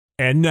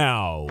And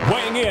now,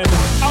 weighing in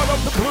out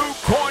of the blue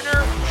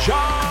corner,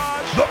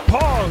 Josh the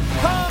Punk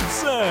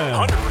Thompson.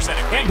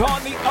 100% agree. And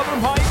on the other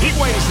mic, he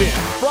weighs in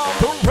from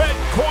the red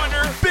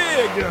corner,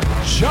 Big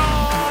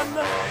John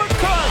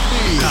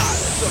McCarthy.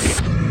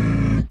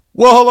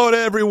 Well, hello to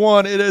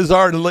everyone. It is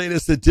our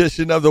latest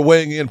edition of the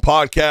Weighing In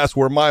podcast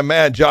where my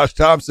man Josh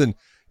Thompson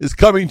is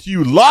coming to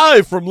you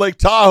live from Lake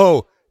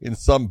Tahoe in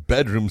some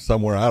bedroom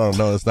somewhere. I don't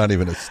know. It's not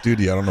even a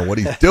studio. I don't know what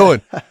he's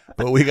doing,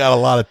 but we got a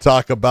lot to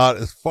talk about.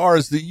 As far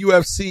as the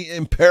UFC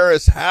in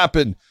Paris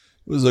happened,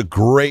 it was a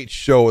great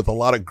show with a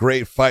lot of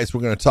great fights.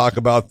 We're going to talk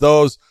about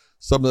those,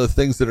 some of the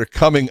things that are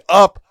coming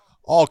up,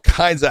 all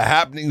kinds of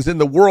happenings in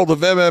the world of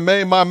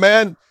MMA. My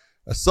man,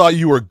 I saw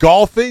you were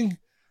golfing.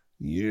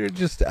 You're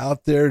just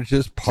out there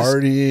just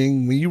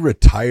partying. You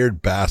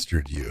retired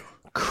bastard, you.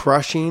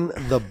 Crushing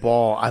the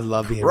ball. I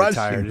love being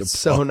retired. It's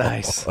so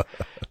nice.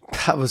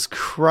 I was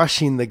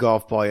crushing the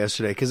golf ball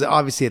yesterday because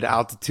obviously at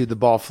altitude the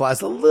ball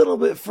flies a little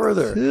bit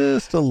further.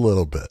 Just a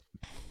little bit.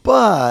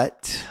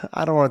 But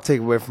I don't want to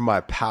take away from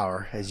my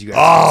power, as you guys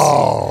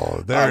can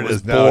see. There I it was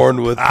is. Now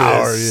born with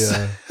power,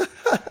 this.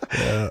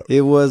 Yeah.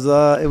 It was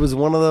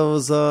one of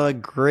those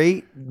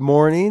great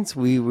mornings.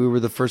 We were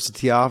the first to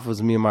tee off. It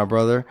was me and my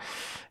brother.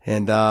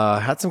 And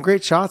had some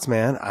great shots,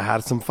 man. I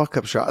had some fuck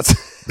up shots.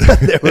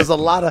 there was a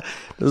lot of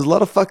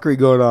fuckery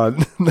going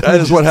on.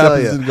 That is what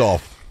happens in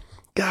golf.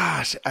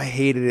 Gosh, I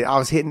hated it.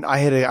 I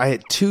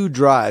hit two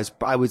drives,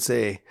 I would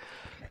say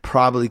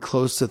probably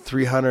close to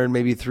 300,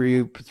 maybe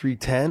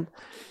 310.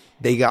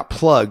 They got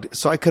plugged.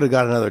 So I could have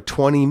got another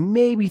 20,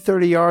 maybe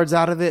 30 yards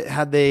out of it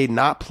had they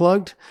not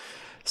plugged.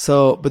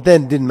 So, but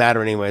then it didn't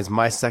matter anyways.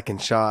 My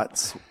second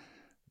shots.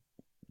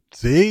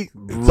 See,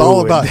 it's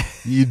all about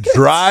you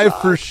drive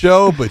for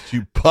show, but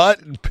you putt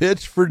and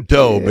pitch for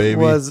dough,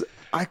 baby.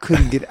 I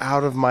couldn't get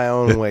out of my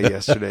own way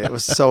yesterday. It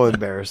was so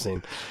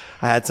embarrassing.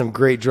 I had some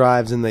great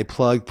drives and they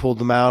pulled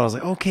them out. I was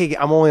like, okay,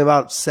 I'm only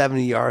about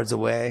 70 yards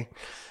away.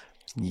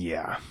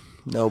 Yeah,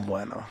 no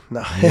bueno.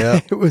 No,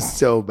 yep. It was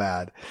so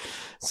bad.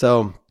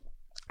 So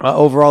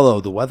overall,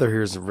 though, the weather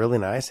here is really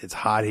nice. It's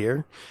hot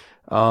here.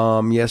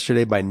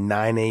 Yesterday by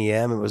 9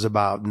 a.m., it was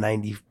about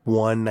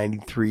 91,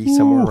 93,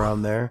 somewhere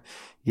around there.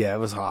 Yeah, it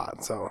was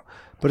hot. So,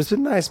 but it's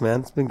been nice,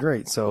 man. It's been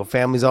great. So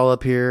family's all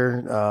up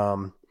here,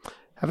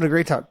 having a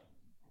great time.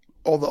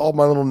 All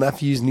my little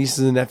nephews, nieces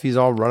and nephews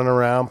all running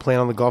around, playing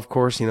on the golf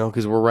course,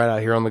 because we're right out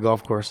here on the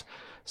golf course.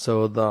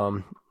 So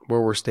where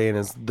we're staying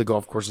is the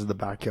golf course is the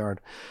backyard.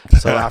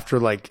 So after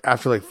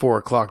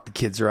 4:00, the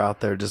kids are out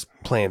there just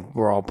playing.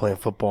 We're all playing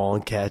football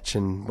and catch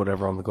and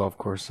whatever on the golf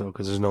course. So,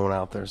 cause there's no one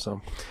out there.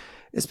 So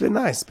it's been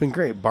nice. It's been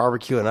great.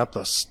 Barbecuing up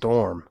the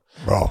storm.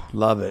 Bro.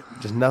 Love it.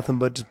 Just nothing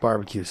but just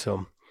barbecue.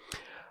 So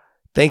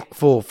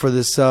thankful for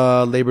this,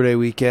 Labor Day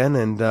weekend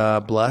and,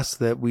 blessed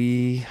that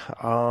we,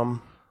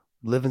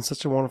 live in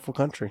such a wonderful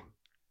country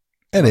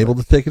and able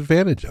to take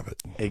advantage of it.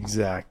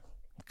 Exactly.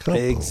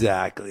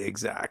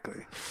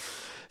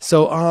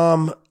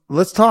 So,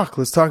 let's talk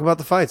about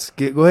the fights.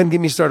 Go ahead and get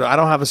me started. I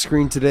don't have a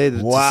screen today to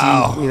see,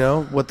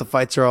 what the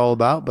fights are all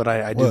about, but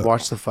I did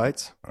watch the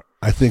fights.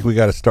 I think we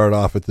got to start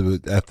off at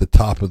the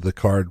top of the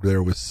card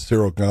there with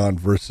Ciryl Gane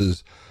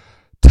versus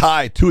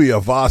Tai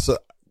Tuivasa.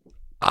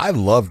 I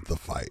loved the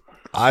fight.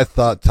 I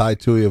thought Tai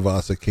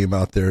Tuivasa came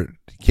out there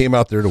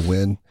to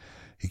win.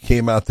 He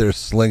came out there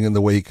slinging the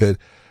way he could.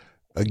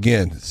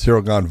 Again,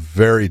 Ciryl Gane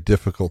very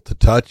difficult to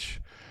touch.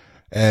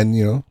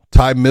 And,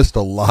 Tai missed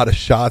a lot of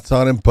shots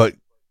on him, but,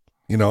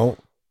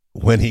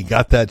 when he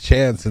got that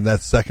chance in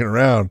that second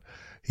round,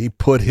 he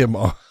put him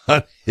on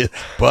his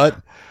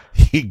butt.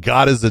 He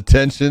got his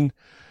attention.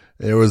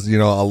 There was, a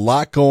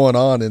lot going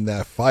on in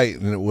that fight,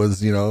 and it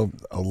was, a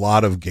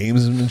lot of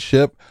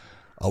gamesmanship,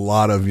 a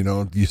lot of,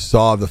 you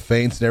saw the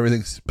feints and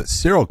everything. But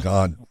Ciryl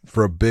Gane,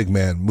 for a big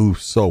man,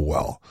 moves so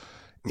well.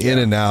 In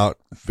and out,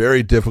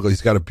 very difficult.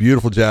 He's got a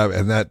beautiful jab,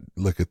 and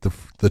look at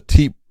the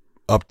teep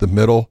up the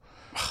middle.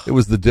 It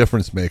was the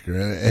difference maker.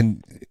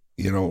 And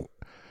you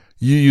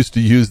used to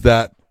use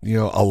that,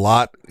 a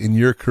lot in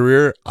your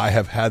career. I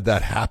have had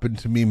that happen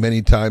to me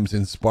many times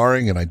in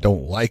sparring, and I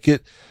don't like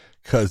it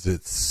because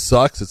it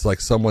sucks. It's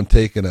like someone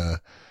it's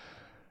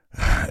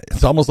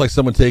almost like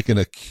someone taking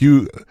a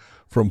cue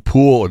from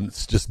pool and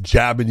it's just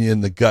jabbing you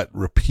in the gut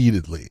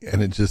repeatedly.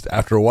 And it just,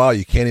 after a while,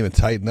 you can't even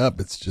tighten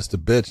up. It's just a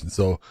bitch. And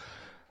so,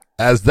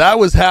 as that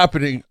was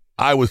happening,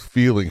 I was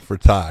feeling for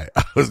Tai.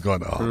 I was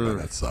going, oh, man,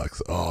 that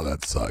sucks. Oh,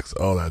 that sucks.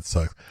 Oh, that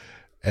sucks.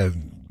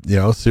 And,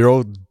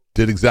 Ciryl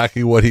did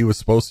exactly what he was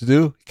supposed to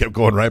do. He kept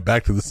going right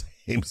back to the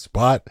same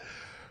spot.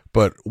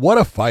 But what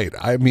a fight.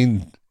 I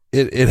mean,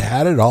 it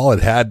had it all.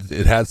 It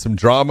had some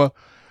drama.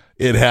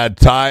 It had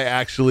Tai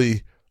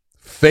actually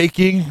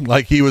faking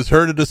like he was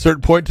hurt at a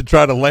certain point to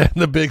try to land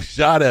the big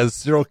shot as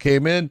Ciryl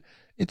came in.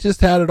 It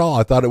just had it all.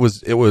 I thought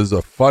it was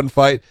a fun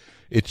fight.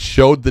 It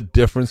showed the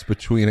difference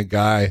between a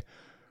guy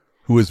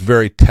who is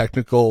very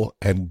technical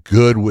and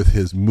good with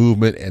his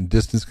movement and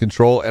distance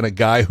control and a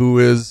guy who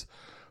is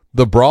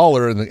the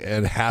brawler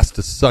and has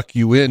to suck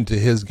you into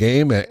his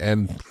game.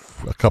 And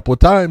a couple of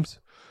times,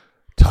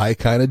 Tai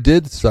kind of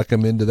did suck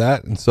him into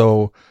that. And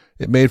so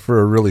it made for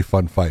a really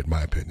fun fight, in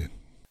my opinion.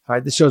 All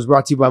right, this show is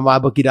brought to you by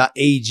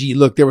MyBookie.ag.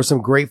 Look, there were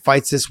some great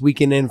fights this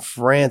weekend in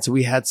France.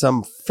 We had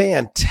some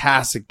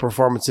fantastic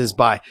performances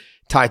by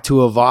Tai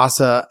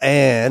Tuivasa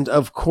and,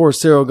 of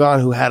course, Ciryl Gane,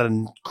 who had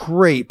a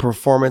great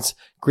performance,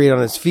 great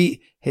on his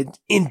feet,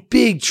 in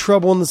big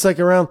trouble in the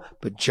second round.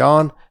 But,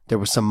 John, there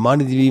was some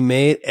money to be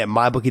made at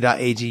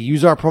MyBookie.ag.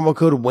 Use our promo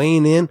code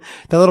weighing in.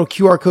 That little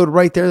QR code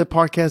right there that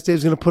Podcast Dave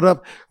is going to put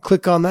up.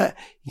 Click on that.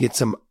 You get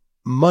some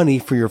money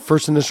for your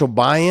first initial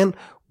buy-in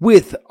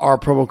with our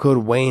promo code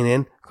weighing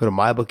in. Go to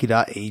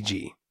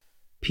MyBookie.ag.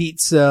 Pete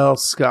Sell,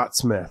 Scott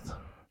Smith.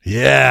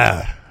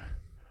 Yeah.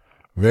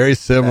 Very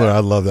similar. I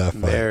love that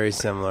fight. Very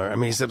similar. I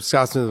mean, except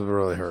Scott Smith was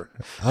really hurt.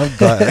 I'm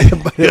glad.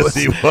 Yes,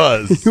 he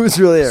was. He was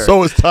really hurt. So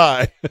was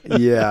Ty.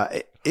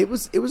 Yeah. It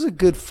was a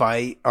good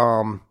fight.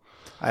 I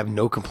have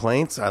no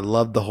complaints. I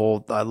loved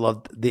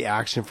the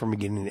action from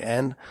beginning to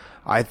end.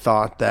 I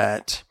thought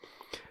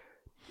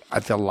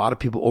a lot of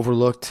people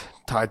overlooked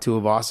Tai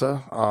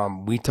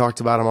Tuivasa. We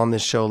talked about him on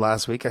this show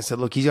last week. I said,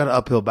 look, he's got an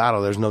uphill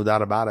battle. There's no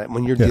doubt about it.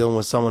 When you're dealing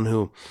with someone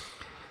who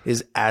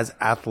is as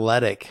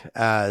athletic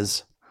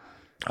as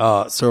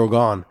Ciryl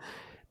Gane,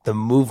 the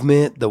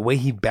movement, the way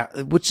he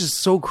which is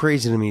so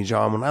crazy to me,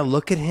 John. When I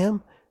look at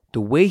him,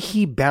 the way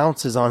he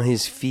bounces on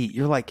his feet,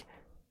 you're like,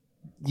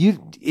 you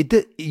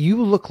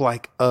look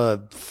like a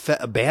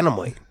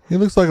bantamweight. He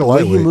looks like a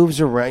lightweight. lightweight. He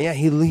moves around. Yeah,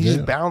 he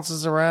just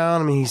bounces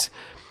around. I mean,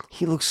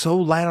 he looks so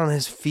light on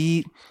his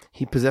feet.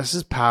 He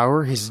possesses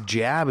power. His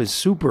jab is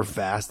super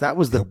fast. That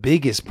was the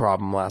biggest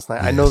problem last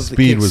night. Yeah, I know the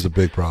speed was a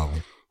big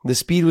problem. The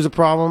speed was a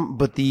problem,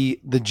 but the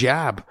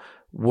jab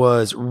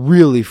was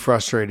really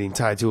frustrating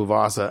Tai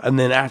Tuivasa. And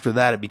then after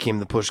that, it became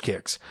the push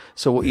kicks.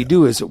 So what you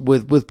do is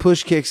with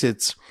push kicks,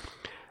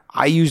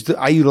 I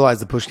utilize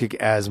the push kick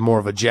as more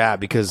of a jab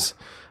because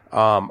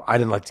I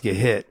didn't like to get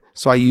hit.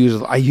 So I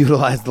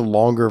utilized the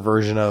longer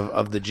version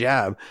of the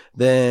jab.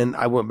 Then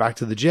I went back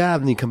to the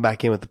jab, and you come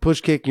back in with the push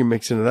kick. You're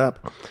mixing it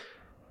up.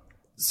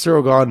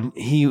 Ciryl Gane,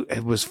 he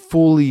was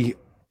fully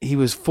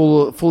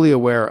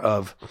aware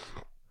of.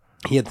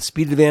 He had the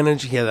speed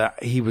advantage.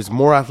 He was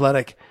more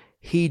athletic.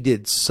 He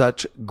did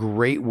such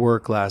great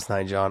work last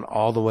night, John,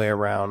 all the way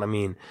around. I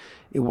mean,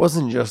 it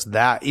wasn't just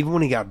that. Even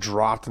when he got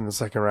dropped in the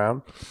second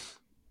round,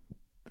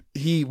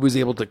 he was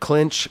able to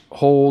clinch,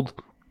 hold.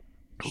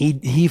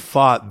 He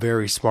fought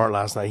very smart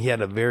last night. He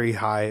had a very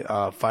high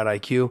fight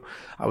IQ.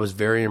 I was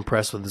very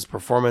impressed with his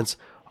performance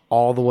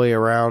all the way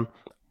around.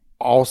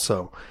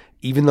 Also,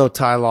 even though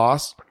Ty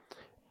lost,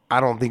 I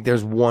don't think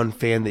there's one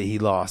fan that he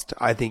lost.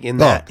 I think in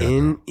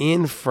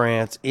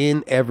France,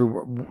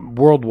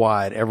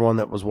 worldwide, everyone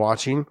that was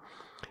watching,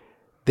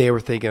 they were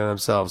thinking to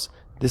themselves,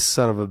 this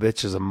son of a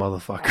bitch is a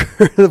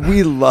motherfucker.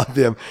 We love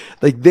him.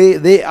 Like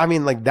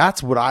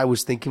that's what I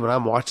was thinking when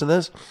I'm watching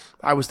this.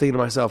 I was thinking to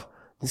myself,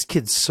 this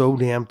kid's so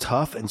damn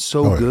tough and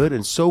so good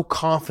and so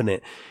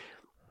confident.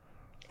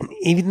 And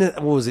even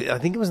what was it? I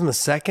think it was in the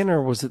second,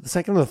 or was it the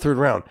second or the third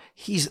round?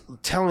 He's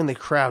telling the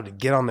crowd to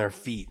get on their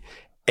feet,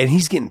 and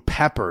he's getting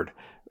peppered,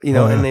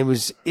 and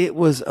it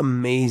was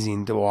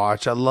amazing to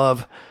watch. I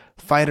love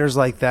fighters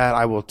like that.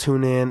 I will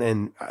tune in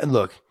and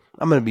look,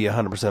 I'm going to be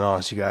 100%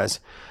 honest, you guys.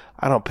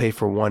 I don't pay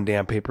for one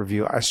damn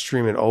pay-per-view. I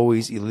stream it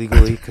always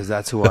illegally because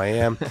that's who I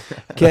am.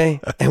 Okay?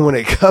 And when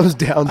it comes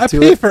down to it, I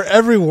pay for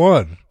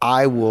everyone.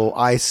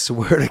 I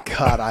swear to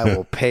God, I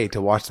will pay to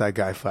watch that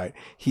guy fight.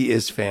 He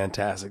is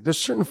fantastic. There's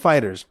certain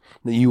fighters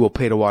that you will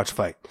pay to watch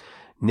fight.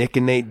 Nick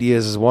and Nate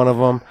Diaz is one of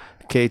them.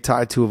 Okay,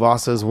 Tai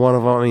Tuivasa is one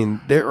of them. I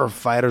mean, there are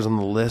fighters on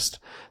the list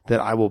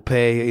that I will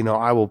pay.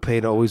 I will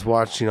pay to always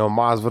watch,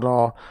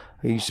 Masvidal.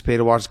 I used to pay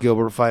to watch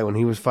Gilbert fight when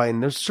he was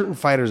fighting. There's certain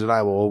fighters that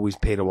I will always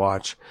pay to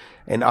watch.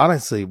 And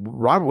honestly,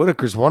 Robert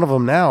Whittaker's one of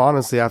them now,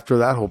 honestly, after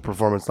that whole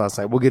performance last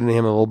night. We'll get into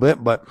him in a little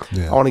bit, but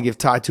I want to give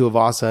Tai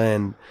Tuivasa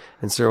and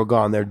Ciryl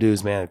Gane their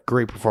dues, man.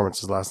 Great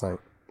performances last night.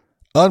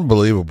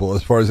 Unbelievable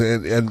as far as,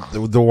 and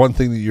the one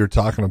thing that you're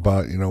talking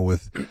about,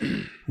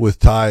 with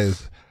Ty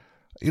is,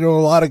 a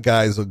lot of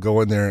guys will go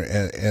in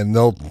there and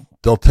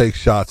they'll take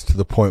shots to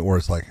the point where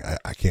it's like,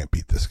 I can't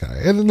beat this guy.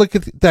 And look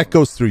that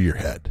goes through your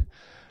head.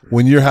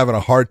 When you're having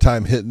a hard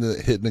time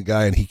hitting a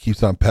guy and he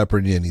keeps on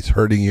peppering you and he's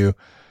hurting you,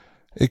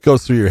 it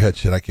goes through your head,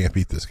 shit, I can't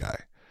beat this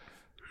guy.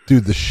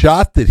 Dude, the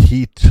shot that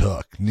he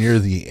took near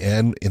the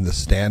end in the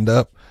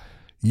stand-up,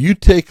 you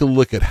take a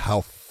look at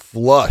how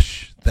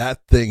flush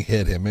that thing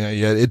hit him.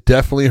 Yeah, it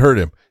definitely hurt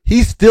him.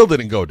 He still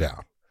didn't go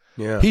down.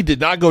 Yeah. He did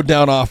not go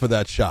down off of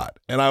that shot.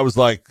 And I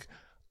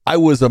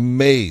was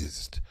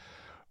amazed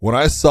when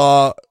I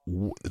saw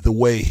the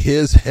way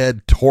his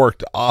head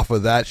torqued off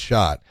of that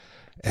shot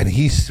and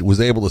he was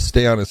able to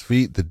stay on his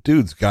feet. The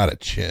dude's got a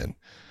chin.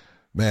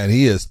 Man,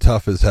 he is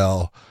tough as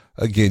hell.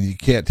 Again, you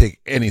can't take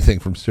anything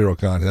from Ciryl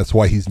Gane. That's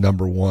why he's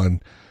number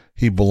one.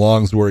 He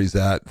belongs where he's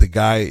at. The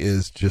guy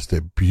is just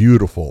a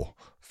beautiful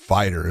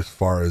fighter as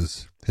far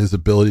as his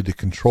ability to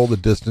control the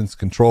distance,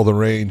 control the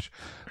range,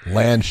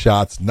 land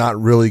shots,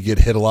 not really get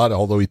hit a lot,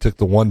 although he took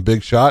the one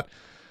big shot.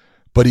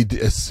 But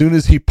as soon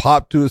as he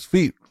popped to his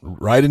feet,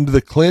 right into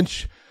the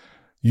clinch,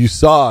 You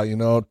saw,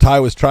 Ty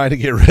was trying to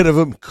get rid of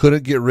him,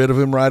 couldn't get rid of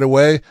him right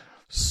away.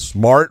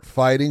 Smart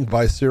fighting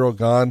by Ciryl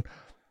Gane.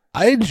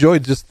 I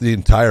enjoyed just the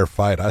entire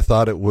fight. I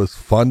thought it was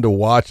fun to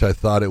watch. I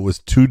thought it was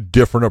two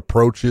different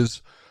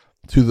approaches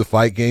to the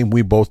fight game.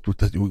 We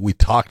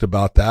talked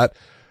about that,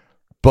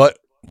 but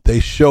they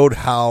showed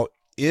how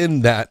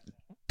in that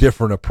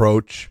different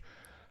approach,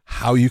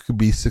 how you could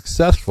be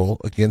successful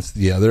against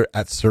the other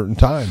at certain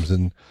times.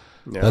 And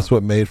that's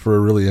what made for a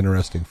really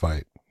interesting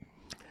fight.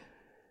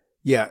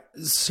 Yeah,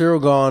 Ciryl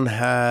Gane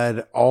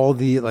had all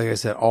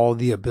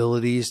the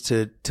abilities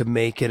to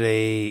make it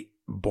a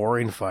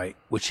boring fight,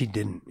 which he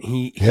didn't.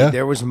 He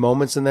there was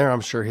moments in there,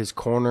 I'm sure his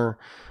corner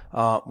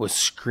was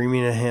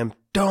screaming at him,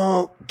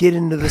 don't get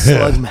into the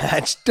slug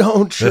match,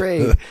 don't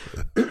trade.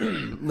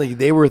 Like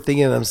they were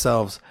thinking to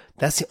themselves,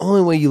 that's the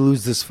only way you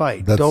lose this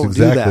fight. Don't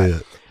exactly do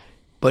that. It.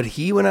 But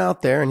he went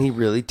out there and he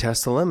really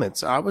tested the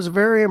limits. I was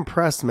very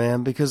impressed,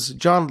 man, because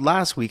John,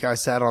 last week I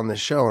sat on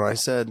this show and I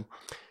said,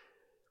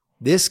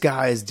 this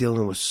guy is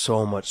dealing with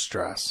so much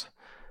stress.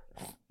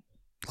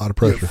 A lot of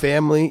pressure. You've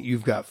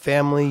got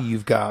family,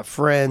 you've got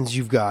friends,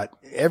 you've got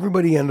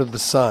everybody under the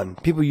sun.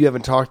 People you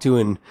haven't talked to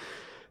in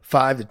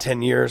 5 to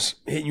 10 years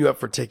hitting you up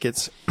for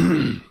tickets.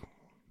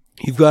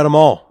 You've got them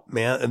all,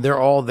 man. And they're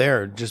all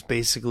there just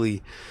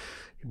basically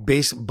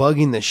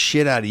bugging the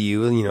shit out of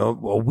you,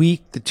 a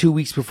week to 2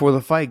 weeks before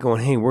the fight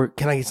going, hey, where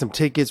can I get some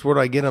tickets? Where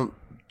do I get them?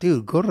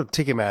 Dude, go to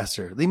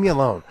Ticketmaster. Leave me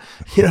alone.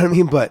 You know what I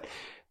mean? But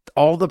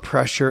all the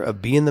pressure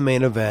of being the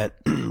main event,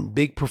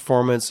 big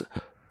performance,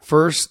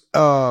 first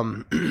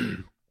show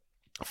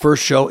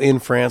in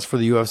France for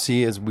the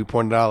UFC, as we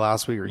pointed out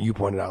last week, or you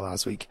pointed out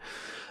last week.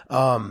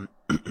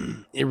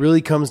 It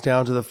really comes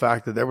down to the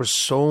fact that there was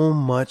so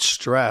much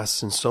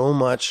stress and so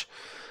much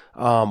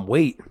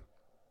weight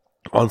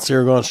on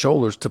Ciryl Gane's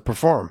shoulders to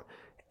perform,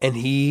 and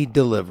he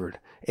delivered.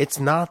 It's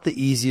not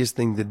the easiest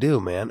thing to do,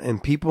 man,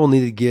 and people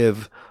need to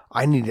give.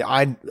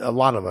 A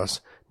lot of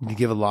us need to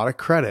give a lot of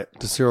credit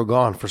to Ciryl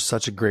Gane for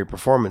such a great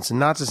performance, and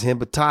not just him,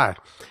 but Ty.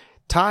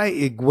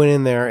 Ty went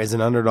in there as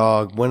an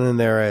underdog, went in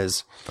there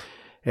as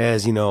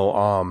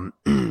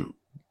the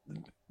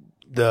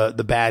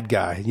bad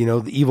guy,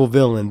 the evil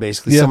villain,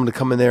 basically someone to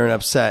come in there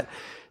and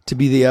to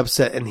be the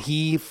upset, and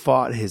he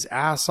fought his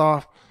ass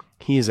off.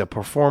 He is a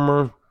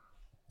performer.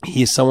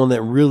 He is someone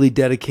that really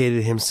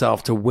dedicated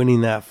himself to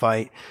winning that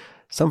fight.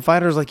 Some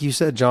fighters, like you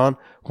said, John,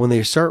 when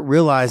they start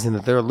realizing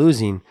that they're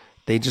losing,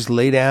 they just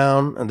lay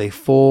down and they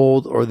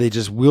fold, or they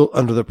just wilt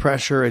under the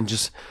pressure and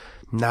just,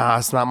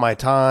 it's not my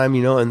time,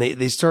 and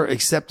they start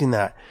accepting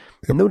that.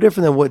 Yep. No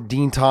different than what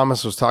Dean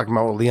Thomas was talking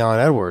about with Leon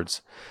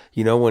Edwards,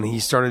 when he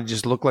started to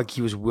just look like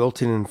he was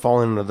wilting and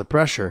falling under the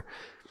pressure.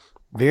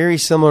 Very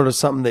similar to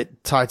something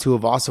that Tai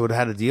Tuivasa would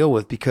have had to deal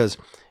with, because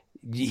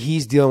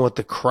he's dealing with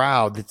the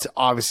crowd that's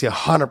obviously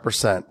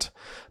 100%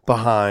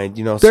 behind,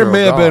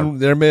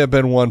 there may have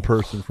been one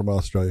person from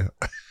Australia.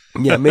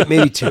 Yeah,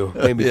 maybe two,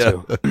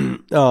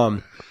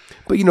 two.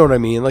 But you know what I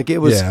mean? Like, it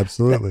was,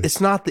 absolutely.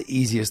 It's not the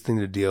easiest thing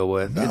to deal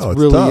with. No, it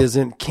really tough.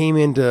 Isn't. Came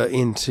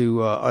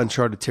into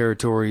uncharted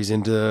territories,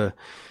 into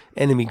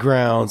enemy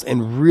grounds,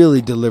 and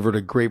really delivered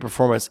a great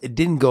performance. It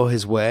didn't go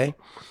his way,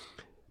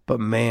 but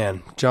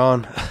man,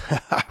 John,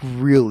 I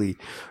really,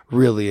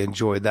 really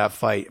enjoyed that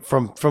fight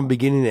from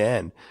beginning to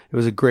end. It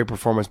was a great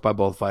performance by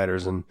both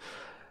fighters, and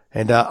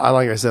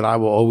like I said, I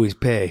will always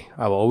pay.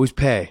 I will always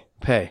pay.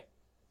 Okay,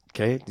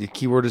 the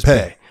key word is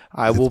pay.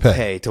 I will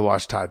pay to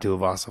watch Tai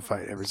Tuivasa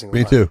fight every single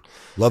time. Me too.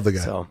 Love the guy.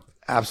 So,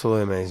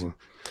 absolutely amazing.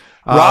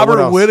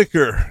 Robert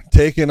Whittaker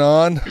taking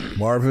on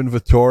Marvin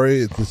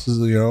Vettori. This is,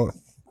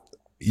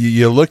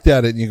 you looked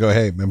at it and you go,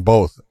 hey, man,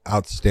 both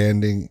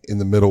outstanding in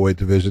the middleweight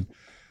division.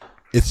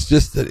 It's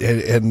just that,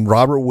 and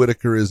Robert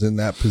Whittaker is in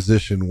that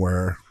position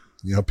where,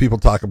 people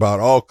talk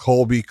about,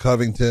 Colby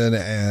Covington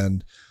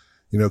and,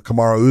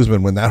 Kamaru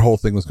Usman, when that whole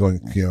thing was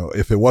going,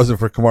 if it wasn't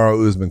for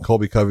Kamaru Usman,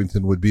 Colby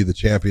Covington would be the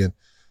champion.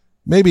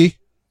 Maybe,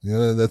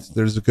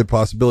 there's a good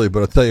possibility, but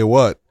I'll tell you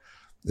what,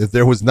 if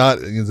there was not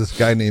this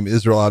guy named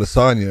Israel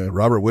Adesanya,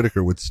 Robert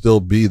Whittaker would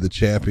still be the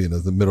champion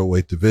of the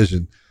middleweight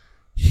division.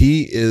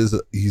 He's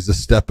a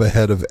step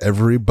ahead of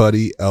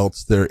everybody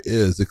else there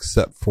is,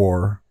 except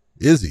for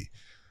Izzy.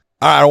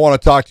 I want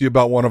to talk to you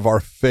about one of our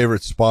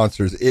favorite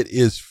sponsors. It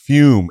is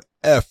Fume.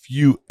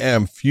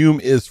 F-U-M.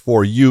 Fume is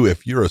for you.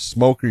 If you're a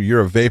smoker,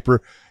 you're a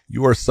vapor,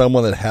 you are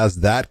someone that has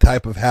that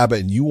type of habit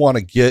and you want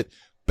to get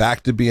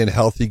back to being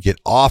healthy, get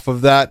off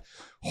of that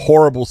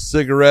horrible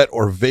cigarette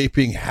or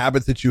vaping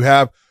habit that you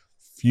have,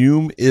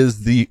 Fume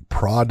is the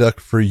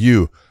product for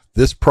you.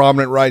 This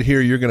prominent right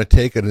here, you're going to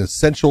take an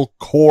essential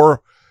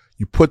core.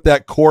 You put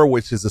that core,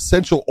 which is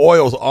essential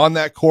oils, on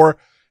that core,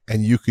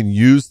 and you can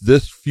use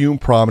this Fume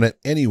prominent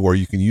anywhere.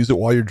 You can use it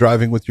while you're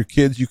driving with your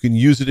kids. You can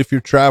use it if you're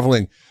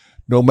traveling.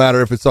 No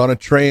matter if it's on a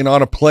train,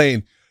 on a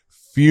plane,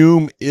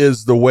 Fume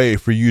is the way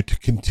for you to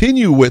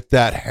continue with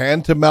that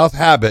hand-to-mouth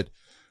habit,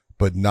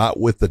 but not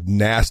with the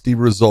nasty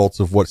results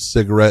of what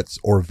cigarettes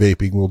or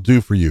vaping will do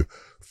for you.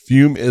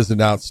 Fume is an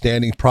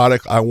outstanding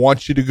product. I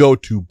want you to go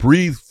to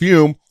Breathe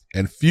Fume,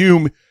 and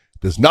Fume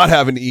does not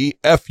have an E,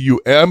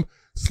 F-U-M.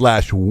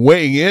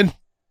 weighing in.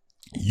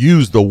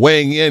 Use the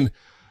weighing in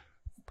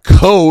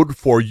code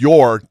for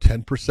your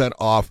 10%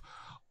 off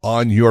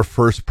on your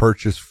first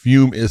purchase.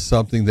 Fume is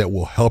something that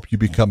will help you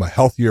become a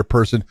healthier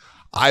person.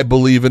 I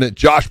believe in it.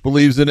 Josh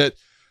believes in it.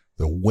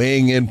 The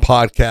Weighing In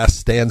podcast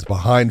stands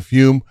behind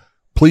Fume.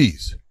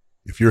 Please,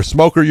 if you're a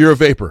smoker, you're a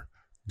vapor,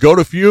 go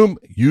to Fume,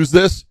 use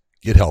this,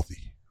 get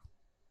healthy.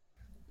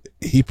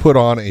 He put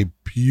on a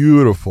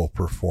beautiful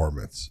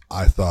performance.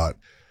 I thought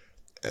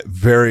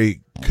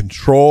very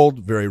controlled,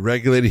 very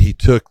regulated. He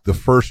took the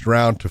first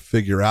round to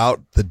figure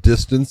out the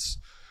distance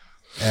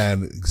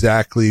and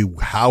exactly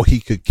how he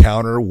could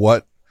counter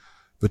what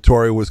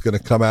Vettori was going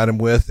to come at him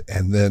with.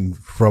 And then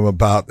from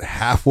about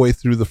halfway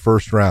through the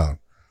first round,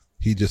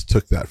 he just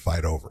took that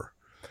fight over.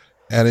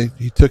 And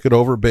he took it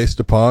over based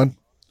upon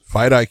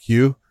fight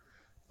IQ,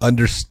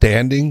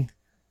 understanding,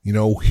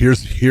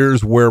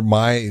 here's where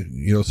my,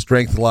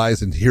 strength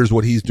lies, and here's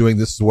what he's doing.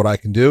 This is what I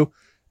can do.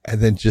 And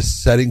then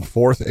just setting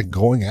forth and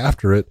going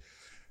after it.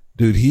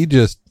 Dude, he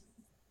hit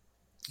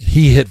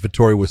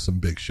Vettori with some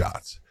big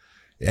shots,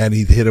 and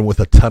he hit him with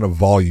a ton of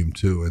volume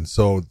too. And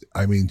so,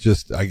 I mean,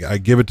 I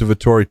give it to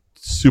Vettori.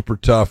 Super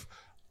tough.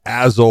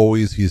 As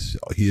always,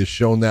 he has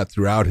shown that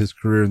throughout his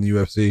career in the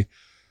UFC.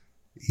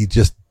 He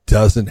just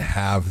doesn't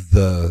have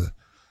the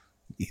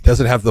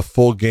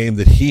full game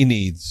that he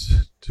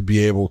needs to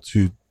be able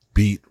to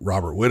beat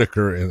Robert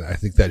Whittaker, and I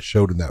think that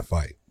showed in that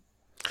fight.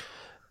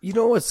 You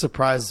know what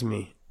surprised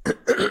me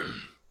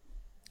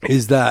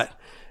is that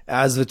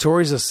as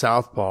Vettori's a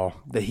southpaw,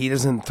 that he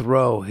doesn't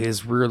throw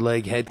his rear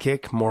leg head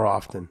kick more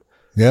often.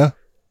 Yeah.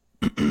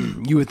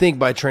 You would think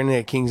by training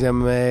at King's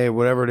MMA or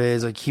whatever it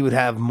is, like he would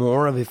have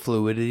more of a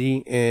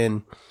fluidity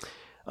in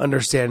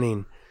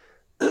understanding.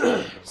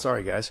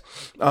 Sorry, guys.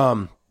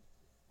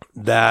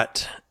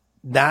 That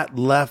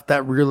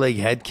rear leg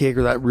head kick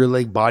or that rear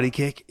leg body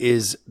kick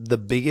is the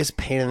biggest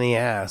pain in the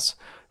ass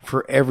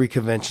for every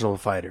conventional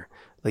fighter.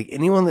 Like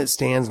anyone that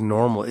stands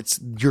normal,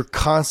 you're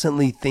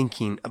constantly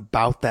thinking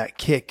about that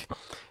kick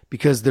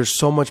because there's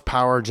so much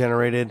power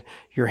generated.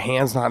 Your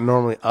hand's not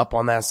normally up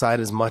on that side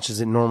as much as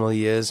it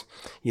normally is,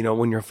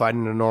 when you're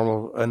fighting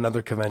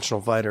another conventional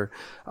fighter.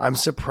 I'm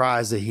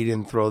surprised that he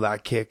didn't throw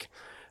that kick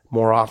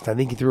more often. I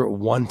think he threw it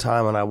one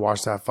time when I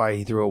watched that fight.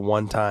 He threw it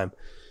one time.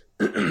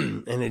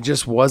 And it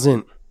just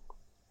wasn't,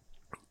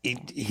 he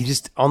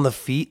just, on the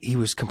feet, he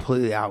was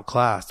completely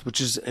outclassed,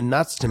 which is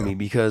nuts to me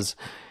because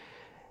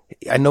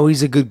I know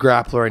he's a good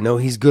grappler. I know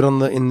he's good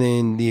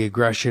in the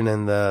aggression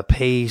and the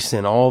pace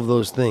and all of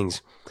those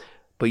things.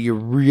 But you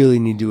really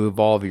need to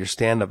evolve your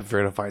stand-up if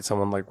you're going to fight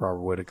someone like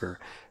Robert Whittaker.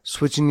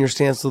 Switching your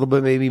stance a little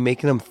bit, maybe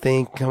making him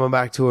think, coming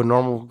back to a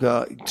normal,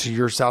 to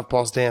your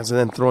southpaw stance, and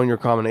then throwing your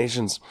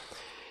combinations.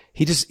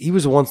 He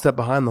was one step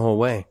behind the whole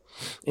way.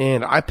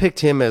 And I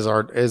picked him as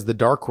the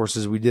dark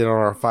horses we did on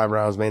our 5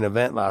 rounds main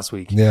event last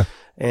week. Yeah.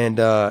 And,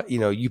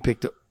 you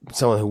picked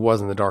someone who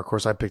wasn't the dark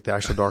horse. I picked the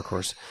actual dark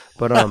horse.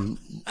 But, and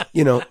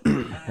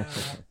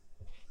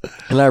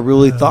I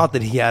really thought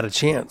that he had a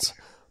chance.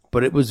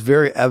 But it was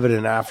very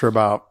evident after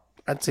about,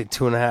 I'd say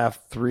 2.5,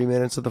 3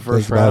 minutes of the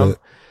first round.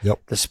 Yep.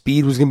 The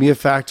speed was going to be a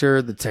factor.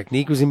 The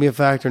technique was going to be a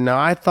factor. Now,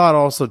 I thought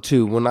also,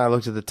 too, when I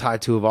looked at the Tai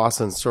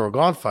Tuivasa and Ciryl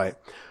Gane fight,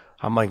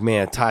 I'm like,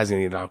 man, Ty's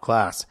going to get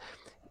outclassed.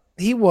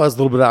 He was a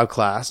little bit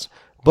outclassed,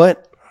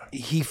 but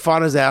he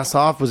fought his ass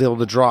off, was able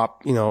to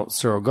drop,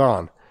 Ciryl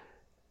Gane.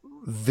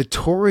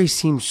 Vettori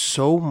seemed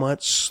so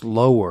much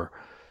slower,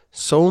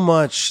 so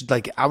much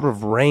like out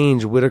of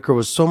range. Whittaker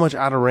was so much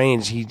out of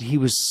range. He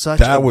was such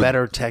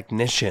better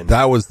technician.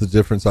 That was the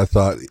difference, I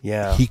thought.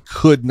 Yeah. He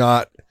could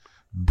not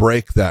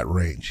break that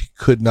range. He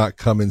could not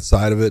come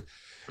inside of it.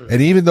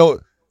 And even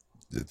though,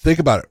 think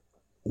about it,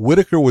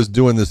 Whittaker was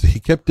doing this, he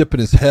kept dipping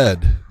his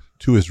head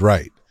to his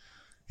right.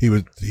 He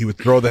would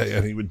throw that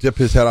and he would dip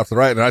his head off the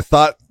right. And I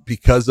thought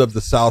because of the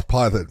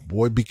southpaw that,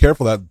 boy, be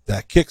careful,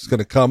 that kick's going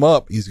to come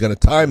up. He's going to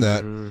time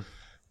that.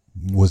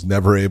 Was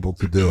never able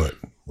to do it.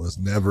 Was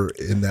never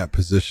in that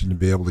position to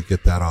be able to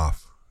get that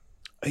off.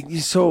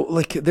 So,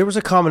 there was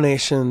a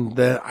combination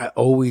that I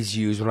always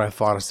use when I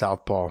fought a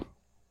southpaw.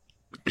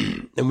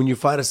 And when you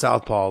fight a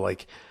southpaw,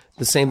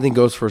 the same thing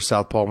goes for a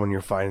southpaw when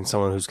you're fighting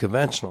someone who's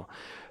conventional.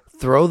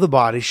 Throw the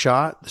body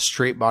shot, the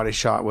straight body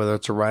shot, whether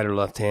it's a right or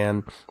left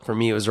hand. For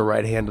me, it was a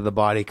right hand to the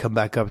body, come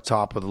back up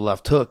top with a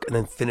left hook, and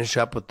then finish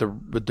up with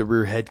the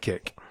rear head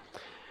kick.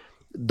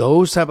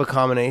 Those type of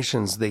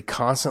combinations, they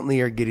constantly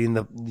are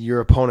getting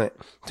your opponent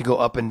to go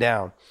up and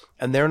down.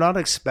 And they're not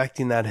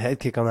expecting that head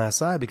kick on that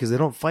side because they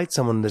don't fight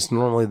someone that's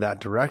normally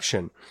that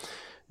direction.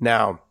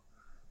 Now,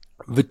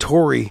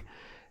 Vettori,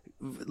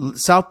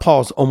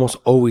 southpaws almost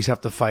always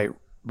have to fight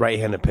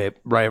right-handed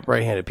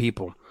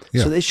people.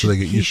 Yeah,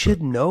 he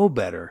should know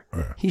better.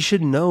 Right. He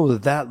should know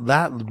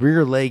that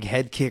rear leg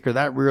head kick or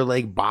that rear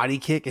leg body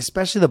kick,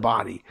 especially the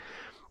body,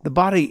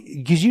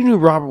 because you knew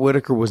Robert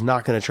Whittaker was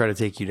not going to try to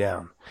take you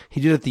down. He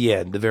did at the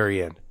end, the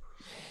very end.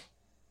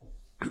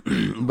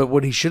 But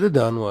what he should have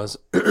done was,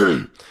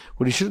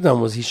 he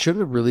should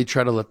have really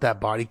tried to let that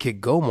body kick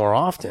go more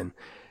often,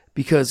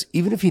 because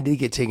even if he did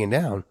get taken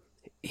down,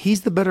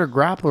 he's the better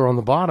grappler on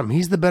the bottom.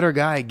 He's the better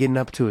guy at getting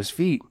up to his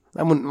feet.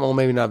 Well,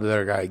 maybe not the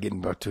better guy at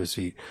getting up to his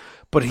feet,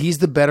 but he's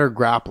the better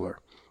grappler,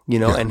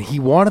 and he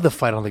wanted the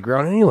fight on the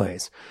ground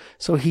anyways.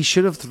 So he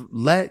should have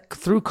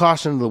threw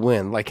caution to the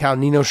wind, like how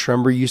Nino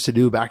Schreiber used to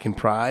do back in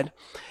Pride.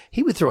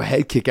 He would throw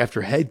head kick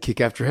after head kick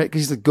after head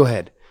because he's like, go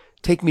ahead,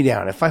 take me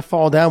down. If I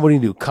fall down, what do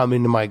you do? Come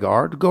into my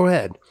guard? Go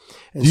ahead.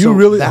 And do you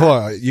really? Hold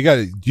on,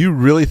 do you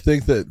really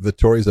think that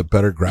Vettori's a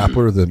better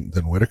grappler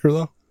than Whitaker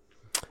though?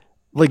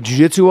 Like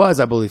jiu-jitsu wise,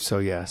 I believe so.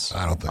 Yes,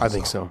 I don't think. I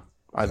think so.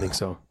 I think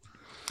so.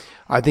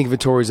 I think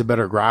Vettori's a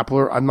better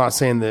grappler. I'm not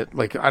saying that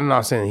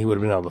he would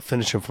have been able to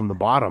finish him from the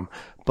bottom,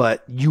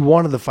 but you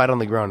wanted the fight on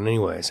the ground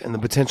anyways, and the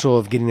potential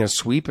of getting a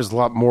sweep is a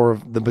lot more.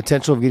 The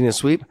potential of getting a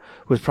sweep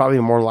was probably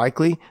more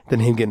likely than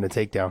him getting a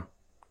takedown.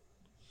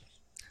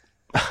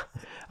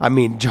 I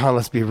mean, John,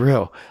 let's be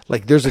real.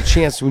 Like, there's a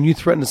chance when you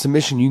threaten a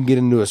submission, you can get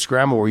into a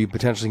scramble where you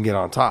potentially can get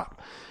on top.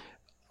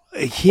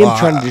 Him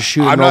trying to just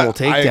shoot a normal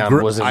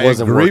takedown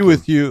wasn't working.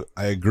 With you.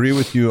 I agree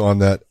with you on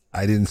that.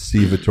 I didn't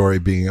see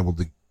Vettori being able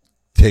to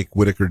take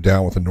Whitaker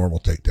down with a normal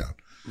takedown.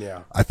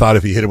 Yeah. I thought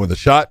if he hit him with a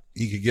shot,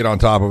 he could get on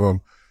top of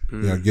him,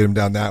 get him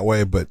down that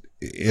way. But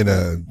in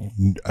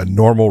a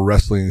normal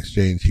wrestling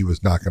exchange, he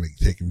was not going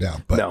to take him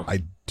down. But no.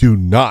 I do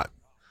not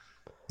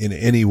in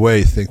any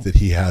way think that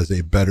he has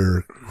a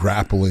better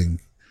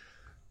grappling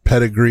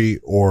pedigree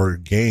or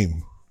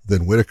game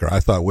than Whitaker.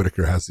 I thought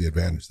Whitaker has the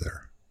advantage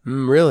there.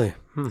 Really?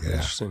 Yeah.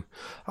 Interesting.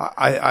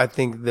 I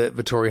think that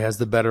Vettori has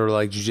the better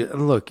jiu-jitsu.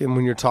 And look, and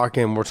when we're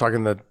talking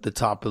the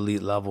top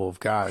elite level of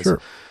guys. Sure.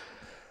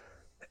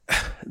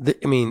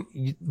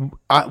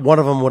 One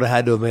of them would have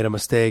had to have made a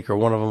mistake, or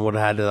one of them would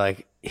have had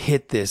to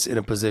hit this in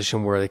a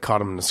position where they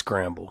caught him in a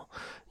scramble.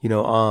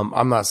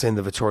 I'm not saying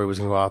that Vettori was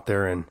going to go out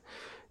there and,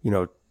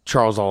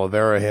 Charles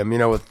Oliveira him,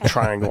 with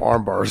triangle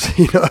arm bars.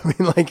 It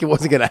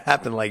wasn't going to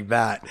happen like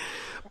that.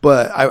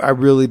 But I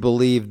really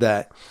believe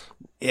that.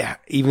 Yeah,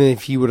 even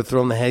if he would have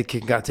thrown the head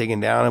kick and got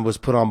taken down and was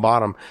put on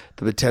bottom,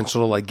 the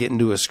potential to get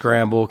into a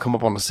scramble, come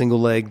up on a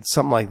single leg,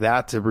 something like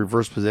that to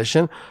reverse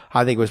position,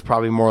 I think was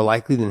probably more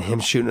likely than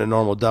him shooting a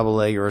normal double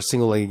leg or a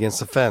single leg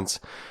against the fence.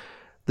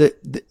 The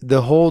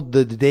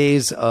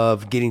days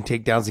of getting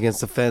takedowns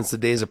against the fence, the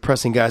days of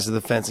pressing guys to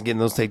the fence and getting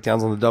those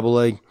takedowns on the double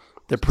leg,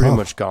 they're pretty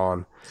much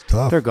gone.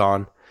 They're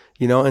gone.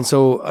 And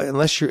so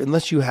unless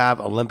you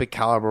have Olympic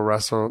caliber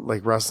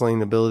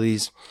wrestling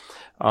abilities,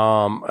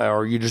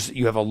 or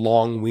you have a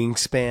long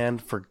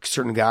wingspan for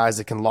certain guys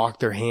that can lock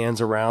their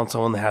hands around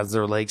someone that has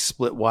their legs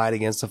split wide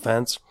against the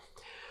fence.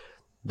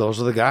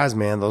 Those are the guys,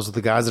 man. Those are the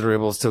guys that are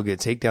able to still get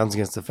takedowns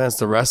against the fence.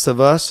 The rest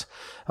of us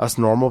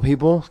normal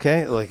people,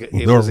 okay,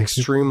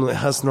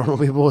 us normal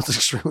people, it's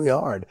extremely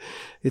hard.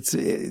 It's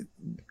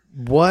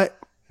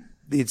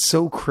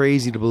so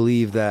crazy to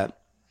believe that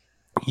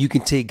you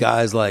can take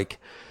guys like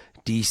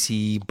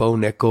DC, Bo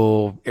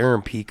Nickel,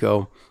 Aaron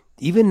Pico.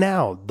 Even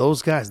now,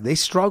 those guys, they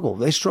struggle.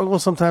 They struggle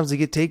sometimes to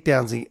get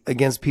takedowns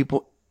against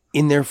people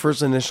in their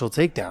first initial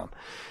takedown.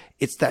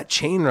 It's that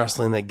chain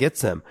wrestling that gets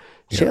them.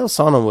 Yeah. Chael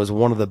Sonnen was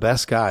one of the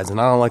best guys, and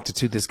I don't like to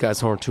toot this guy's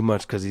horn too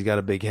much because he's got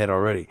a big head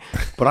already.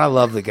 But I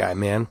love the guy,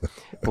 man.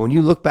 But when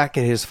you look back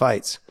at his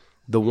fights,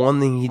 the one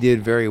thing he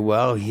did very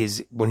well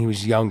is when he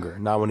was younger,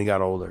 not when he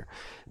got older.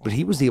 But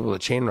he was able to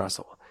chain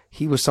wrestle.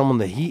 He was someone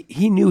that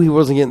he knew he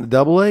wasn't getting the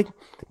double leg,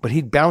 but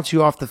he'd bounce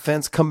you off the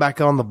fence, come back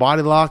on the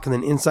body lock, and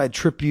then inside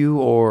trip you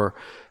or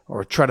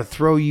try to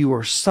throw you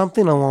or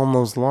something along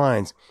those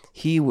lines.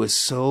 He was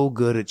so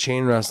good at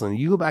chain wrestling.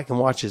 You go back and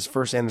watch his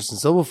first Anderson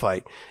Silva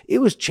fight. It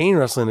was chain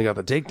wrestling that got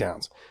the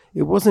takedowns.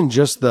 It wasn't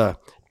just the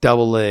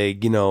double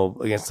leg,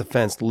 against the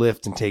fence,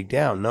 lift and take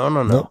down.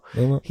 No.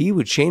 He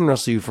would chain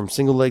wrestle you from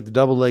single leg to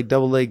double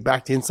leg,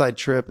 back to inside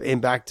trip,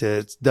 and back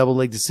to double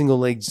leg to single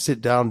leg, sit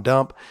down,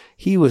 dump.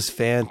 He was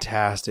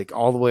fantastic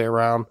all the way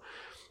around.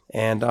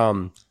 And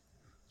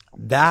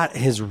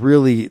that's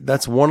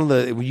one of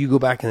the, when you go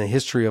back in the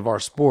history of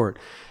our sport,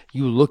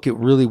 you look at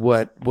really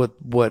what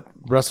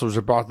wrestlers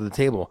are brought to the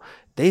table.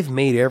 They've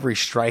made every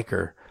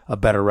striker a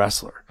better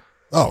wrestler.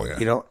 Oh,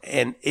 yeah.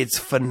 And it's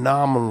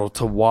phenomenal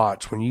to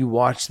watch when you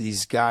watch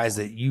these guys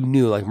that you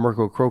knew, like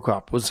Mirko Cro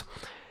Cop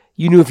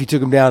you knew if you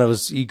took him down,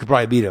 you could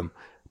probably beat him.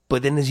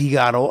 But then as he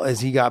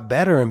got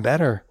better and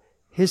better,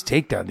 his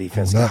takedown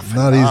defense got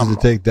not easy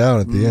to take down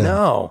at the end.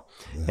 No.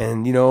 Yeah.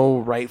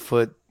 And, right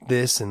foot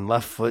this and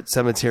left foot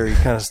cemetery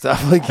kind of stuff.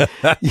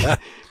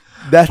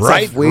 That's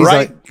right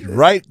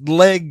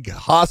leg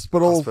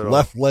hospital,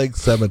 left leg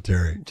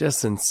cemetery.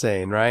 Just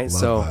insane, right?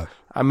 Love that.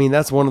 I mean,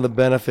 that's one of the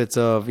benefits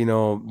of,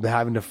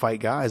 having to fight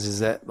guys is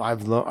that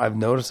I've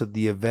noticed that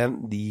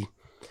the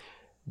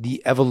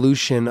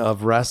evolution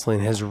of wrestling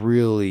has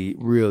really,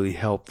 really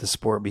helped the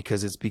sport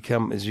because it's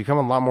become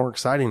a lot more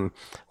exciting,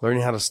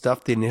 learning how to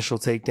stuff the initial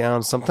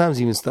takedown, sometimes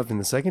even stuffing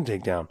the second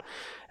takedown.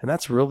 And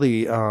that's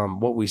really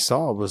what we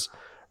saw was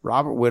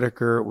Robert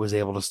Whitaker was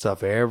able to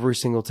stuff every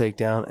single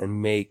takedown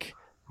and make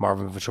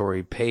Marvin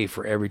Vettori pay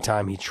for every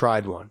time he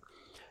tried one.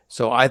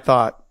 So I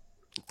thought,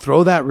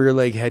 throw that rear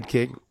leg head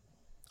kick,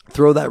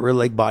 throw that rear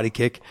leg body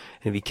kick,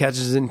 and if he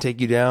catches it and take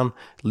you down,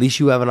 at least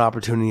you have an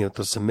opportunity with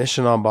the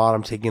submission on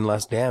bottom, taking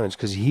less damage,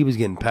 because he was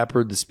getting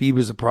peppered. The speed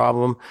was a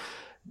problem.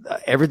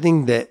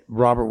 Everything that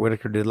Robert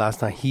Whitaker did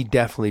last night, he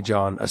definitely,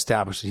 John,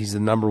 established that he's the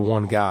number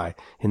one guy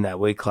in that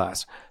weight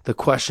class. The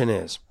question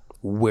is,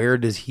 where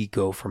does he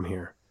go from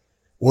here?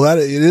 Well,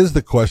 it is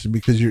the question,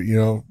 because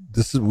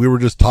we were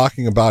just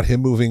talking about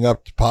him moving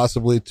up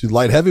possibly to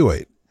light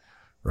heavyweight,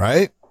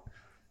 right?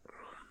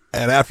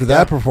 And after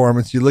that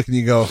performance, you look and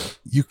you go,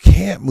 you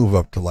can't move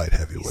up to light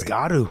heavyweight. He's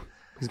got to.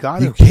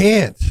 You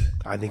can't.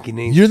 I think he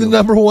needs You're to. the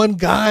number one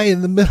guy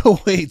in the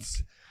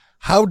middleweights.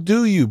 How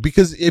do you?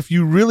 Because if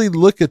you really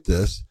look at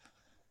this,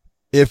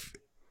 if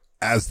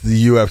as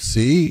the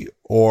UFC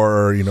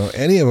or,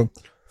 any of them,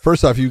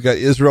 first off, you've got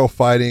Israel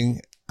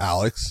fighting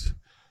Alex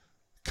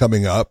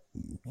coming up.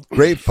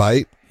 Great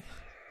fight.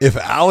 If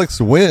Alex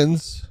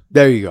wins,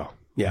 there you go.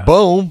 Yeah.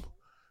 Boom.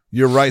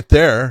 You're right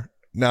there.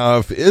 Now,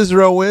 if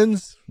Israel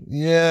wins,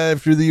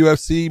 if you're the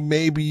UFC,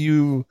 maybe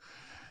you're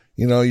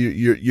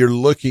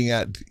looking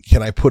at,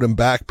 can I put him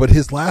back? But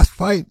his last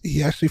fight,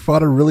 he actually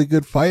fought a really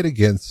good fight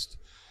against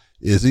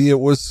Izzy.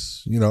 It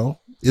was,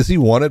 Izzy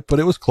won it,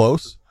 but it was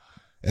close.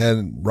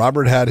 And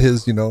Robert had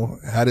his,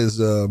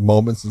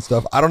 moments and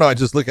stuff. I don't know. I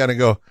just look at it and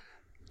go,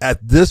 at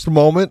this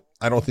moment,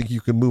 I don't think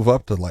you can move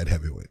up to light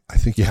heavyweight. I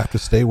think you have to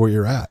stay where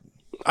you're at.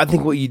 I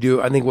think what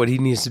what he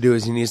needs to do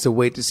is he needs to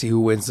wait to see who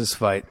wins this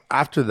fight.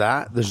 After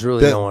that, there's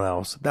really no one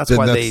else. That's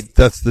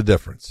the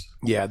difference.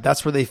 Yeah,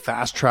 that's where they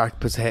fast tracked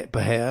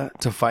Pereira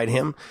to fight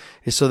him,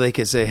 is so they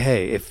could say,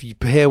 hey, if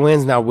Pereira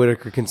wins, now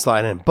Whitaker can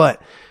slide in.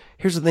 But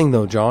here's the thing,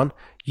 though, John.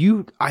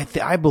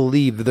 I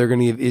believe that they're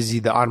going to give Izzy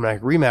the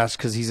automatic rematch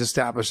because he's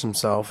established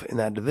himself in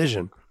that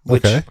division.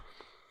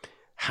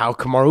 How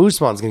Kamaru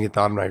Usman's going to get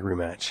the automatic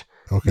rematch?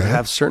 Okay. You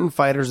have certain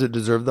fighters that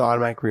deserve the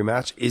automatic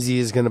rematch. Izzy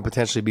is going to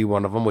potentially be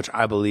one of them, which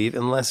I believe,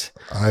 unless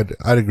I'd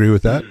agree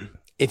with that.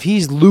 If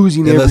he's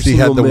losing unless every he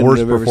had single the worst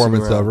minute of every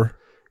performance single round. ever.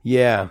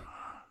 Yeah.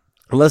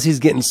 Unless he's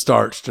getting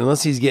starched,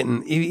 unless he's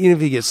getting, even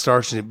if he gets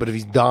starched, but if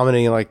he's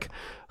dominating like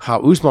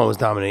how Usman was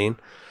dominating,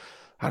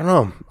 I don't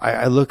know.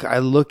 I look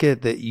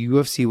at that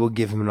UFC will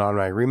give him an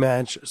automatic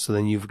rematch. So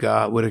then you've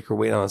got Whitaker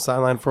waiting on the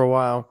sideline for a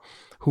while.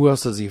 Who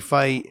else does he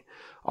fight?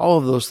 All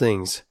of those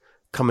things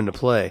come into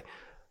play.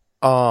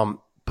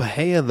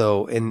 Pereira,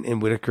 though,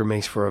 and Whitaker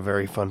makes for a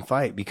very fun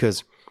fight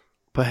because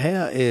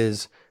Pereira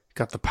is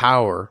got the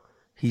power.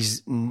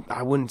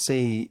 I wouldn't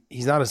say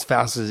he's not as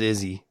fast as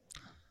Izzy.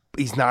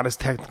 He's not as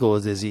technical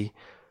as Izzy.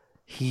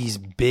 He's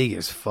big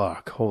as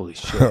fuck. Holy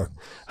shit.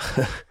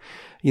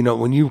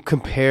 When you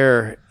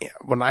compare,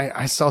 when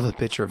I saw the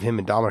picture of him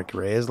and Dominic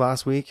Reyes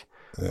last week,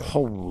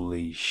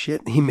 holy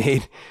shit, he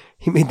made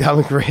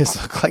Dominic Reyes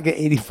look like an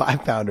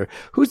 85-pounder.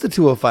 Who's the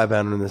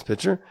 205-pounder in this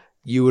picture?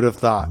 You would have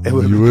thought it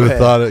would have.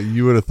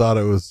 You would have thought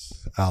it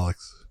was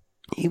Alex.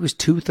 He was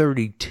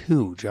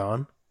 232,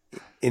 John,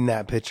 in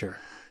that picture.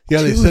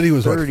 Yeah, they said he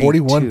was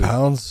 41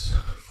 pounds.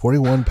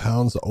 41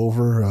 pounds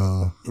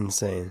over.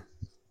 Insane.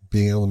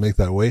 Being able to make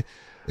that weight.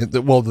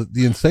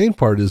 The insane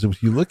part is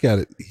if you look at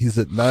it, he's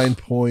at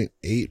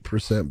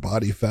 9.8%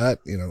 body fat.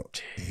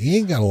 He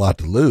ain't got a lot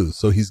to lose,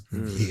 so he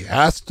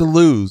has to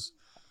lose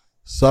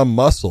some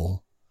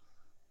muscle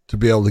to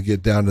be able to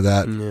get down to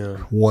that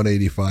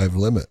 185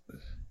 limit.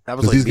 That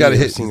was like he's got to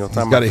hit. He's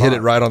got to hit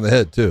it right on the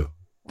head too.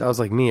 That was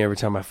like me every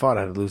time I fought.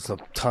 I had to lose a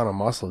ton of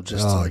muscle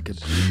just so I could.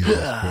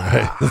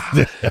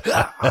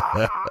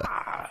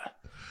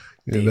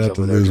 You'd have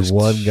to lose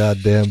one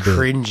goddamn bit.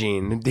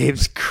 Cringing.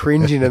 Dave's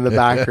cringing in the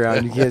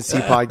background. You can't see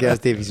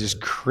podcast Dave. He's just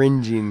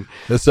cringing.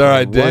 That's all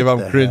right, Dave.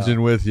 I'm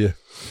cringing with you.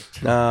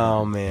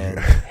 Oh, man.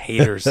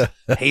 Haters.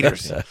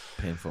 Painful.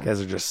 You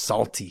guys are just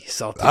salty.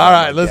 All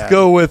right, let's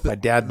go with my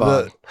dad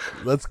bod.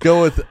 Let's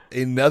go with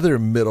another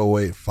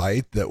middleweight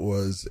fight that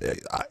was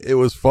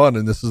fun.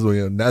 And this is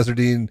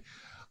Nasruddin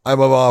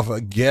Imavov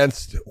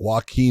against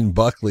Joaquin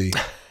Buckley.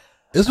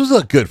 This was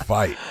a good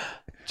fight.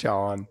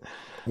 John.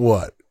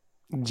 What?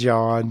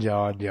 John. We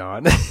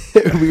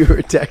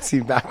were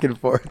texting back and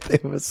forth.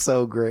 It was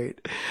so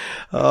great.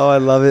 Oh, I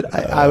love it.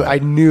 I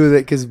knew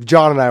that because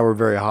John and I were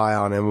very high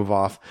on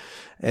Imavov.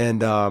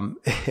 And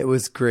it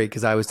was great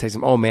because I was texting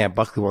him, oh man,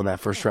 Buckley won that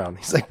first round.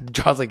 He's like,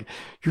 John's like,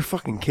 you're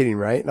fucking kidding,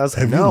 right? And I was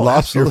like, have you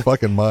lost your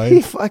fucking mind?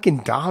 He fucking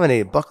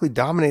dominated. Buckley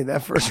dominated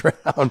that first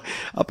round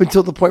up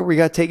until the point where he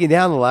got taken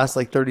down the last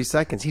like 30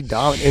 seconds. He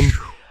dominated. And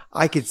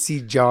I could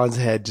see John's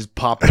head just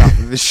popping off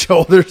of his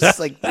shoulders. It's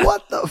like,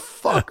 what the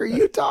fuck are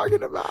you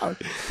talking about?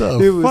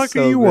 The fuck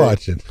are you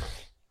watching?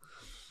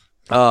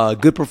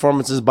 Good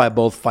performances by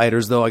both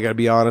fighters, though. I got to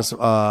be honest.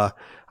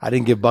 I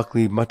didn't give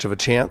Buckley much of a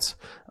chance.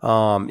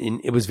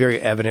 And it was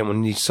very evident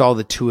when you saw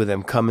the two of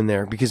them come in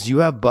there because you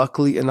have not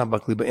Buckley,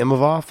 but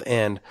Imavov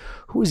and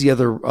who was the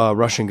other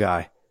Russian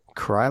guy?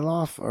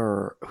 Krylov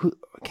or who?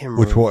 I can't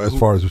remember. Which one? As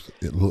far as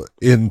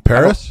in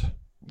Paris?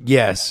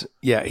 Yes.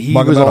 Yeah. He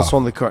Magomedov. was also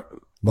on the card.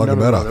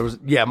 Magomedov. No, there was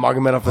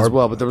Magomedov as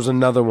well, but there was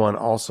another one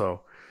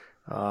also.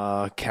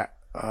 I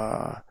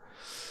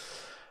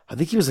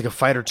think he was like a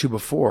fight or two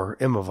before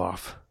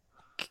Imavov.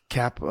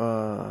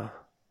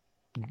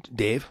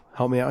 Dave,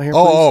 help me out here,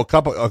 please.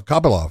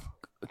 Kopylov.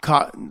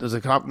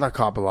 Not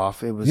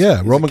Kopylov. It was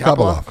Roman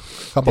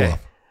Kopylov. Okay.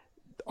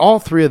 All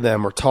three of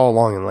them are tall,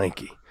 long, and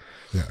lanky.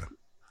 Yeah.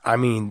 I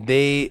mean,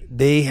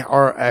 they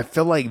are. I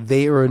feel like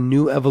they are a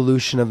new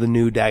evolution of the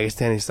new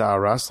Dagestani style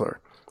wrestler.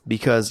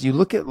 Because you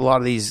look at a lot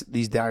of these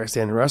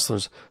Dagestani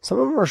wrestlers, some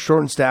of them are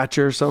short in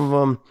stature, some of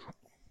them,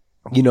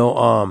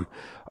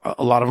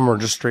 a lot of them are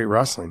just straight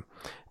wrestling.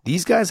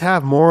 These guys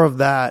have more of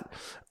that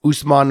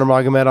Umar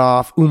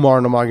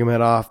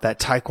Nurmagomedov, that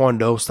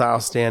Taekwondo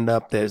style stand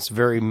up that's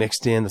very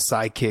mixed in, the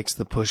side kicks,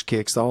 the push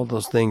kicks, all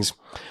those things,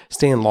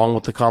 staying long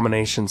with the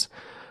combinations.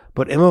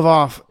 But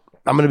Imavov,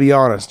 I'm going to be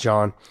honest,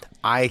 John,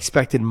 I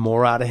expected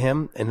more out of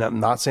him, and I'm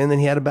not saying that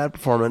he had a bad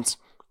performance.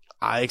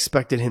 I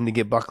expected him to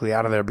get Buckley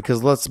out of there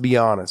because let's be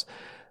honest,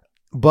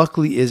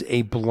 Buckley is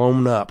a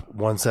blown up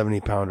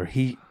 170 pounder.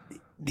 He's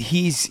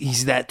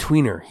that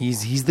tweener.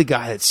 He's the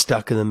guy that's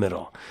stuck in the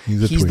middle.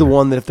 He's the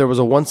one that if there was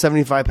a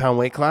 175 pound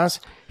weight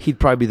class, he'd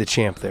probably be the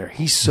champ there.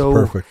 He's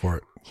perfect for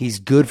it. He's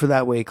good for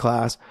that weight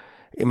class.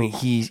 I mean,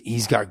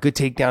 he's got good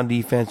takedown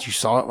defense. You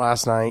saw it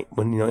last night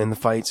when in the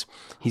fights.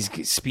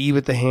 He's speed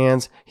with the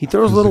hands. He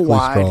throws a little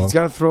wide. Strong. He's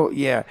got to throw.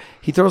 Yeah,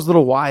 he throws a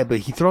little wide, but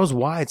he throws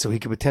wide so he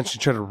could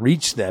potentially try to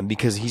reach them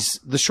because he's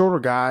the shorter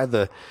guy.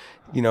 The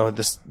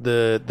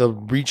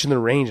reach and the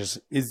range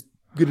is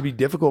going to be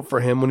difficult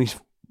for him when he's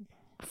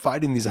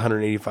fighting these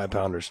 185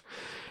 pounders,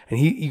 and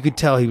you could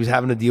tell he was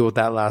having to deal with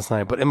that last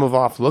night. But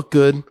Imavov looked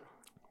good.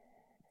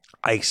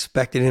 I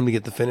expected him to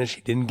get the finish.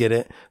 He didn't get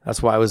it.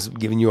 That's why I was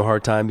giving you a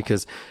hard time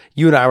because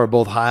you and I were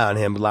both high on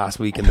him last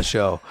week in the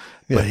show.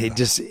 But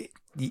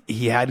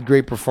he had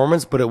great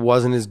performance, but it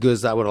wasn't as good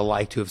as I would have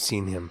liked to have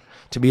seen him,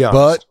 to be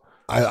honest.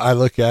 But I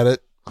look at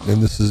it,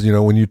 and this is,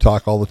 when you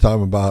talk all the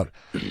time about,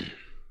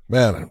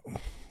 man,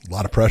 a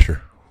lot of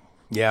pressure.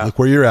 Yeah. Look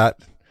where you're at.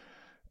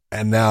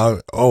 And now,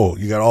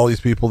 you got all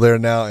these people there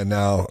now, and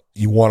now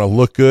you want to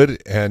look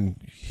good.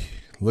 And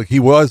look, he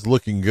was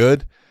looking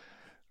good,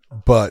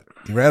 but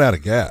he ran out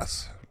of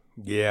gas.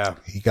 Yeah.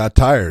 He got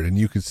tired, and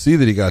you could see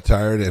that he got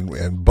tired,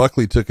 and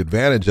Buckley took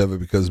advantage of it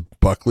because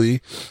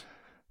Buckley,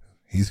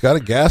 he's got a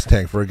gas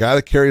tank. For a guy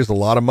that carries a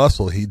lot of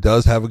muscle, he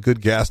does have a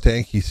good gas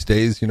tank. He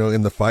stays,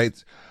 in the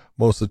fights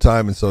most of the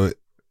time. And so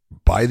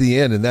by the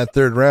end, in that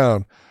third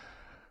round,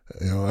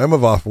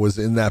 Imavov was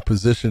in that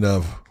position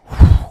of,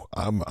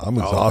 I'm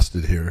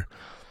exhausted here.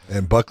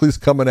 And Buckley's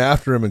coming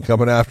after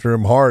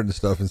him hard and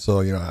stuff. And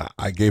so,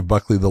 I gave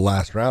Buckley the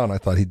last round. I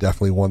thought he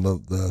definitely won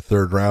the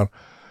third round.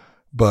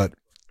 But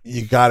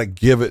you got to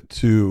give it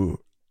to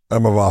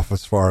Imavov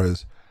as far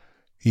as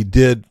he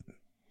did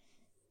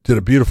a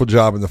beautiful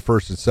job in the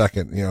first and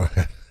second.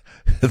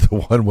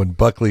 The one when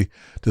Buckley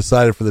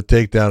decided for the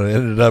takedown and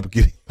ended up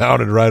getting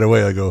mounted right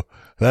away. I go,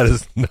 that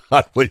is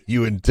not what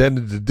you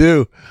intended to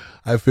do.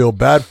 I feel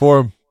bad for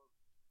him.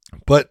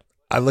 But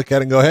I look at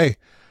it and go, hey,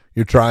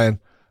 you're trying.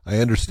 I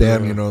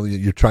understand,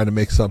 you're trying to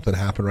make something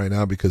happen right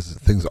now because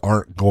things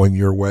aren't going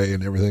your way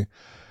and everything.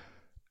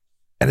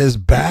 And as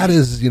bad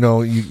as,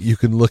 you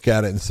can look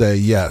at it and say,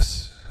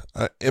 yes,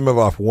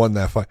 Imavov won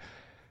that fight.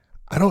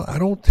 I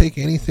don't take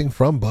anything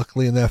from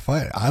Buckley in that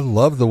fight. I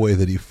love the way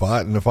that he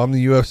fought. And if I'm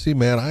the UFC,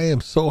 man, I am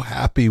so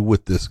happy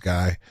with this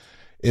guy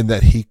in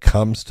that he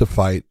comes to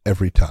fight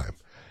every time.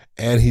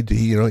 And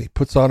he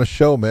puts on a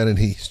show, man, and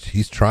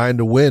he's trying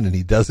to win, and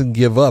he doesn't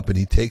give up, and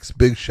he takes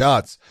big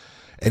shots.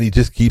 And he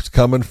just keeps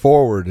coming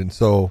forward. And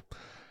so,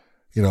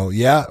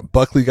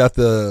 Buckley got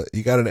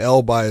an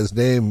L by his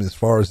name as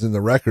far as in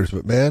the records,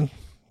 but man,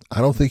 I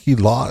don't think he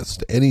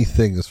lost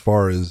anything as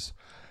far as,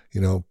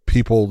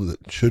 people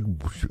that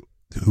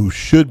who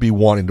should be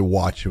wanting to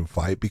watch him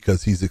fight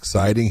because he's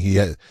exciting.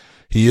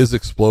 He is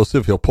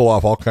explosive. He'll pull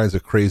off all kinds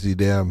of crazy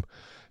damn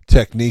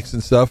techniques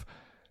and stuff.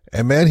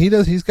 And man, he's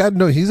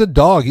a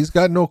dog. He's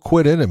got no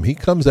quit in him. He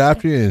comes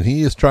after you and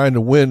he is trying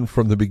to win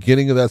from the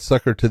beginning of that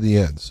sucker to the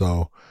end.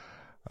 So,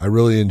 I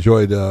really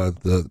enjoyed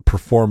the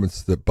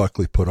performance that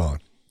Buckley put on.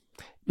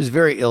 It was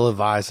very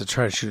ill-advised to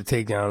try to shoot a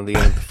takedown at the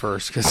end of the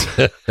first because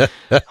I'm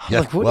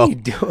like, what are you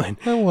doing?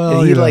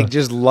 And he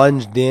just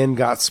lunged in,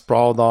 got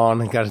sprawled on,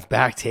 and got his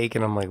back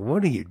taken. I'm like,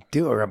 what are you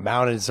doing? Or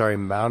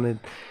mounted.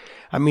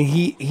 I mean,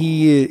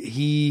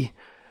 he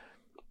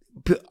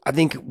I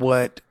think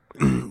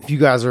if you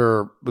guys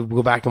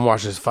go back and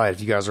watch this fight,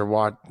 if you guys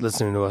are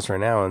listening to us right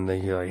now and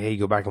you're like, hey,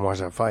 go back and watch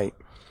that fight.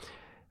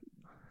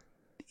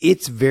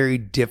 It's very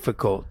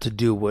difficult to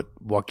do what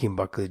Joaquin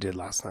Buckley did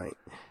last night.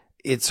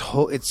 It's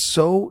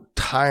so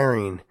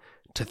tiring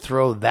to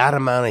throw that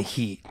amount of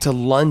heat, to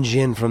lunge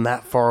in from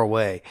that far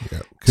away,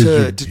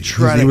 to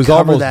try to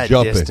cover that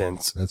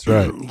distance. That's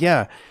right.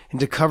 Yeah,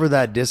 and to cover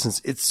that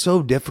distance, it's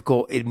so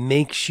difficult. It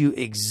makes you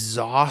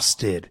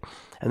exhausted.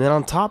 And then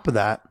on top of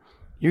that,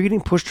 you're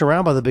getting pushed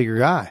around by the bigger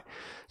guy.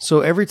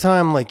 So every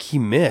time he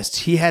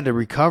missed, he had to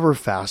recover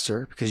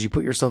faster because you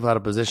put yourself out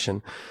of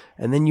position.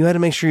 And then you had to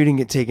make sure you didn't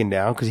get taken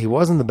down because he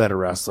wasn't the better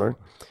wrestler.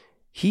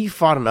 He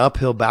fought an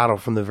uphill battle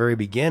from the very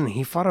beginning.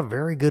 He fought a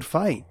very good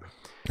fight.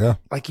 Yeah.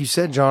 Like you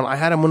said, John, I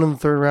had him win in the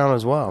third round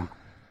as well.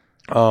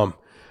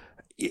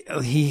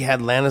 he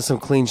had landed some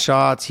clean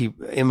shots.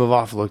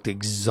 Imavov looked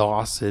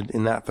exhausted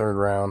in that third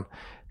round.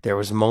 There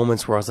was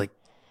moments where I was like,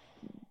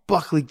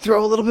 Buckley,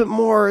 throw a little bit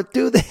more,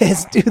 do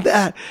this, do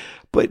that.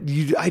 But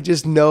I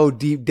just know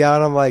deep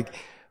down, I'm like,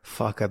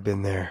 fuck, I've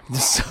been there.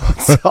 So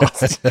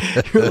exhausted.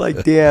 You're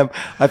like, damn,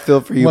 I feel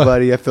for you,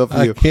 buddy. I feel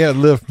for you. I can't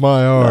lift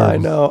my arms. I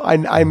know.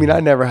 I mean, I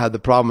never had the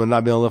problem of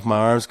not being able to lift my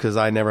arms because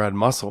I never had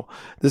muscle.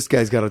 This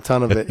guy's got a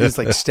ton of it. It's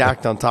like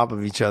stacked on top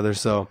of each other.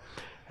 So,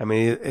 I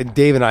mean,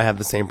 Dave and I have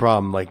the same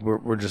problem. Like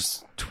we're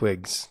just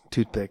twigs,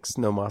 toothpicks,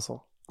 no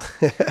muscle.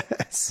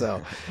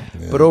 So,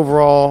 but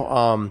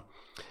overall,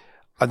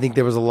 I think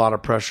there was a lot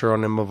of pressure on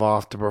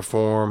Imavov to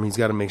perform. He's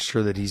got to make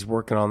sure that he's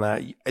working on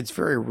that. It's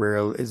very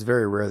rare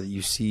that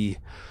you see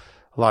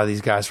a lot of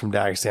these guys from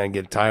Dagestan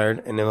get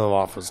tired, and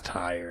Imavov was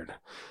tired,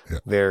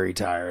 very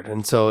tired.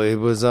 And so it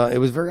was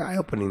very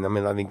eye-opening. I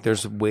mean, I think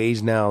there's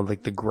ways now,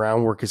 like the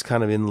groundwork is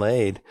kind of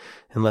inlaid,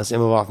 unless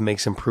Imavov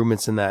makes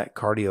improvements in that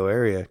cardio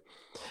area.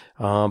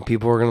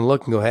 People are going to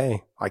look and go,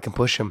 hey, I can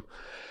push him.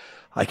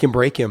 I can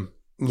break him,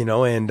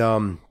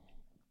 and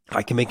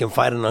I can make him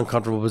fight in an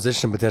uncomfortable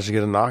position and potentially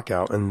get a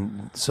knockout.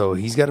 And so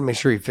he's got to make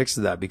sure he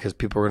fixes that because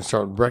people are going to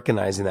start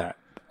recognizing that.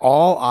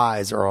 All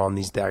eyes are on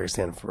these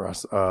Dagestan for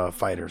us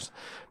fighters.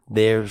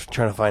 They're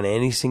trying to find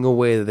any single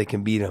way that they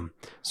can beat him.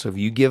 So if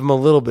you give them a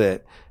little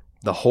bit,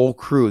 the whole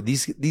crew,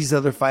 these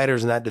other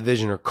fighters in that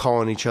division are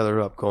calling each other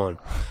up going,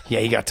 yeah,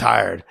 he got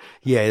tired.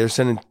 Yeah, they're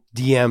sending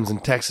DMs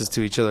and texts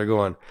to each other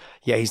going,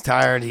 yeah, he's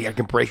tired. I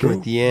can break him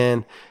at the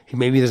end. He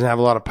maybe doesn't have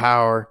a lot of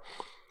power.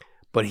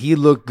 But he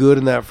looked good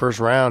in that first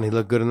round. He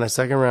looked good in that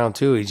second round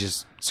too. He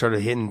just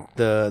started hitting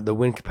the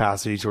win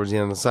capacity towards the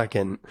end of the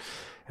second,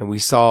 and we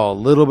saw a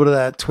little bit of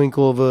that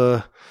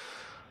twinkle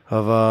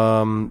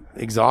of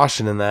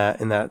exhaustion in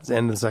that end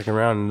of the second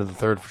round into the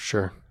third for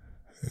sure.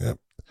 Yep,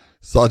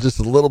 saw just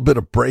a little bit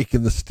of break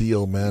in the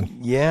steel, man.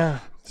 Yeah,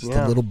 just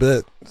a little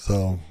bit.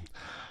 So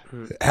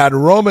had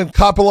Roman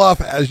Kopylov,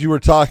 as you were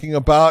talking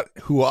about,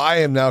 who I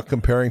am now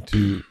comparing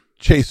to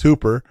Chase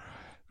Hooper.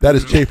 That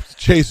is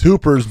Chase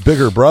Hooper's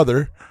bigger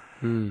brother.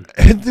 And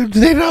do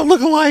they not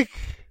look alike?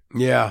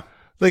 Yeah.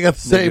 They got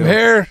the same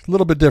hair, a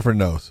little bit different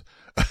nose.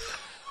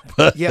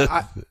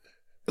 Yeah.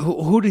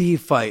 Who did he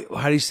fight?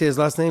 How do you say his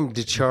last name?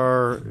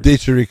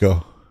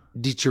 DiCirico.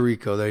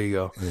 There you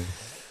go. Yeah.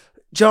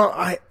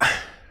 John,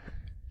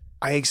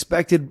 I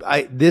expected a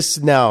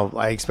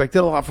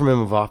lot from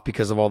Imavov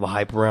because of all the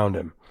hype around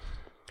him.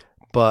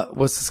 But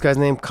what's this guy's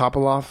name?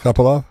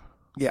 Kopylov?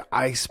 Yeah,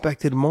 I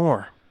expected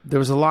more. There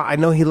was a lot. I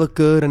know he looked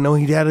good. I know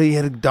he had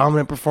a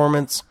dominant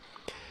performance.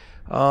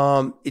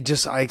 I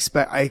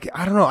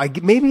don't know.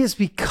 Maybe it's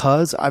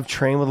because I've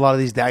trained with a lot of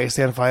these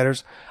Dagestan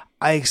fighters.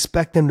 I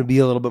expect them to be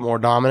a little bit more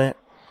dominant.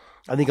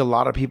 I think a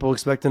lot of people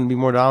expect them to be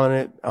more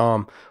dominant,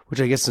 which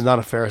I guess is not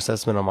a fair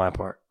assessment on my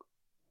part.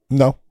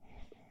 No,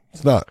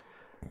 it's not.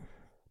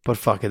 But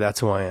fuck it, that's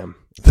who I am.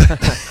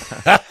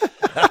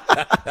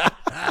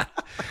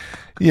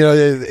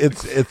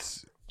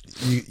 It's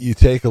you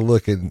take a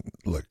look.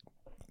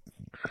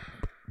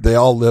 They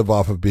all live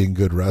off of being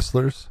good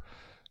wrestlers.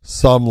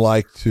 Some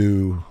like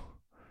to,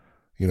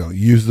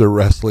 use their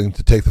wrestling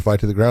to take the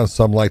fight to the ground.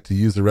 Some like to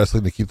use the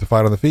wrestling to keep the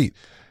fight on the feet.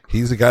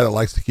 He's a guy that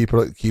likes to keep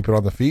it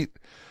on the feet.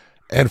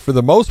 And for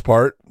the most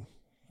part,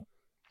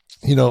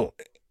 he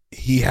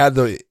had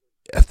I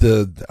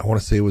want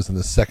to say it was in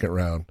the second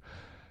round,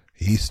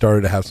 he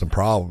started to have some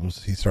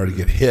problems. He started to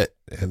get hit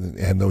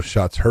and those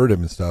shots hurt him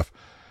and stuff.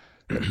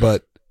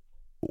 But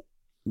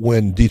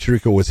when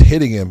DiCirico was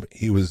hitting him,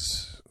 he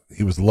was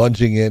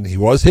lunging in. He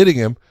was hitting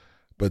him,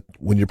 but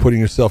when you're putting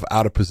yourself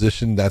out of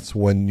position, that's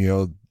when,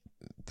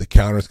 the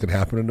counters can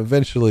happen. And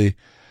eventually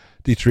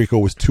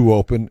DiCirico was too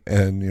open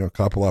and,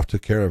 Kopylov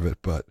took care of it.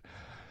 But,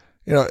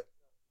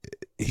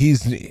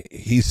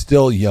 he's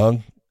still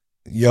young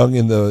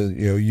in the,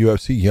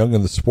 UFC, young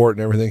in the sport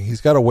and everything.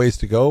 He's got a ways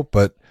to go,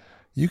 but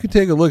you can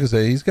take a look and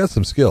say he's got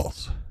some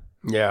skills.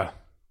 Yeah.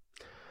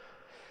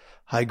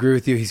 I agree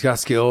with you. He's got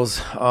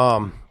skills.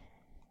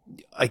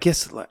 I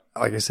guess, like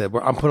I said,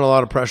 I'm putting a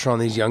lot of pressure on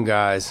these young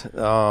guys.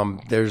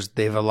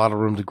 They have a lot of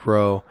room to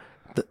grow.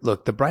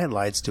 Look, the Bright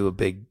Lights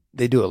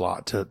they do a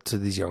lot to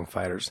these young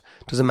fighters.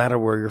 Doesn't matter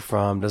where you're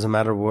from. Doesn't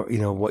matter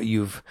what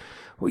you've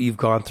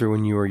gone through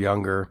when you were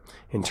younger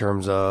in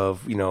terms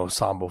of,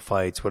 sambo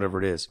fights,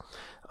 whatever it is.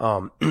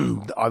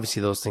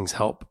 Obviously those things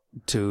help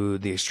to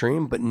the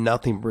extreme, but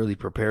nothing really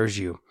prepares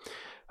you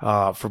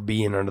for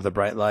being under the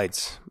bright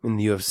lights in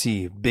the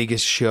UFC.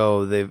 Biggest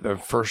show,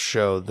 first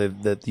show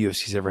that the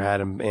UFC's ever had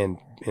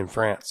in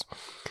France.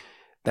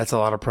 That's a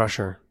lot of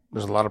pressure.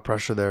 There's a lot of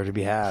pressure there to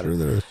be had. Sure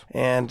there is.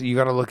 And you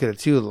got to look at it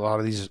too. A lot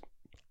of these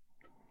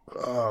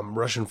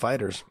Russian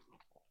fighters,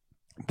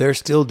 they're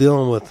still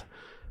dealing with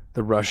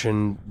the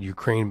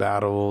Russian-Ukraine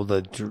battle,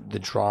 the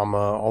drama,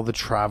 all the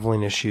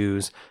traveling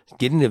issues.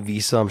 Getting a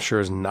visa, I'm sure,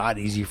 is not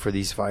easy for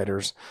these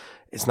fighters.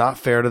 It's not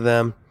fair to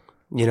them,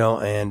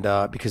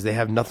 and because they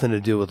have nothing to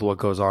do with what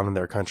goes on in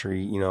their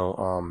country,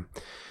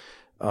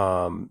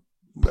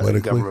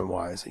 government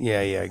wise.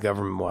 Yeah,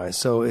 government wise.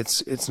 So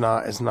it's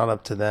not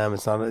up to them.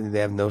 It's not, they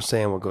have no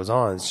say in what goes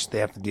on. It's just they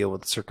have to deal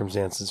with the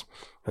circumstances,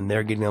 and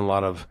they're getting a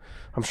lot of,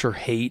 I'm sure,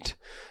 hate,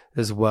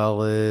 as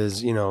well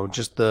as, you know,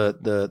 just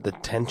the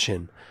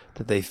tension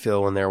that they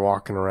feel when they're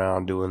walking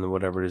around doing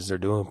whatever it is they're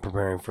doing,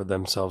 preparing for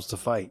themselves to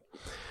fight.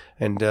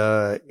 And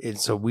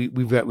so we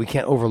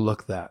can't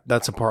overlook that.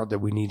 That's a part that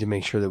we need to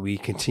make sure that we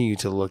continue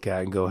to look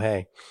at and go,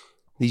 hey,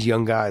 these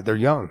young guys, they're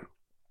young.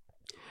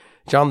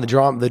 John,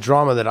 the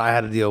drama that I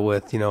had to deal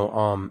with, you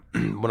know,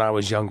 when I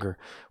was younger,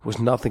 was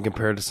nothing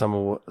compared to some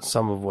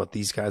of what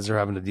these guys are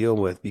having to deal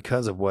with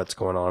because of what's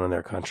going on in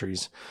their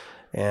countries.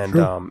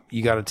 And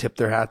you got to tip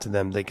their hat to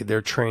them.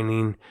 They're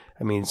training.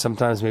 I mean,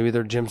 sometimes maybe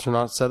their gyms are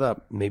not set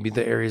up. Maybe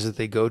the areas that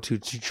they go to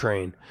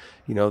train,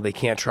 you know, they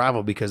can't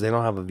travel because they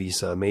don't have a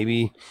visa.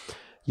 Maybe,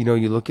 you know,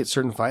 you look at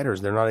certain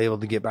fighters, they're not able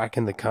to get back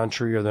in the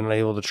country, or they're not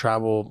able to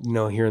travel, you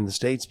know, here in the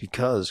States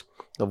because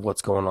of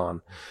what's going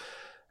on.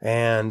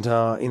 And,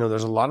 you know,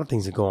 there's a lot of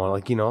things that go on,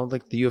 like, you know,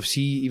 like the UFC,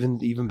 even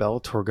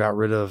Bellator got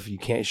rid of, you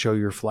can't show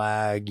your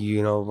flag,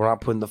 you know, we're not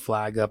putting the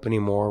flag up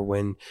anymore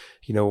when,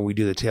 you know, when we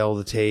do the tail of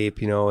the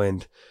tape, you know,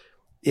 and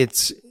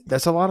that's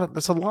a lot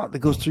that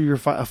goes through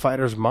a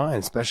fighter's mind,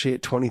 especially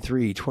at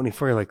 23,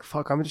 24. You're like,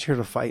 fuck, I'm just here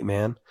to fight,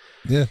 man.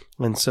 Yeah.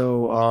 And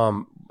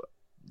so,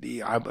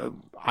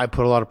 I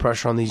put a lot of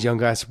pressure on these young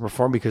guys to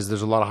perform because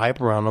there's a lot of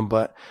hype around them,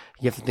 but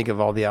you have to think of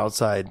all the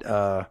outside,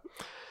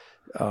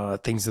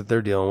 things that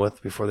they're dealing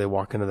with before they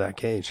walk into that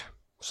cage.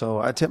 So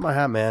I tip my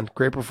hat, man.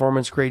 Great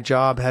performance, great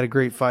job, had a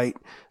great fight,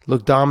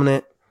 looked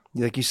dominant.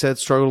 Like you said,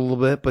 struggled a little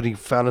bit, but he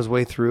found his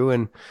way through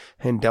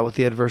and dealt with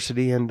the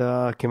adversity and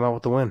came out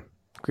with the win.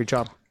 Great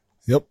job.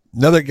 Yep.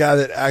 Another guy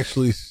that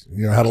actually,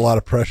 you know, had a lot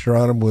of pressure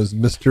on him was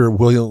Mr.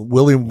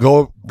 William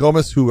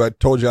Gomez, who I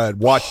told you I had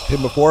watched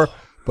him before,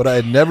 but I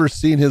had never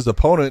seen his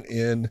opponent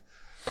in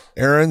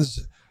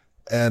Aaron's.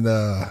 And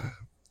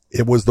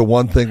it was the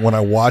one thing when I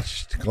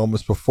watched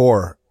Gomez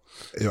before,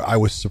 I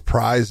was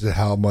surprised at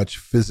how much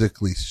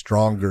physically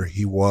stronger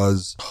he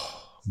was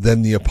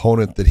than the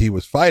opponent that he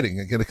was fighting.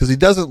 Again, because he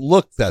doesn't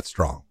look that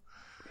strong.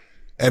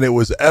 And it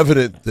was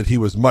evident that he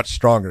was much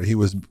stronger. He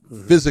was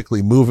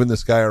physically moving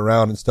this guy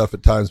around and stuff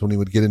at times when he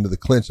would get into the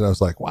clinch. And I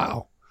was like,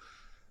 wow,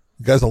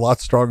 the guy's a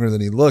lot stronger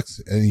than he looks.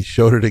 And he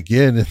showed it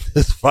again in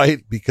this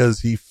fight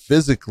because he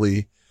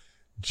physically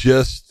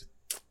just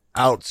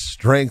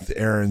outstrengthed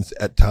Aarons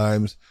at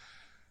times.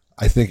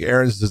 I think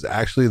Aarons is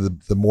actually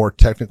the more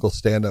technical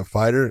stand-up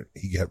fighter.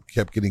 He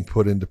kept getting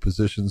put into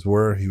positions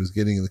where he was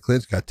getting in the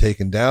clinch, got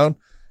taken down,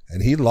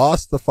 and he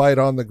lost the fight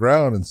on the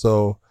ground. And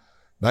so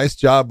nice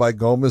job by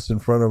Gomez in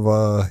front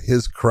of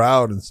his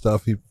crowd and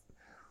stuff. He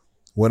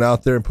went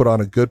out there and put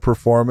on a good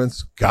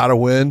performance, got a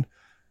win.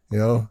 You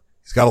know,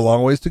 he's got a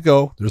long ways to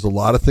go. There's a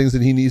lot of things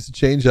that he needs to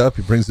change up.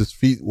 He brings his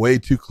feet way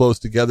too close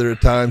together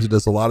at times. He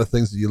does a lot of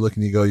things that you look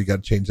and you go, you got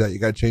to change that. You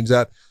got to change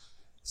that.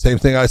 Same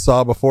thing I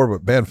saw before,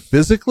 but man,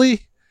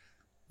 physically,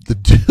 the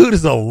dude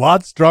is a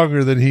lot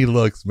stronger than he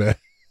looks, man.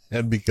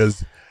 And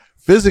because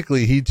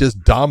physically, he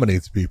just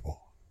dominates people.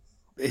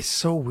 It's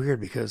so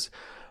weird because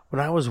when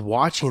I was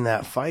watching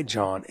that fight,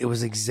 John, it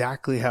was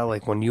exactly how,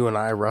 like, when you and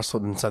I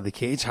wrestled inside the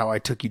cage, how I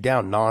took you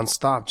down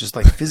nonstop, just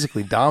like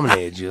physically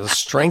dominated you,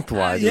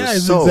 strength-wise. Yeah,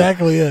 it's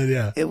exactly it.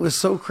 Yeah, it was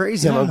so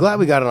crazy. Yeah. I'm glad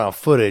we got it on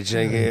footage.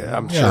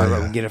 I'm sure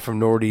we can get it from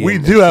Nordy. We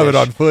do have it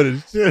on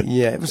footage.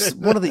 Yeah, it was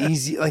one of the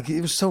easy. Like,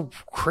 it was so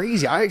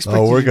crazy. I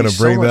expected we're you to be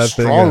bring so much that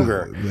thing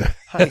stronger.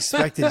 I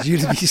expected you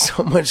to be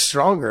so much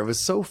stronger. It was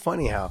so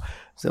funny how I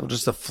was able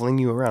just to fling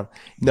you around.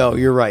 No,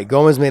 you're right.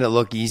 Gomez made it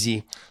look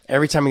easy.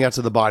 Every time he got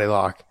to the body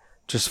lock,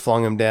 just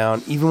flung him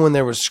down. Even when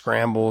there was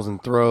scrambles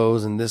and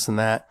throws and this and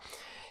that,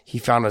 he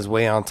found his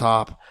way on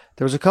top.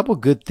 There was a couple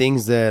good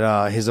things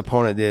that his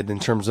opponent did in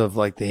terms of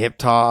like the hip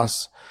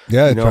toss.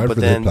 Yeah, he tried for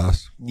the hip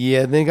toss.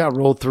 Yeah, then he got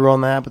rolled through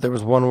on that, but there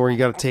was one where he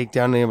got a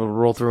takedown and able to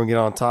roll through and get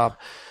on top.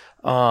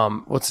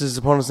 What's his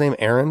opponent's name?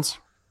 Aaron's?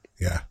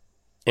 Yeah.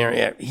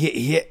 Aaron,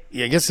 yeah,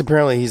 I guess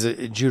apparently he's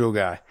a judo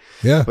guy.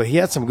 Yeah. But he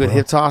had some good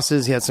hip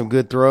tosses. He had some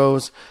good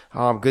throws,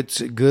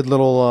 good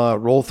little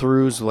roll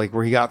throughs, like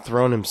where he got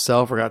thrown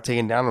himself or got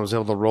taken down and was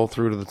able to roll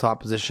through to the top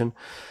position.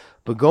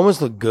 But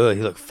Gomez looked good.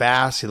 He looked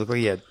fast. He looked like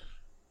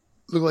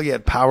he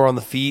had power on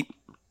the feet.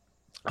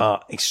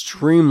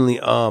 Extremely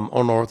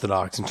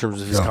unorthodox in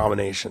terms of his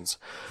combinations.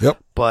 Yep.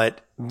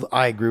 But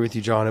I agree with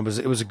you, John. It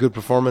was a good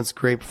performance,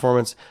 great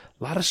performance.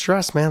 A lot of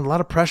stress, man. A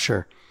lot of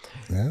pressure.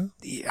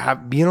 Yeah.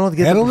 Being able to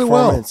get the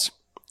performance.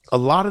 A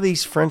lot of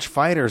these French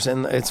fighters,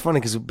 and it's funny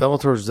because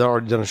Bellator's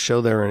already done a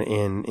show there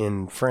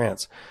in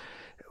France.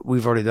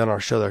 We've already done our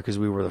show there because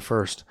we were the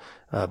first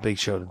big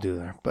show to do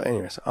there. But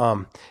anyways,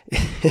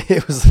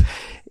 it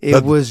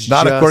was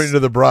not just, according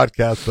to the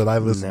broadcast that I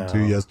listened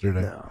to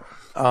yesterday. No.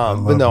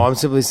 But no, I'm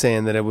simply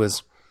saying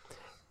that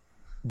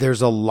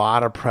there's a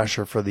lot of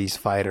pressure for these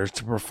fighters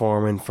to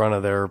perform in front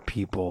of their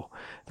people,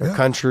 their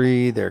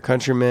country, their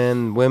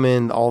countrymen,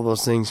 women, all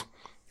those things.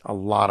 A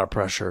lot of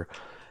pressure.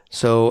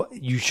 So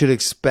you should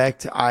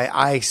expect,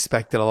 I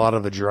expected a lot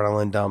of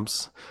adrenaline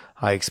dumps.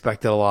 I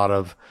expected a lot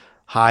of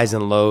highs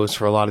and lows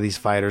for a lot of these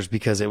fighters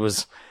because it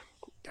was,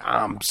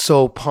 I'm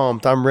so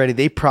pumped. I'm ready.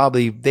 They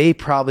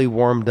probably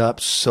warmed up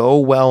so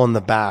well in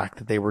the back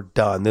that they were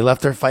done. They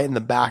left their fight in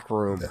the back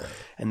room.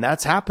 And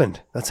that's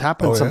happened.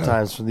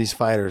 Sometimes for these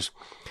fighters.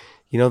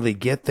 You know, they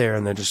get there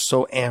and they're just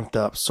so amped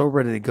up, so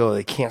ready to go.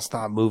 They can't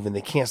stop moving.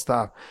 They can't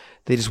stop.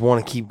 They just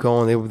want to keep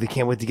going. They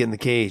can't wait to get in the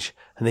cage.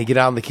 And they get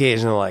out in the cage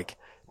and they're like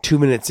 2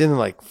 minutes in, they're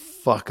like,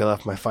 fuck, I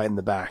left my fight in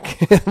the back.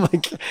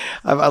 Like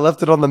I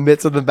left it on the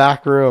mitts in the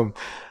back room.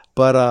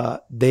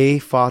 But they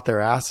fought their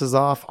asses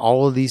off.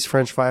 All of these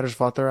French fighters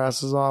fought their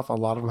asses off. A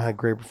lot of them had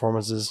great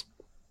performances.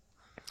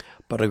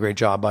 But a great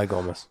job by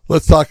Gomez.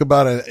 Let's talk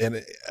about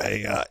an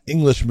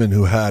Englishman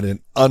who had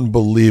an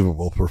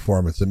unbelievable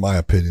performance, in my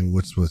opinion,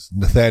 which was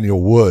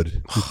Nathaniel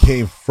Wood, who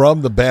came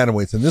from the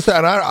bantamweights.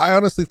 And I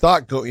honestly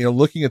thought,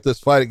 looking at this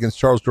fight against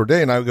Charles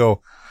Jourdain, I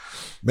go,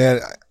 man,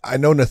 I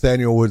know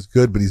Nathaniel Wood's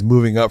good, but he's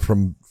moving up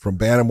from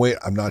bantamweight.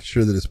 I'm not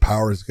sure that his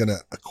power is going to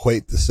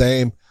equate the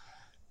same.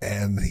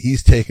 And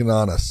he's taking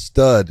on a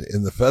stud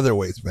in the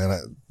featherweights,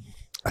 man.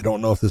 I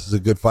don't know if this is a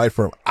good fight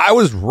for him. I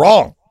was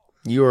wrong.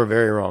 You are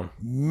very wrong.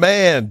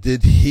 Man,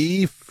 did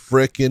he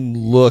freaking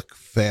look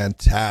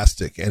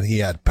fantastic. And he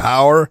had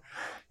power.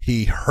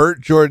 He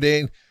hurt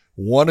Jourdain.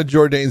 One of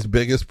Jourdain's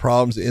biggest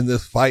problems in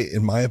this fight,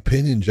 in my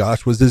opinion,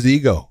 Josh, was his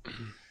ego.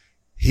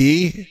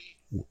 He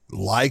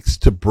likes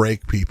to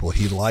break people.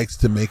 He likes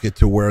to make it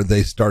to where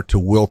they start to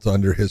wilt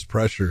under his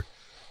pressure.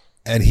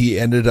 And he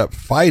ended up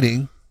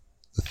fighting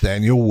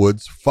Nathaniel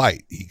Wood's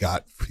fight. He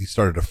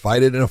started to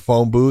fight it in a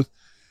phone booth.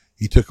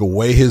 He took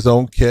away his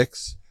own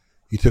kicks.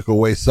 He took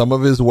away some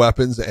of his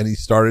weapons and he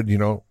started,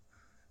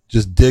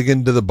 just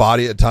digging to the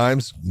body at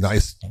times.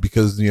 Nice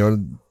because,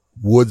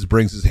 Woods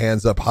brings his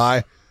hands up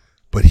high,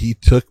 but he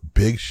took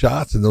big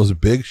shots and those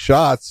big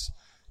shots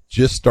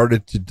just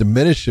started to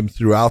diminish him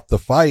throughout the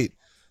fight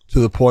to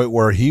the point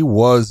where he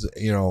was,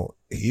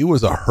 he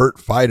was a hurt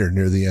fighter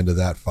near the end of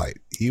that fight.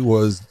 He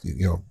was,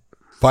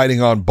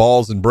 fighting on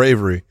balls and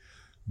bravery,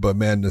 but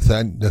man,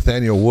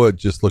 Nathaniel Wood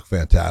just looked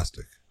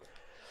fantastic.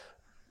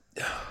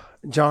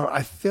 John,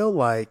 I feel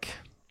like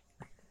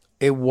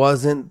it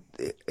was a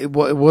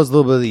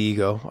little bit of the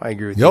ego. I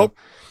agree with you.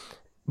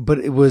 But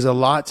it was a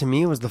lot to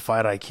me. It was the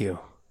fight IQ.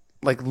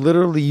 Like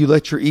literally you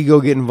let your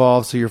ego get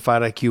involved. So your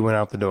fight IQ went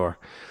out the door.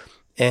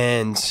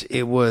 And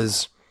it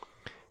was,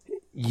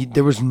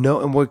 there was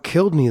no, and what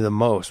killed me the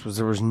most was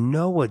there was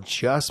no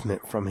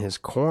adjustment from his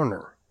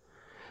corner.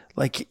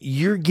 Like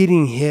you're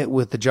getting hit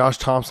with the Josh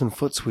Thompson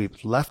foot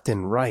sweep left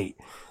and right.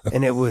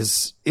 And it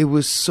was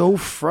so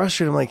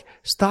frustrating. I'm like,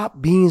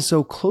 stop being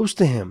so close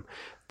to him.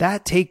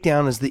 That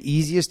takedown is the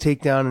easiest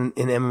takedown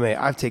in MMA.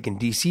 I've taken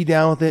DC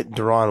down with it,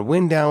 Deron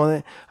Wynn down with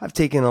it. I've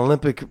taken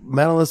Olympic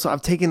medalists.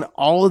 I've taken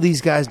all of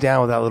these guys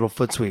down with that little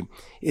foot sweep.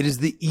 It is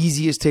the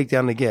easiest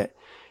takedown to get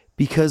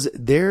because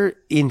they're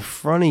in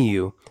front of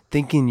you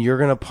thinking you're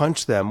going to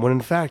punch them when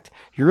in fact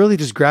you're really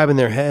just grabbing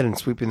their head and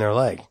sweeping their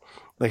leg.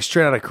 Like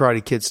straight out of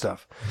Karate Kid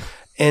stuff.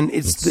 And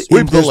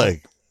sweep the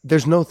leg.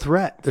 There's no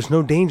threat. There's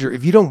no danger.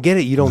 If you don't get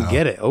it, you don't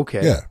get it.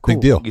 Okay. Yeah. Cool.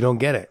 Big deal. You don't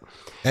get it.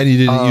 And you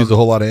didn't use a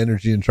whole lot of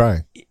energy in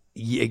trying.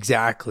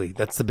 Exactly.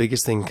 That's the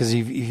biggest thing. Cause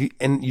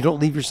and you don't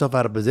leave yourself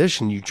out of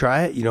position. You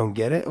try it. You don't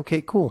get it.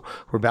 Okay, cool.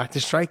 We're back to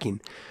striking.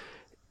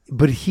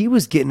 But he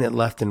was getting it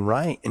left and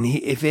right. And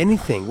if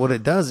anything, what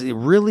it does, it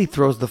really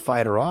throws the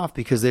fighter off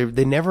because they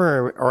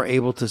never are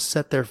able to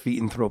set their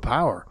feet and throw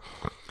power.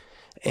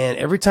 And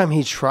every time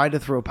he tried to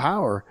throw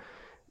power,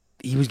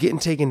 he was getting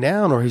taken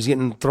down or he was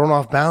getting thrown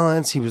off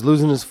balance. He was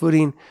losing his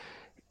footing.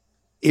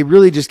 It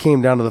really just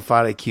came down to the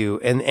fight IQ.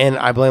 And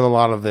I blame a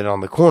lot of it on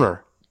the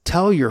corner.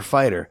 Tell your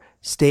fighter,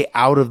 stay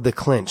out of the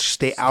clinch.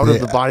 Stay out of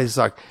the body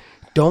stock.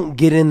 Don't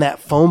get in that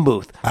phone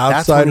booth. Outside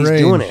That's when he's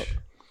range. doing it.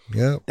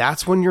 Yeah.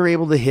 That's when you're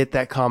able to hit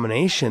that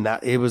combination.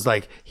 That it was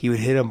like he would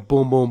hit him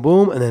boom, boom,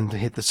 boom, and then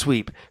hit the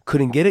sweep.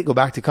 Couldn't get it, go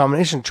back to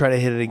combination, try to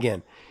hit it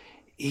again.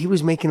 He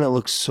was making it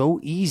look so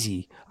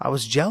easy. I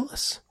was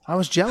jealous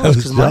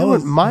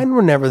because mine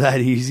were never that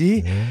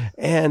easy. Yeah.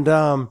 And,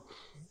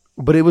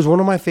 but it was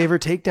one of my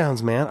favorite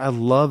takedowns, man. I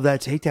love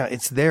that takedown.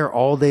 It's there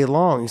all day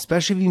long,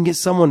 especially if you can get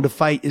someone to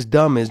fight as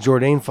dumb as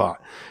Jourdain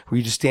fought, where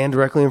you just stand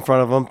directly in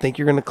front of them, think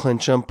you're going to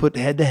clinch them, put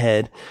head to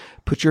head,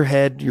 put your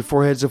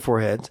foreheads to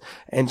foreheads,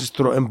 and just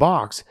throw and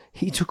box.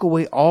 He took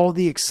away all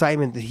the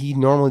excitement that he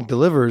normally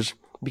delivers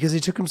because he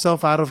took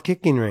himself out of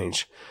kicking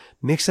range.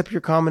 Mix up your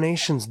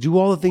combinations. Do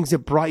all the things that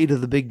brought you to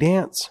the big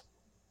dance.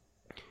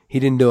 He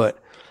didn't do it.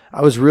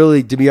 I was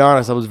really, to be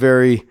honest, I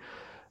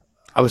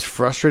was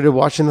frustrated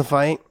watching the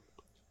fight.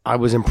 I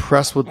was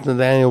impressed with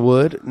Nathaniel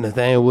Wood.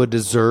 Nathaniel Wood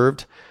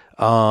deserved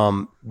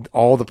all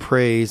the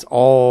praise,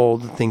 all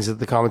the things that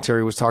the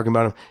commentary was talking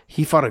about him.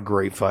 He fought a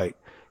great fight.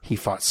 He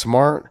fought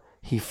smart.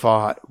 He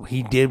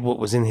did what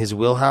was in his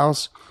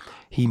wheelhouse.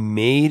 He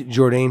made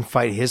Jourdain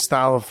fight his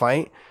style of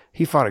fight.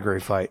 He fought a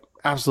great fight.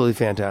 Absolutely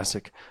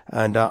fantastic.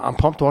 And I'm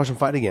pumped to watch him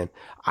fight again.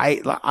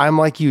 I'm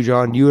like you,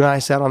 John. You and I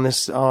sat on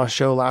this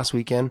show last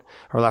week in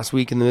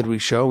the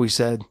midweek show. We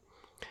said,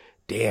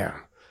 damn,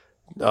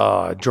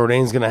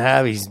 Jourdain's gonna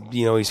have. He's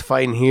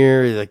fighting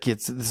here. Like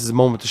this is a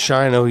moment to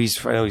shine. I know he's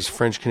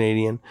French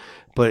Canadian,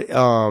 but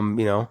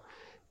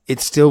it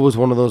still was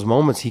one of those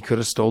moments. He could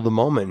have stole the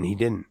moment, and he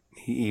didn't.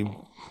 He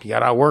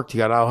got outworked. He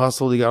got out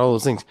hustled. He got all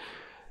those things.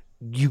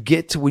 When you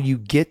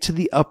get to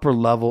the upper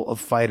level of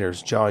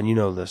fighters, John, you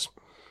know this.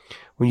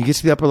 When you get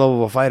to the upper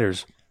level of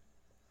fighters,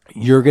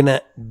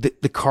 the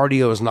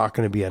cardio is not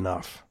going to be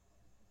enough.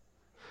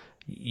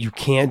 You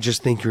can't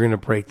just think you're going to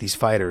break these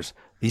fighters.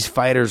 These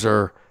fighters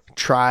are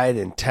tried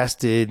and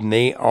tested, and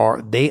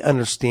they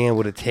understand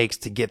what it takes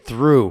to get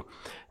through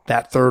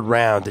that third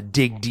round, to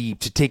dig deep,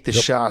 to take the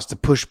shots, to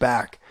push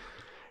back.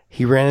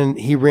 He ran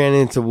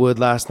into Wood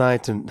last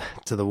night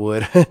to the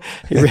Wood.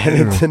 He ran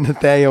into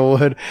Nathaniel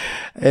Wood,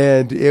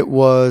 and it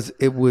was.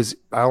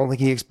 I don't think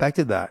he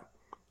expected that.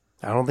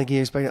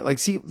 Like,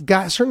 see,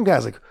 certain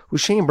guys like with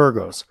Shane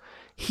Burgos,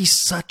 he's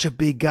such a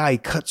big guy. He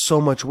cuts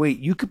so much weight.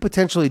 You could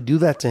potentially do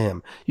that to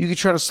him. You could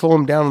try to slow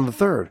him down in the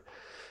third.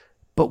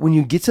 But when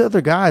you get to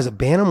other guys at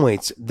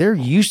bantamweights, they're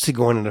used to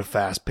going at a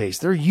fast pace.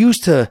 They're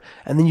used to,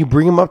 and then you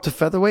bring him up to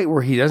featherweight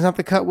where he doesn't have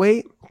to cut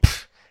weight.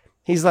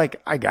 He's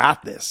like, I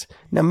got this.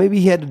 Now maybe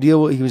he had to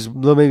deal with. He was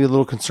maybe a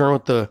little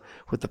concerned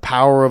with the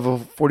power of a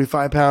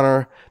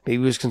 45-pounder. Maybe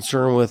he was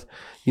concerned with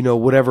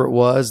whatever it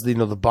was, the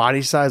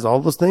body size, all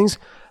those things.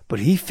 But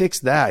he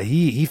fixed that.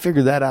 He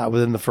figured that out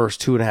within the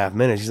first 2.5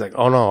 minutes. He's like,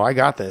 oh no, I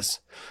got this.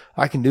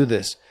 I can do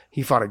this.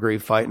 He fought a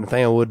great fight.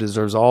 Nathaniel Wood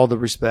deserves all the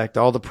respect,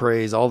 all the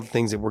praise, all the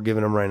things that we're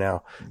giving him right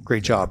now.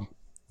 Great job.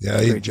 Yeah,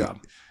 great job.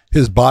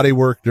 His body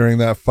work during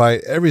that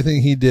fight,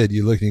 everything he did,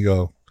 you look and you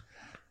go,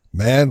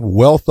 man,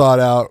 well thought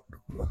out,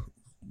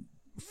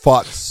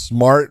 fought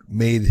smart,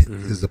 made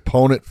his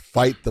opponent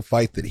fight the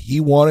fight that he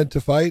wanted to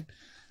fight.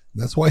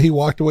 And that's why he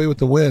walked away with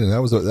the win. And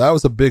that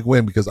was a big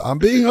win, because I'm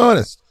being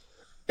honest.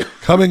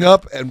 Coming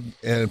up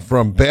and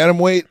from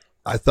bantamweight,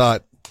 I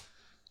thought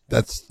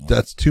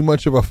that's too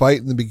much of a fight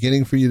in the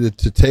beginning for you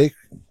to take.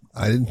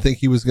 I didn't think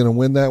he was going to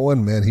win that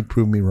one. Man, he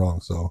proved me wrong.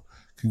 So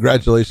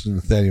congratulations,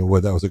 Nathaniel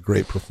Wood. That was a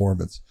great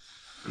performance.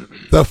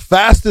 The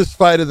fastest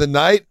fight of the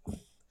night,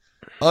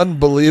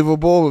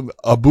 unbelievable.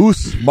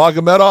 Abus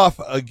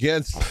Magomedov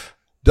against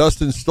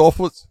Dustin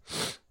Stolfus.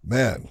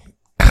 Man,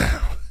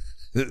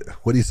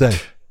 what do you say?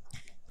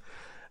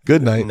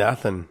 Good night.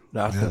 Nothing.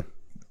 Yeah.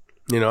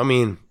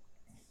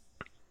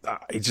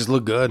 It just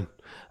looked good.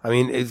 I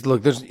mean,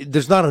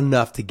 there's not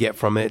enough to get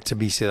from it to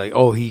be say like,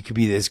 oh, he could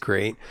be this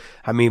great.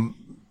 I mean,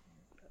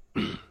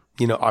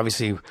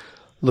 obviously,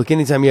 look,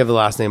 anytime you have the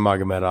last name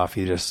Magomedov,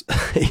 you just,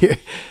 I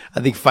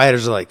think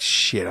fighters are like,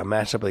 shit, I'm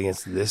matched up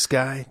against this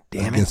guy.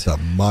 Damn against it.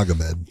 Against a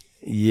Magomed.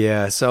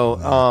 Yeah.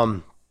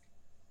 So,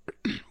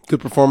 good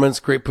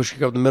performance, great push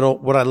kick up the middle.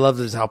 What I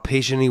loved is how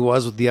patient he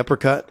was with the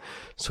uppercut.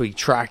 So he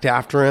tracked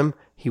after him.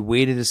 He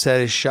waited to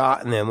set his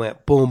shot and then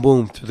went boom,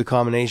 boom through the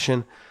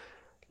combination.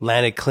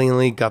 Landed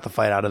cleanly, got the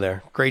fight out of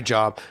there. Great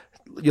job.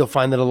 You'll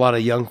find that a lot of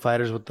young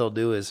fighters, what they'll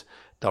do is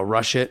they'll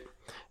rush it.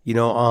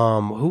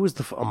 Who was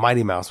the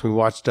Mighty Mouse? We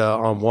watched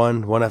on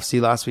One FC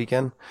last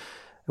weekend.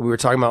 And we were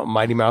talking about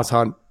Mighty Mouse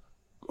on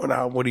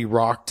what he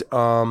rocked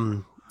Moraes.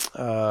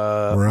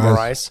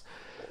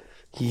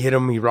 He hit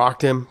him. He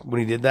rocked him. When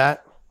he did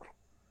that,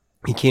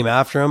 he came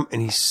after him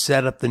and he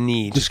set up the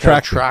knee. Just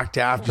tracked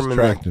after him, and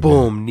then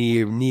boom,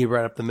 knee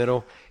right up the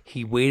middle.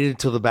 He waited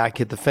until the back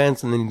hit the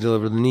fence, and then he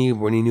delivered the knee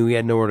when he knew he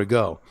had nowhere to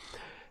go.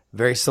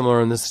 Very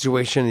similar in this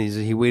situation.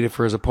 He waited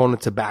for his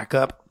opponent to back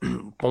up,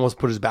 almost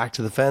put his back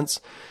to the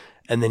fence,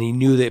 and then he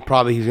knew that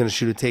probably he was going to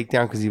shoot a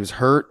takedown because he was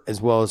hurt,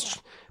 as well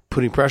as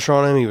putting pressure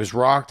on him. He was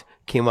rocked,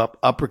 came up,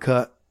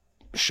 uppercut,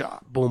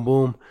 shot, boom,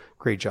 boom.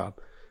 Great job.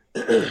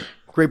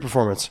 Great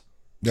performance.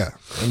 Yeah.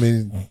 I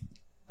mean,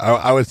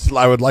 I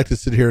would like to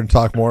sit here and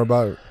talk more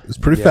about it. It's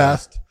pretty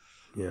fast.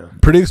 Yeah.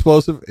 Pretty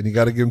explosive, and you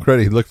got to give him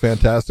credit. He looked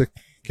fantastic.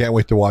 Can't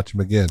wait to watch him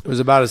again. It was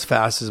about as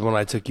fast as when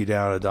I took you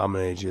down and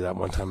dominated you that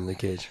one time in the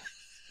cage.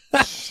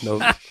 No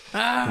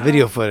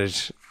video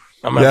footage.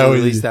 I'm gonna have to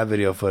release that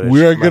video footage.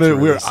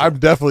 I'm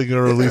definitely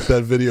gonna release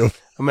that video.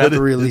 I'm gonna have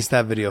to release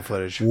that video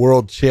footage.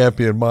 World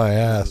champion, my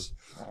ass.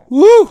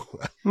 Woo!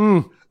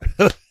 That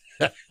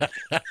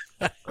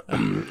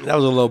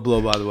was a low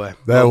blow, by the way.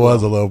 That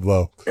was a low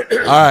blow.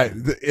 All right.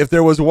 If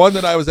there was one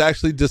that I was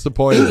actually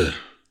disappointed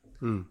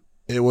in,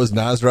 it was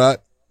Nasrat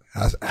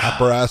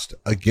Haqparast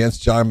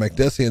against John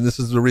Makdessi, and this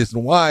is the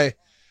reason why.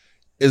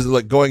 Is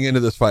like going into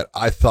this fight,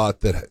 I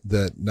thought that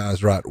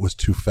Nasrat was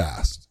too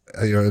fast.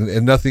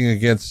 And nothing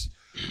against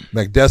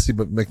Makdessi,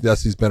 but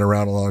Makdessi's been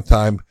around a long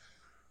time.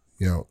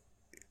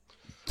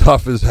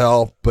 Tough as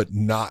hell, but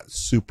not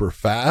super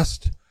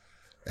fast.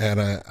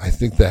 And I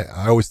think that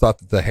I always thought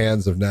that the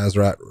hands of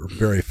Nasrat were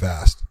very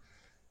fast.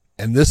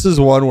 And this is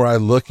one where I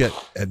look at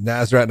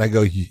Nasrat and I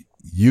go,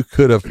 you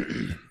could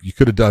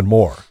have done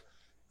more.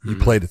 You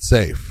played it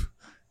safe.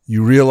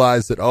 You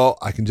realize that,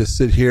 I can just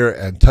sit here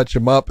and touch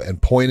him up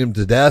and point him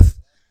to death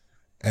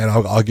and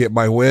I'll get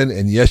my win.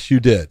 And yes, you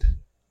did.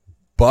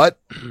 But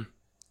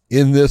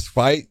in this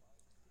fight,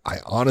 I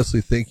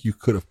honestly think you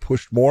could have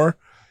pushed more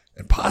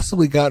and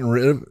possibly gotten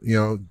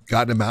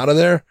him out of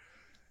there.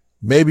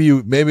 maybe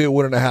it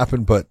wouldn't have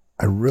happened, but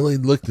I really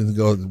looked and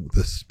go,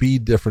 the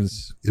speed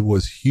difference, it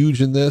was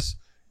huge in this.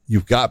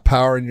 You've got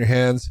power in your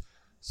hands.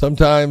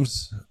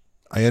 Sometimes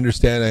I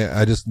understand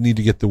I just need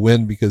to get the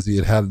win because he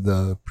had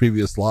the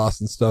previous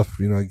loss and stuff,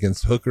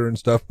 against Hooker and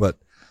stuff, but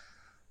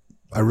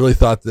I really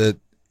thought that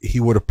he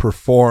would have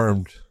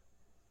performed,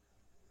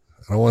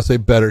 I don't want to say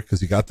better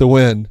because he got the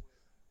win,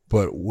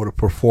 but would have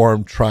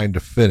performed trying to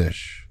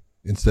finish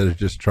instead of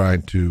just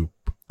trying to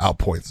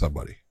outpoint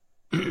somebody.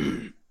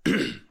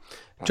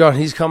 John,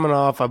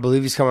 I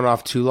believe he's coming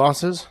off 2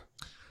 losses.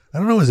 I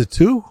don't know, is it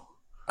 2?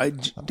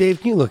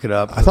 Dave, can you look it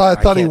up? I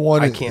thought he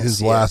won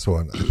his last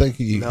one. I think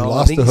he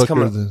lost to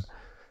Hooker. I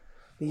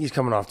think he's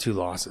coming off 2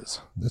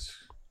 losses.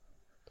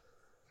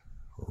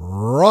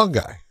 Wrong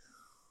guy.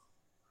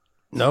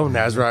 No,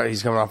 Nasrat,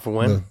 he's coming off a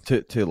win.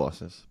 No. Two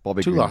losses.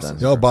 Bobby Green. 2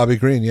 losses. No, Bobby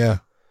Green, yeah.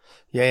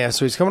 Yeah.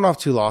 So he's coming off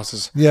 2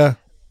 losses. Yeah.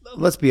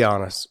 Let's be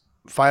honest.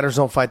 Fighters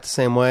don't fight the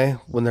same way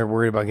when they're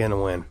worried about getting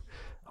a win.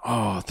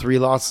 Oh, 3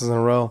 losses in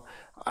a row.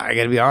 I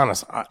got to be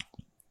honest.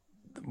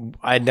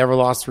 I'd never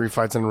lost 3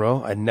 fights in a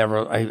row. I'd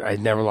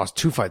never lost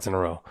 2 fights in a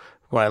row.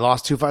 When I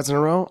lost 2 fights in a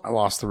row, I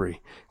lost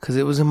 3 because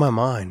it was in my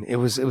mind. I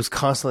was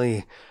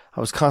constantly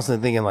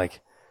thinking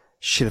like,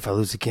 shit, if I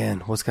lose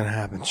again, what's going to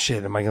happen?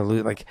 Shit, am I going to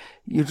lose? Like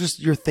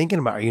you're thinking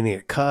about, are you going to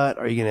get cut?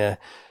 Are you going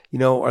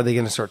to, are they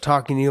going to start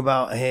talking to you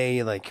about,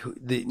 hey, like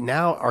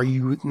now are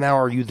you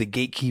the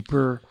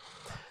gatekeeper?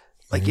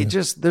 Like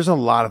there's a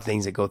lot of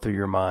things that go through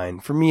your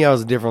mind. For me, I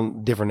was a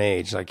different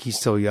age. Like he's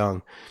still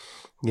young.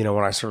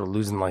 When I started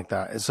losing like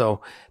that. And so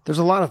there's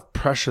a lot of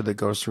pressure that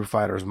goes through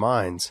fighters'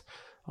 minds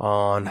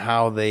on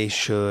how they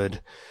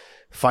should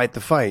fight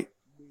the fight.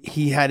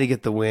 He had to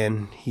get the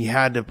win. He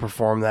had to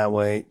perform that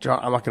way. John,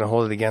 I'm not going to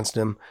hold it against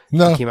him.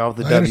 No, he came out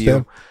with a W.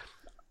 Understand.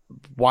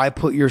 Why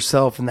put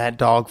yourself in that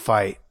dog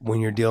fight when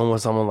you're dealing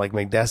with someone like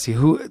Makdessi,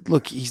 who,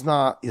 look, he's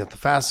not the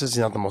fastest,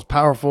 he's not the most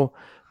powerful,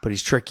 but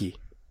he's tricky.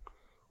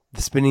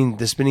 The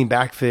spinning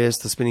back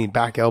fist, the spinning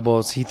back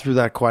elbows, he threw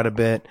that quite a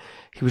bit.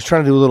 He was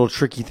trying to do little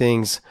tricky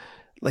things.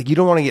 Like, you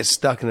don't want to get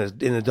stuck in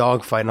a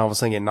dog fight and all of a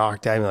sudden get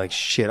knocked out and be like,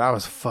 shit, I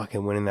was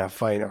fucking winning that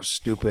fight. I was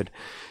stupid.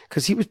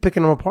 Because he was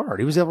picking them apart.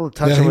 He was able to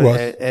touch them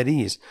at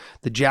ease.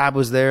 The jab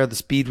was there. The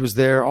speed was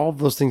there. All of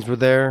those things were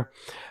there.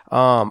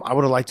 I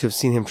would have liked to have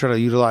seen him try to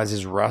utilize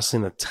his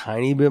wrestling a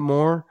tiny bit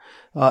more.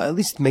 At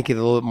least make it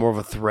a little bit more of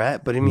a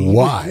threat. But, I mean, he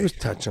was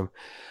touching him.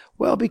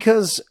 Well,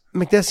 because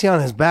Makdessi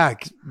on his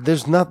back,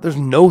 there's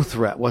no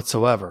threat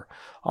whatsoever.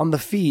 On the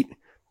feet,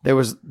 there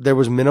was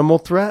minimal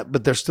threat,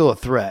 but there's still a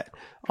threat.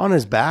 On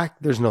his back,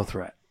 there's no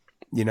threat,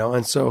 and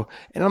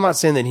I'm not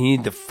saying that he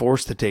needed to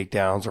force the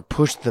takedowns or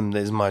push them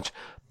as much,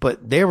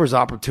 but there was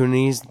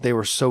opportunities. They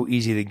were so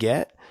easy to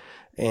get,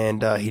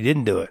 and he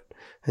didn't do it.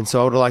 And so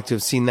I would have liked to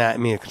have seen that. I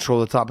mean, control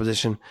the top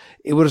position.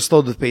 It would have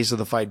slowed the pace of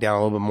the fight down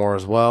a little bit more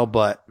as well,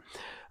 but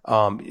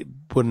it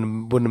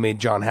wouldn't have made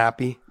John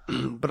happy.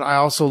 But I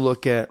also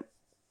look at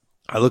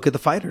the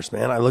fighters,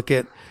 man.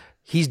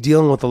 He's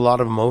dealing with a lot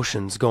of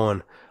emotions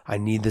going, I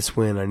need this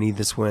win. I need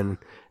this win.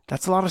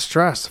 That's a lot of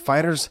stress.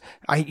 Fighters,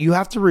 you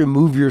have to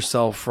remove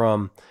yourself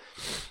from,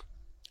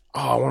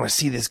 I want to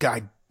see this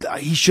guy.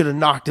 He should have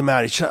knocked him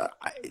out.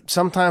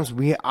 Sometimes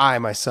I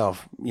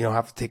myself,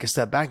 have to take a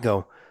step back and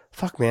go,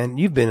 fuck, man,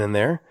 you've been in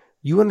there.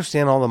 You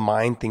understand all the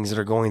mind things that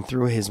are going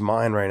through his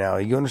mind right now.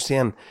 You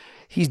understand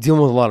he's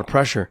dealing with a lot of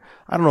pressure.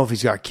 I don't know if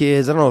he's got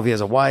kids. I don't know if he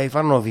has a wife.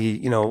 I don't know if he,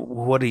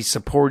 what he's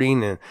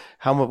supporting and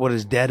what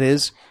his debt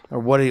is or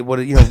what he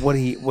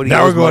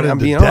now we're going into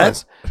being debt?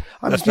 Honest.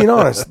 I'm just being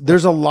honest.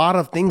 There's a lot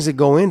of things that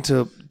go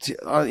into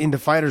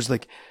fighters.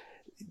 Like,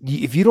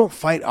 if you don't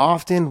fight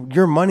often,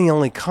 your money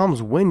only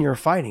comes when you're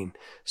fighting.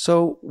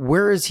 So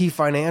where is he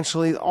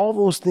financially? All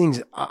those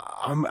things.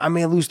 I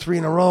may lose 3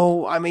 in a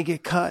row. I may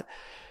get cut.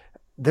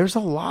 There's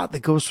a lot that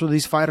goes through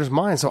these fighters'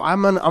 minds. So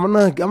I'm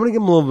gonna give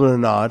him a little bit of a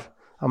nod.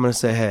 I'm gonna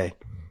say, hey,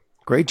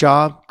 great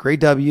job, great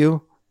W.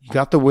 You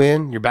got the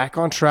win. You're back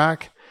on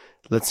track.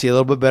 Let's see a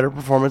little bit better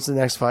performance in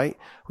the next fight,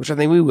 which I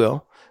think we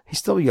will. He's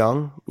still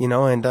young,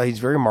 and he's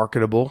very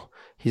marketable.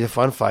 He's a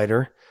fun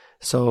fighter.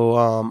 So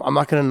I'm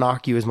not going to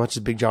knock you as much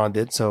as Big John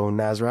did. So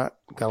Nasrat,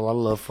 got a lot of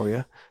love for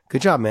you.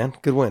 Good job, man.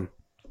 Good win.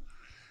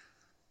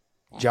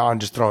 John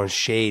just throwing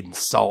shade and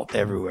salt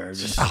everywhere.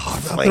 Just not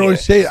throwing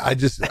shade. I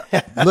just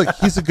look.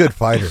 He's a good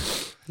fighter.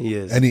 He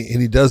is, and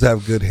he does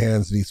have good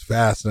hands, and he's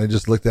fast. And I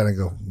just looked at it and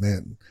go,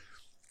 man,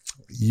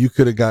 you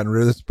could have gotten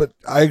rid of this. But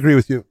I agree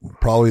with you.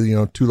 Probably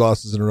 2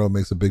 losses in a row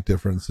makes a big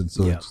difference, and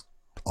so it's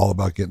all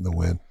about getting the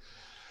win.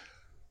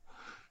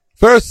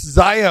 First,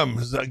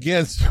 Zayam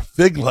against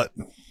Figlet.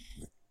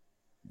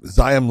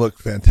 Zayam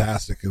looked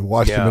fantastic and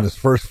watched him in his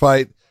first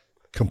fight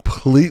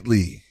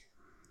completely.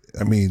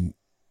 I mean,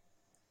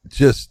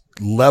 just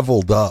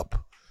leveled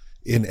up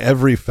in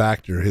every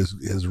factor.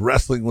 His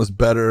wrestling was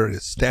better.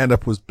 His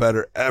stand-up was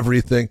better.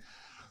 Everything.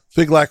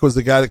 Figlak was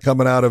the guy that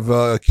coming out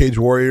of Cage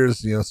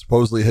Warriors,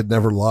 supposedly had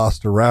never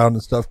lost a round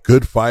and stuff.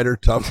 Good fighter,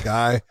 tough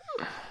guy.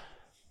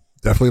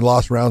 Definitely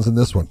lost rounds in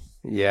this one.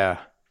 Yeah.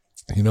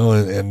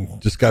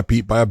 And just got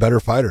beat by a better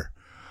fighter.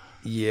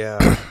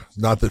 Yeah.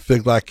 Not that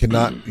Figlak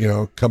cannot,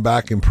 come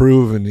back,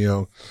 improve, and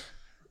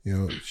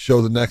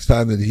show the next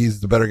time that he's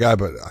the better guy.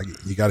 But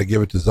you got to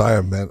give it to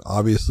Zion, man.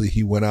 Obviously,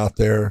 he went out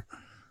there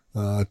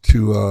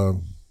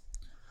to.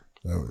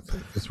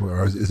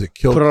 Is it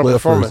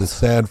Killcliff or is it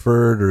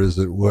Sanford or is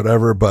it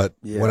whatever? But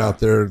went out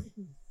there,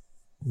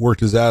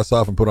 worked his ass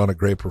off, and put on a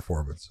great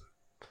performance.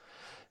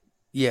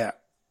 Yeah,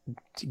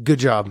 good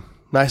job,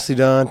 nicely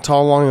done.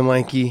 Tall, long, and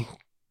lanky,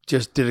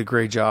 just did a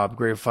great job.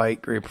 Great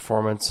fight, great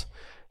performance.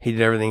 He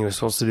did everything he was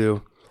supposed to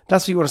do.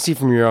 That's what you want to see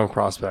from your young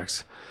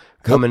prospects.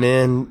 Coming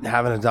in,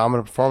 having a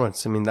dominant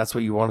performance. I mean, that's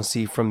what you want to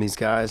see from these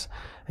guys.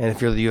 And if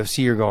you're the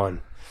UFC, you're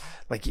going,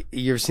 like,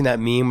 you ever seen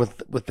that meme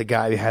with the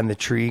guy behind the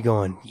tree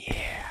going,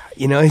 yeah.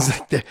 He's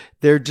like,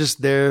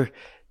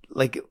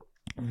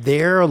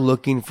 they're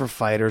looking for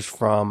fighters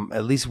from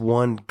at least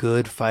one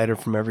good fighter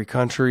from every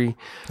country.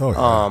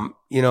 Oh,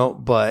 yeah.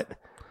 But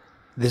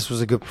this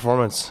was a good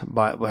performance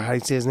by, how do you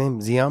say his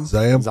name?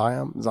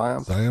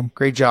 Ziam.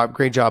 Great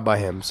job by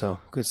him. So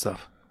good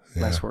stuff.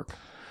 Yeah. Nice work.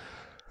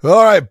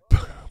 All right.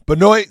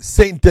 Benoit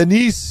Saint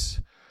Denis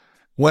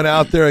went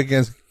out there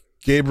against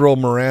Gabriel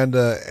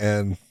Miranda,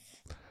 and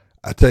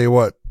I tell you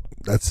what,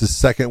 that's his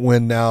second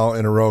win now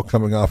in a row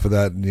coming off of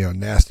that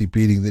nasty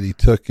beating that he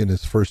took in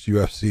his first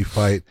UFC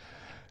fight.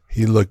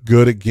 He looked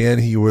good again.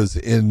 He was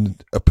in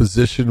a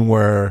position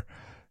where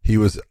he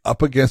was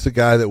up against a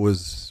guy that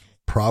was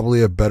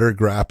probably a better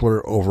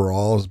grappler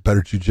overall,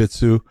 better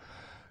jiu-jitsu.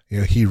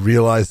 He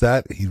realized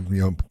that.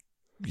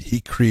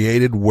 He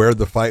created where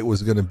the fight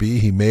was going to be.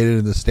 He made it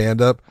in the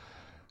stand-up.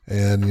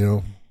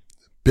 And,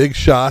 big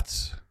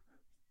shots.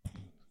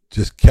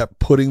 Just kept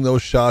putting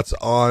those shots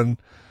on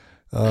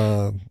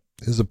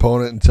his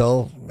opponent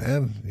until,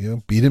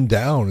 beat him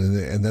down.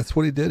 And that's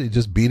what he did. He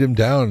just beat him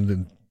down.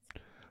 And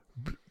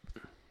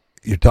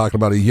you're talking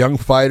about a young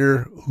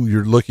fighter who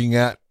you're looking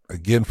at,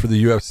 again, for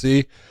the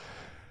UFC.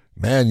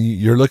 Man,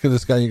 you're looking at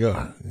this guy and you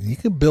go, you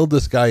can build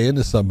this guy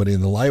into somebody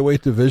in the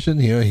lightweight division.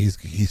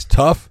 He's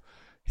tough.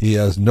 He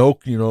has no,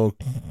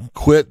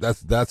 quit.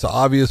 That's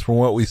obvious from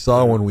what we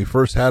saw when we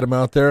first had him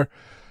out there.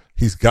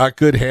 He's got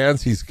good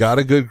hands. He's got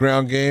a good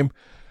ground game.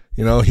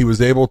 He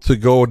was able to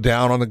go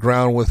down on the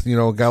ground with,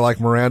 a guy like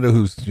Miranda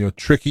who's,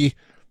 tricky,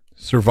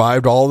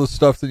 survived all the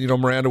stuff that,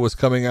 Miranda was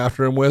coming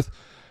after him with.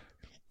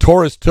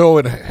 Tore his toe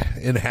in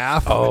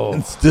half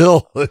and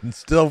still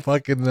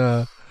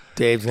fucking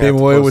Dave's came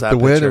away with the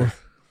win.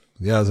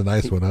 Yeah, it was a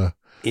nice one, huh?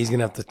 He's going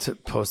to have to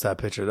post that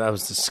picture. That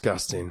was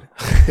disgusting.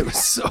 It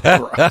was so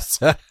gross.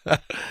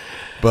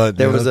 But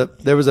there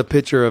was a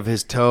picture of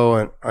his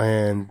toe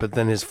but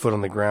then his foot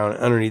on the ground.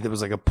 Underneath it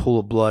was like a pool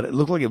of blood. It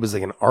looked like it was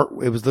like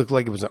looked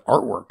like it was an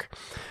artwork.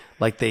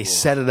 Like they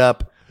set it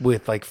up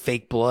with like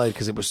fake blood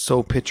because it was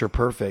so picture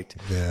perfect.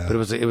 Yeah. But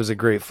it was a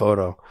great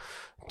photo.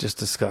 Just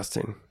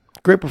disgusting.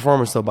 Great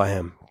performance though by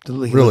him. He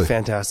really looked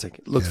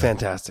fantastic.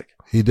 Fantastic.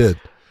 He did.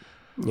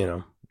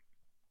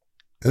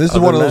 And this is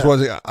one of those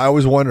ones I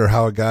always wonder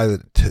how a guy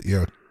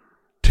that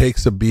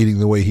takes a beating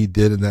the way he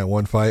did in that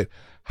one fight,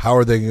 how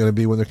are they going to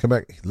be when they come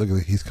back? Look,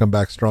 he's come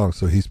back strong,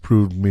 so he's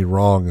proved me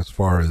wrong as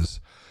far as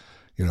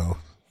you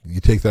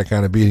take that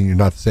kind of beating, you're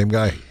not the same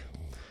guy.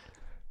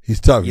 He's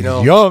tough. He's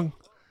young.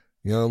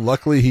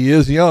 Luckily he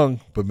is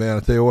young, but man, I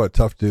tell you what,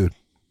 tough dude.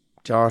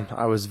 John,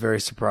 I was very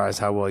surprised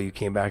how well you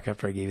came back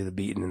after I gave you the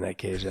beating in that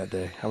cage that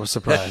day. I was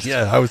surprised.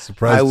 Yeah, I was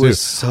surprised too. I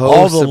was so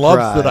all the surprised.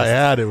 lumps that I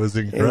had, it was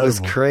incredible. It was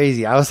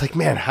crazy. I was like,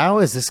 man, how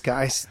is this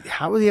guy?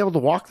 How was he able to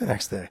walk the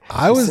next day?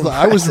 I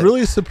was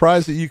really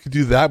surprised that you could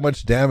do that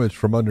much damage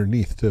from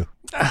underneath too.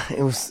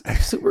 It was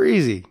super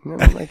easy.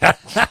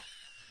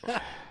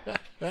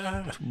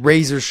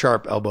 Razor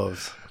sharp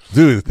elbows.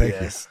 Dude, thank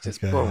you.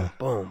 Just boom,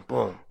 boom,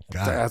 boom.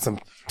 God. I had some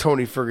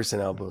Tony Ferguson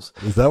elbows.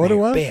 Is that what it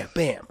was? Bam,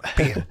 bam,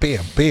 bam,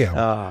 bam,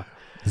 bam.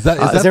 Is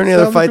there any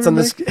other fights on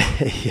this?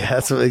 Yeah,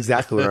 that's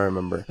exactly what I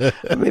remember.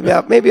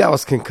 Maybe I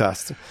was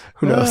concussed.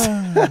 Who knows?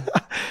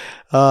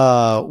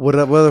 What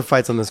other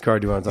fights on this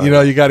card do you want to talk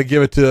about? You got to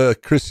give it to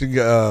Christian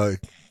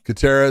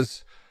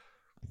Gutierrez.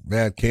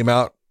 Man, came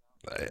out.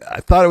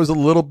 I thought it was a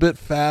little bit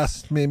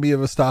fast, maybe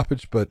of a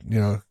stoppage, but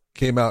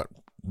came out,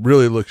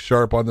 really looked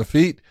sharp on the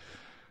feet.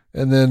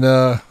 And then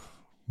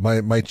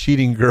my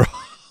cheating girl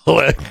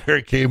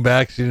came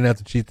back. She didn't have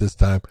to cheat this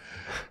time.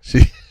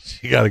 She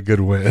got a good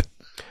win.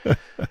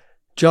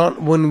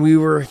 John, when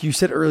you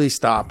said early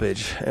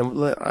stoppage, and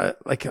I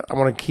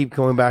want to keep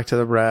going back to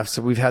the refs.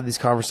 We've had these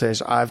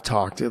conversations. I've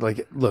talked.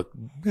 Look,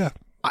 yeah.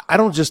 I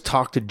don't just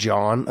talk to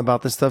John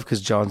about this stuff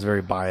because John's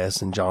very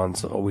biased and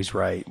John's always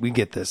right. We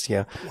get this,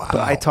 yeah. Wow.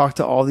 But I talk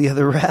to all the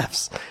other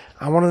refs.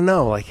 I want to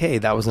know, hey,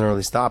 that was an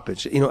early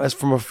stoppage. As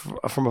from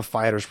a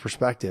fighter's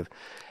perspective,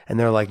 and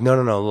they're like,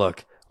 no.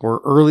 Look, we're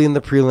early in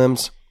the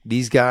prelims.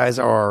 These guys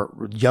are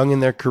young in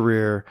their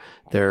career.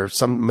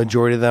 Some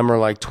majority of them are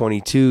like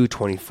 22,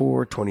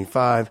 24,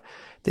 25.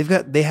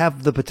 They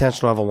have the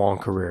potential to have a long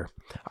career.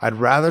 I'd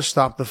rather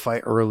stop the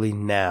fight early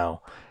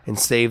now and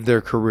save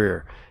their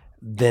career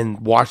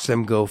than watch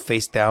them go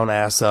face down,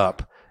 ass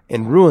up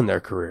and ruin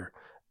their career.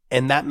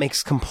 And that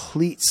makes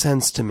complete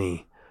sense to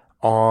me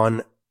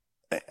on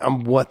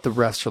on what the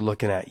refs are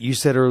looking at. You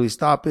said early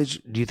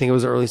stoppage. Do you think it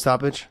was an early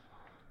stoppage?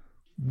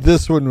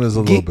 This one was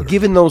a little bit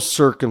given those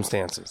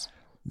circumstances.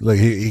 Like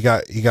he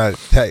got.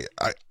 Hey,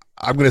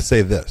 I'm going to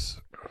say this.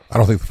 I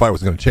don't think the fight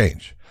was going to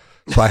change,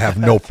 so I have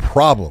no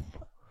problem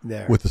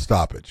with the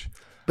stoppage.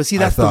 But see,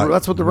 that's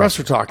what the refs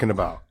are talking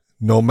about.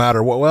 No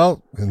matter what.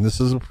 Well, and this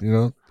is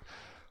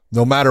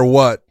no matter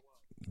what,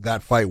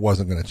 that fight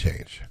wasn't going to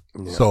change.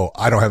 Yeah. So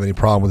I don't have any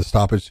problem with the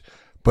stoppage.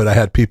 But I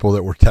had people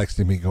that were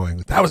texting me going,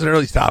 that was an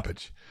early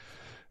stoppage.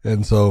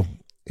 And so,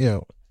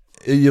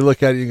 you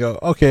look at it and you go,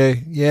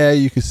 okay, yeah,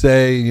 you could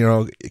say,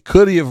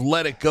 could he have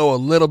let it go a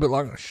little bit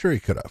longer? Sure, he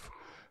could have.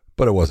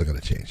 But it wasn't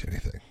going to change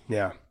anything.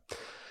 Yeah.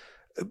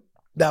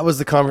 That was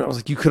the comment. I was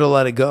like, you could have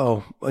let it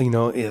go,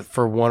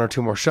 for one or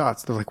two more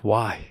shots. They're like,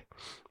 why?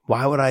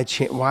 Why would I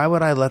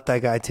let that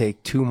guy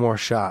take two more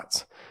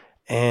shots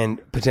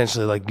and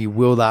potentially be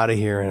wheeled out of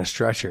here in a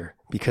stretcher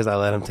because I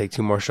let him take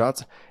two more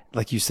shots?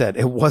 Like you said,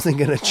 it wasn't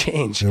going to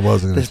change. It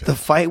wasn't going to change. The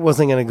fight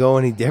wasn't going to go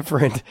any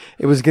different.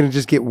 It was going to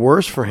just get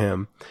worse for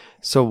him.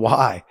 So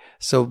why?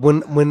 So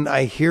when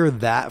I hear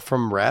that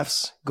from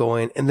refs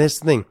going, and this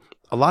thing,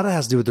 a lot of it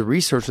has to do with the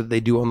research that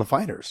they do on the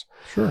fighters.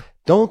 Sure.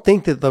 Don't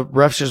think that the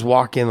refs just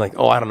walk in like,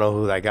 oh, I don't know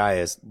who that guy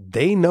is.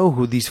 They know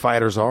who these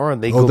fighters are,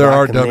 and they go back. There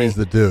are dummies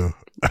that do.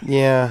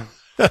 Yeah.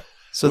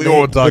 So we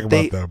won't talk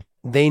about them.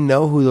 They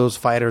know who those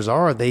fighters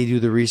are. They do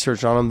the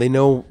research on them. They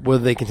know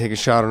whether they can take a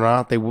shot or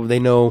not. They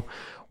know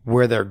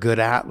where they're good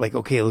at. Like,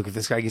 okay, look, if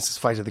this guy gets this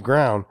fight to the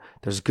ground,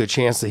 there's a good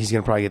chance that he's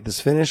going to probably get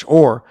this finish.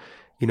 Or,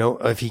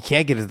 if he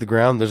can't get it to the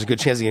ground, there's a good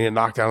chance he's going to get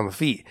knocked out on the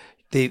feet.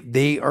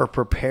 They are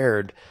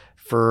prepared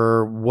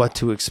for what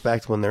to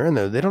expect when they're in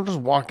there. They don't just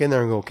walk in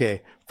there and go,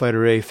 okay,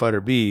 fighter A,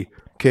 fighter B.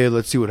 Okay,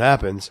 let's see what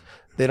happens.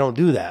 They don't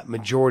do that.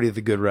 Majority of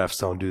the good refs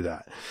don't do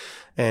that.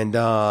 And,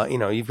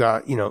 you've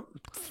got,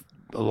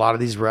 a lot of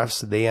these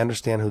refs, they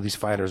understand who these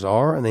fighters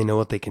are and they know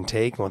what they can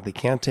take and what they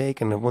can't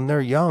take. And when they're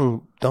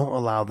young, don't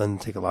allow them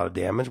to take a lot of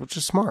damage, which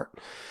is smart.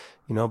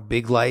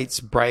 Big lights,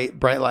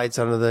 bright lights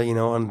under the,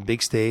 on the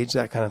big stage,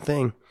 that kind of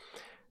thing.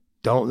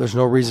 There's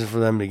no reason for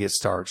them to get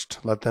starched.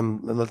 Let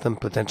them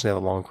potentially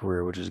have a long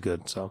career, which is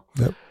good. So,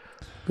 yep.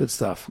 Good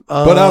stuff.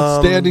 But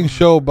outstanding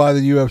show by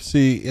the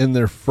UFC in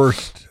their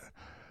first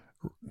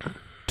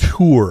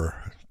tour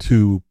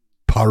to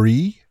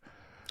Paris.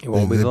 It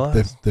won't be the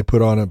last. They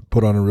put on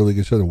a really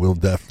good show. It will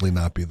definitely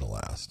not be the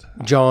last.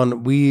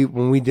 John,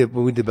 when we did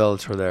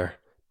Bellator there,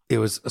 it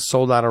was a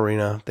sold out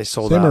arena. They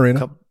sold same out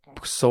arena.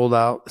 Sold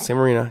out same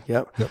arena.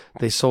 Yep.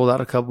 They sold out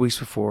a couple weeks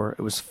before.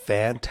 It was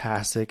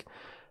fantastic.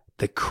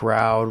 The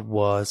crowd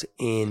was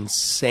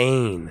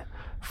insane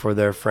for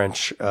their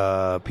French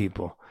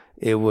people.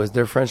 It was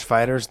their French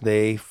fighters.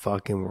 They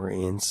fucking were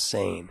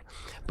insane.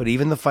 But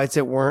even the fights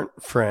that weren't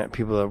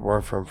people that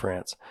weren't from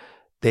France,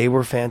 they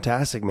were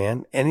fantastic,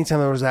 man. Anytime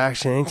there was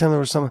action, anytime there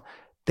was something,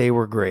 they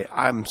were great.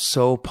 I'm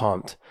so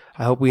pumped.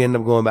 I hope we end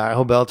up going back. I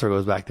hope Bellator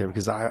goes back there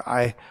because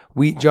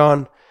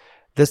John,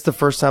 this is the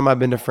first time I've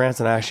been to France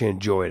and I actually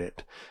enjoyed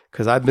it.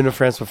 Because I've been to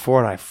France before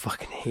and I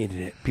fucking hated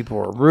it. People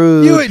were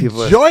rude. You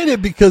enjoyed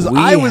it because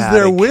I was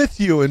there with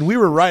you and we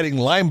were riding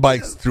Lime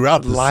bikes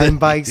throughout the city. Lime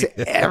bikes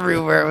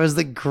everywhere. It was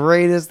the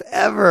greatest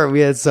ever.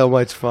 We had so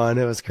much fun.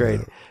 It was great.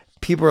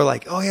 People are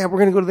like, oh yeah, we're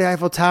going to go to the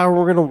Eiffel Tower.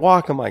 We're going to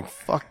walk. I'm like,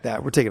 fuck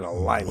that. We're taking a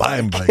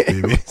lime bike,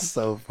 baby. It was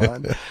so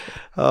fun.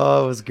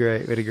 Oh, it was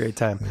great. We had a great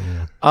time.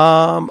 Yeah.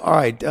 All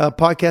right.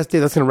 Podcast day.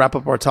 That's going to wrap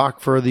up our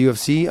talk for the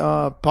UFC.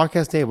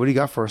 Podcast day. What do you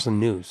got for us in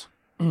news?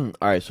 All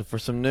right. So for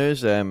some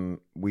news,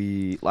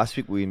 last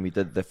week when we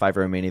did the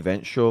 5-hour main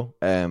event show,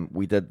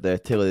 we did the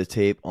tail of the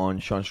tape on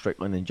Sean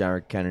Strickland and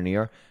Jared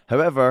Cannonier.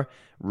 However,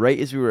 right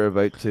as we were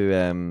about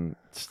to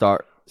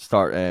start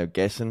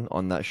guessing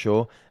on that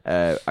show,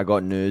 I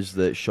got news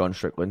that Sean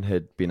Strickland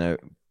had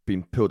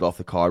been pulled off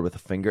the card with a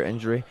finger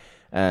injury,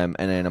 and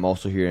then I'm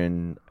also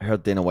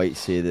heard Dana White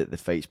say that the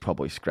fight's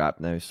probably scrapped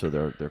now, so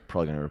they're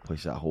probably going to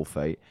replace that whole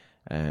fight.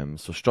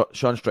 So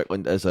Sean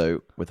Strickland is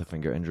out with a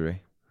finger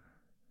injury.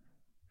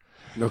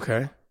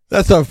 Okay,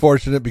 that's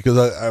unfortunate because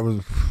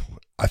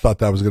I thought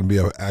that was going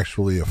to be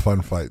actually a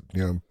fun fight.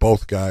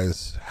 Both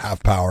guys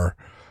have power,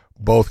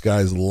 both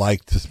guys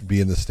like to be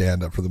in the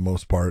stand up for the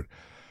most part.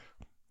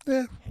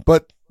 Yeah,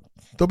 but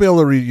they'll be able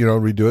to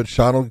redo it.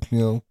 Sean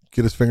will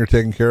get his finger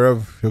taken care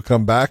of. He'll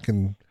come back,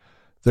 and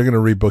they're going to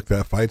rebook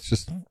that fight. It's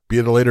just be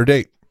at a later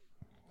date.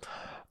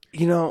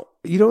 You know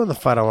what the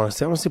fight I want to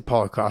see? I want to see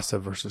Paulo Costa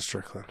versus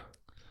Strickland.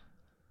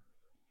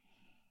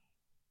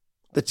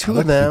 The two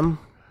of them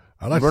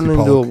running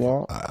into a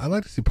wall. I'd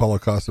like to see Paulo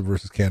Costa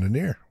versus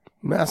Cannonier.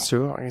 That's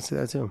true. I can see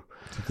that too.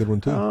 It's a good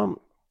one too.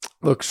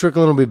 Look,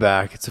 Strickland will be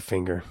back. It's a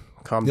finger.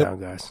 Calm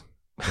down, guys.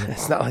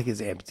 It's not like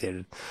it's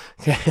amputated.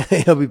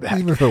 He'll be back.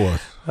 Even if it was.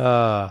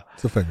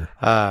 It's a finger.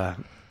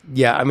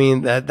 Yeah, I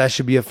mean, that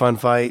should be a fun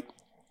fight.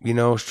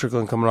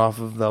 Strickland coming off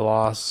of the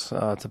loss to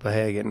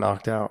Pahea, getting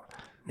knocked out.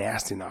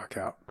 Nasty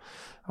knockout.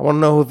 I want to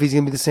know if he's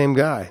going to be the same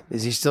guy.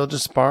 Is he still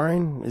just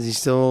sparring? Is he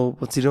still,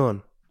 what's he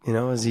doing?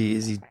 Is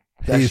he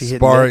He's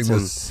sparring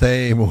the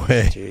same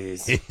way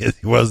as he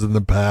was in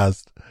the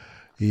past.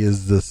 He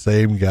is the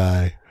same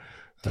guy.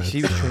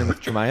 She was training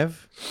with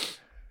Chimaev.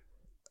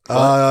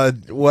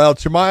 Well,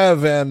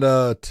 Chimaev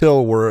and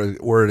Till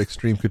were at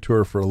Extreme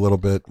Couture for a little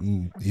bit,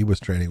 and he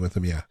was training with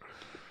them. Yeah,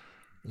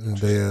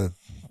 and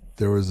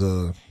there's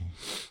a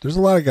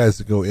lot of guys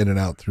that go in and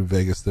out through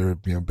Vegas. They're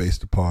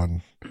based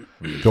upon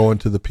going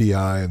to the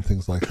PI and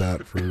things like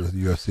that for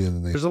the UFC, and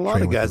then there's a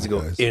lot of guys that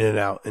go in and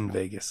out in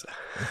Vegas.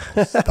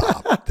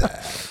 Stop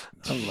that!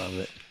 I love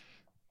it.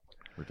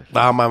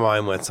 My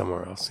mind went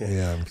somewhere else.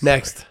 Yeah.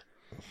 Next.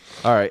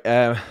 All right.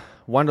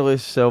 Wanderlei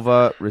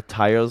Silva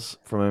retires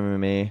from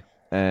MMA,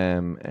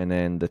 and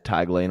then the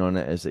tagline on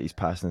it is that he's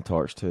passing the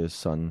torch to his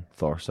son,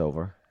 Thor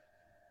Silva.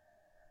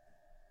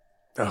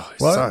 Oh,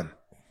 his son.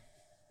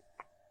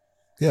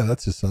 Yeah,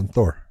 that's his son,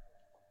 Thor.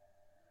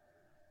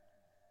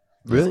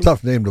 Really? It's a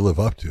tough name to live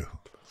up to.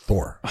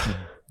 Thor.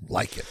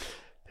 Like it.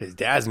 His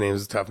dad's name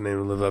is a tough name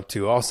to live up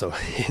to also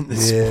in the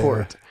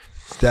sport.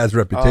 His dad's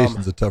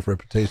reputation's a tough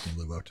reputation to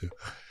live up to.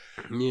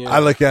 Yeah. I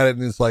look at it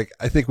and it's like,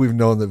 I think we've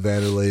known that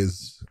Wanderlei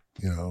is,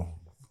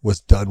 was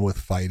done with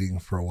fighting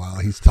for a while.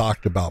 He's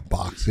talked about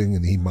boxing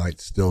and he might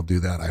still do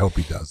that. I hope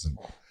he doesn't.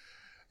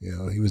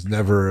 He was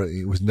never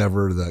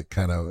that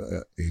kind of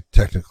a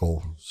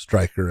technical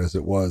striker as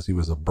it was. He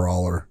was a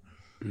brawler,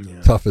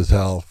 tough as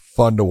hell,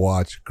 fun to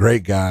watch,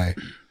 great guy.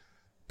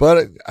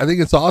 But I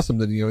think it's awesome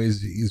that,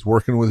 he's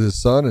working with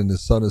his son, and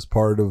his son is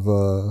part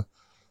of,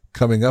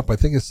 coming up. I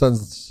think his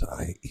son's,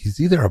 he's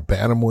either a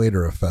bantamweight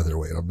or a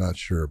featherweight. I'm not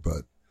sure,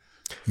 but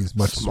he's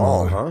much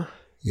smaller. Huh?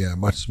 Yeah,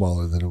 much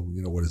smaller than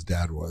what his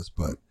dad was.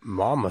 But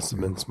Mom must have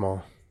been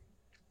small.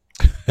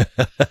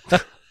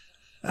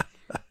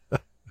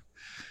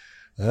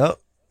 Well,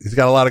 he's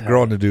got a lot of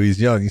growing to do.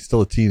 He's young. He's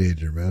still a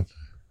teenager, man.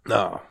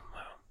 No.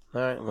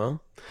 All right.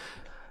 Well,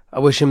 I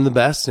wish him the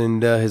best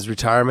in his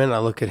retirement. I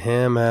look at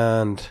him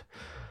and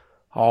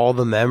all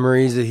the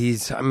memories that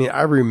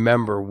I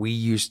remember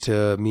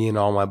me and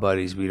all my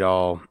buddies, we'd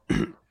all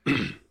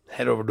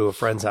head over to a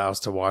friend's house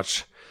to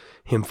watch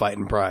him fight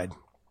in Pride.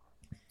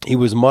 He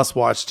was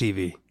must-watch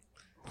TV. It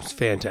was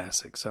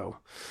fantastic. So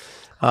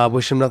I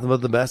wish him nothing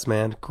but the best,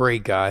 man.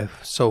 Great guy.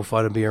 So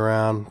fun to be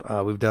around.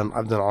 I've done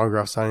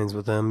autograph signings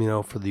with him,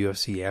 for the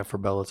UFC and for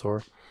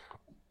Bellator.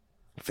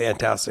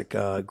 Fantastic.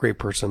 Great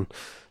person.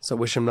 So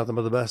wish him nothing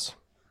but the best.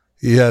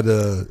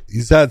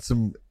 He's had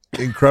some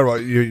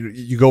incredible.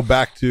 You go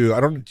back to,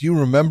 do you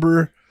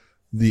remember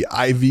the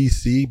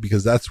IVC?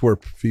 Because that's where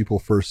people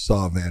first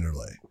saw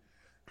Wanderlei.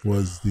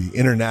 Was the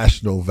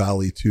International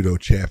Vale Tudo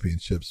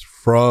Championships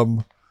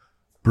from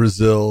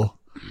Brazil.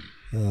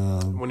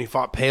 When he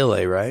fought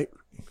Pele, right?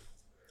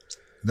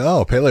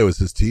 No, Pele was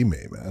his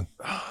teammate, man.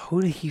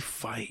 Who did he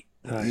fight?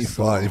 He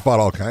fought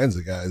all kinds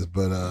of guys,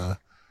 but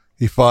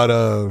he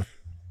fought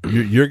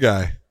your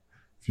guy.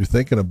 If you're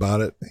thinking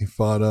about it, he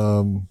fought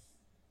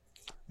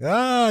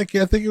I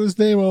can't think of his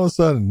name all of a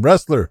sudden.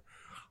 Wrestler,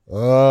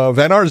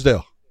 Van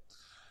Arsdale.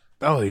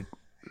 Oh, he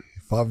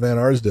fought Van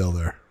Arsdale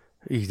there.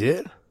 He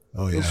did?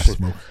 Oh yeah,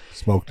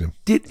 smoked him.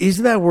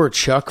 Isn't that where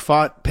Chuck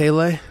fought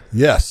Pele?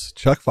 Yes,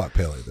 Chuck fought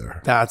Pele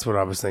there. That's what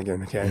I was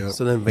thinking. Okay, yep.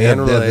 So then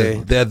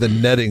Wanderlei, they had the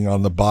netting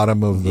on the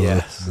bottom of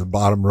the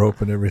bottom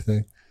rope and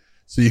everything.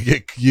 So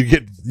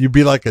you'd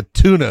be like a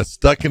tuna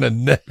stuck in a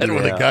net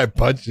with a guy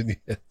punching you.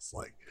 It's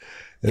like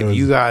if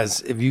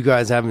you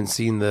guys haven't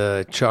seen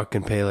the Chuck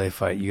and Pele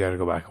fight, you got to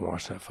go back and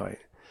watch that fight.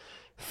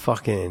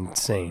 Fucking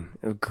insane!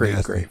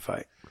 Great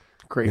fight.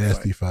 Great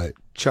nasty fight.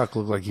 Chuck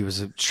looked like he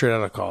was straight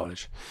out of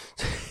college.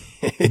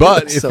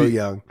 But so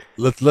young.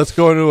 Let's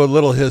go into a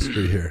little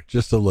history here,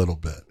 just a little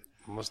bit.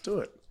 Let's do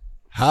it.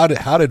 How did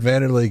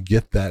Wanderlei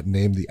get that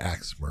name, the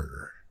Axe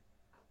Murder?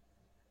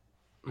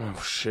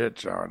 Oh shit,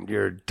 John!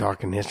 You're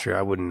talking history.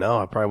 I wouldn't know.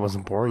 I probably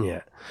wasn't born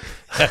yet.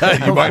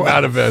 You might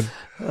not have been.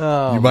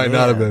 Oh, you might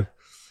not have been.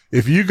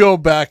 If you go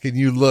back and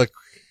you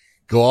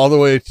go all the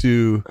way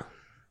to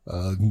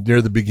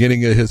near the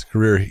beginning of his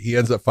career, he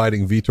ends up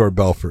fighting Vitor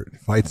Belfort.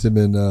 Fights him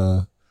in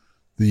the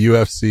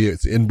UFC.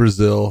 It's in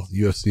Brazil,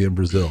 UFC in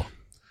Brazil.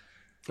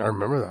 I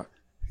remember that.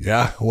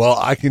 Yeah. Well,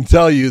 I can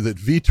tell you that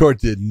Vitor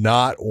did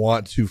not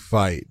want to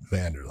fight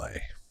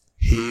Wanderlei.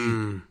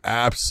 He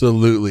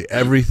absolutely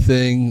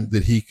everything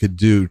that he could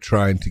do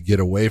trying to get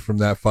away from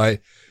that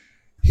fight.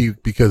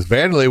 Because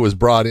Wanderlei was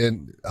brought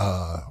in,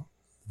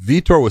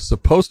 Vitor was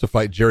supposed to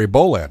fight Jerry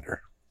Bolander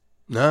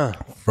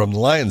from the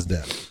Lions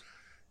Den.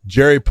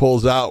 Jerry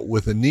pulls out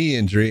with a knee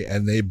injury,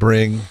 and they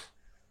bring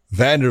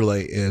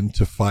Wanderlei in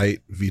to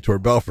fight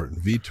Vitor Belfort.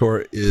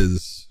 Vitor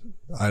is,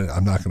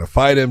 I'm not going to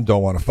fight him,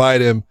 don't want to fight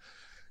him.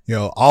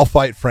 I'll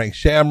fight Frank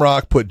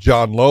Shamrock, put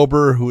John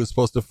Lober, who was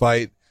supposed to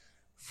fight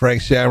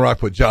Frank Shamrock,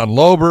 put John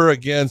Lober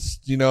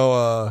against,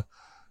 Wanderlei.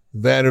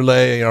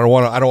 I don't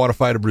want to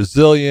fight a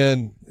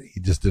Brazilian. He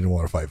just didn't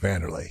want to fight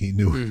Wanderlei. He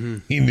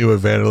knew he knew what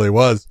Wanderlei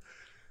was.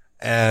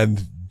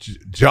 And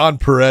John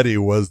Peretti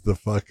was the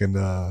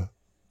fucking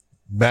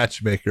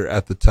matchmaker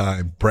at the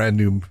time, brand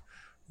new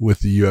with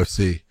the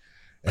UFC.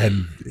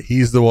 And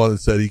he's the one that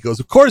said, he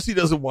goes, of course he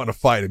doesn't want to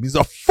fight him. He's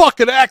a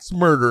fucking axe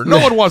murderer. No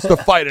one wants to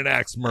fight an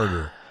axe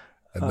murderer.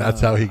 And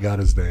that's how he got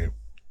his name.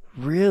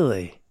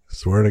 Really?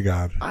 Swear to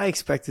God. I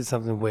expected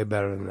something way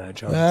better than that,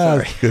 John.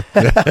 Ah, Sorry.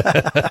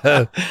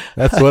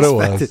 that's what it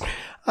was.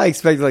 I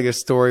expected like a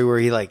story where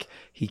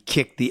he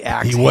kicked the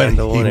axe He went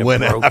handle and it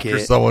broke after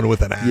it. someone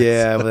with an axe.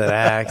 Yeah, with an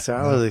axe.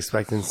 I was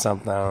expecting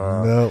something.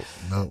 I don't know.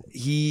 No.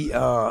 He,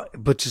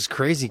 but just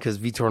crazy because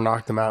Vitor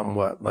knocked him out in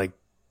what, like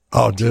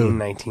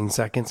 19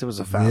 seconds? It was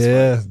a fast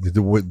fight.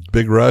 Yeah,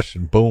 big rush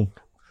and boom.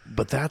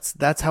 But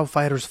that's how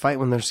fighters fight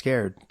when they're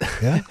scared.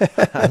 Yeah.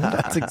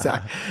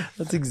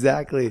 That's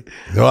exactly.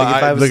 No, Like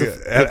if I was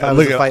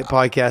look a at- fight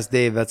podcast,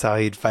 Dave, that's how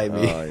he'd fight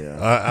me. Oh yeah.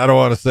 I don't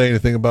want to say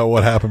anything about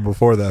what happened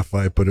before that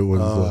fight, but it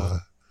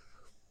was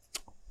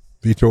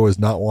Vitor was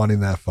not wanting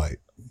that fight.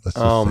 Let's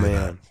just say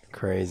Man,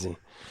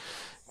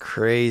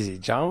 crazy,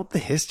 John with the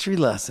history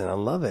lesson. I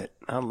love it.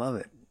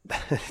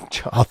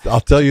 John.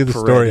 I'll tell you the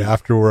story Peretti.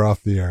 after we're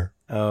off the air.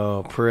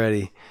 Oh,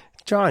 Peretti.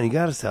 John, you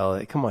got to tell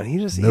it. Come on. He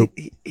just Nope.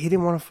 he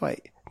didn't want to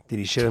fight. Did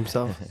he shit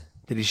himself?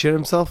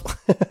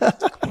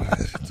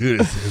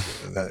 Dude,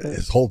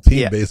 his whole team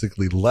Yeah.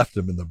 basically left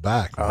him in the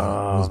back. Man. It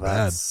was that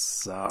bad.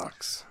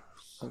 sucks.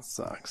 That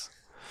sucks.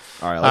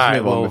 All right, let's All right,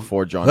 move well, on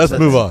before John let's says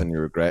move on. something he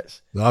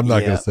regrets. I'm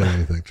not Yeah. going to say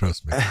anything.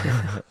 Trust me.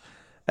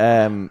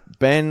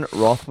 Ben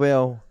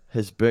Rothwell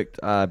has booked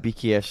a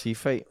BKFC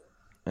fight.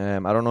 I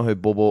don't know who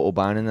Bobo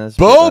O'Bannon is.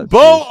 but that's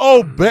Bobo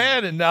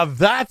O'Bannon. Now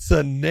that's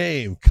a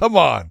name. Come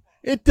on.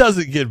 It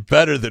doesn't get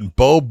better than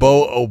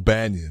Bobo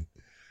O'Bannon.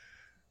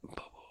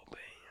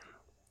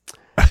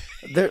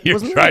 You're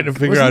trying to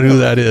figure out who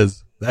that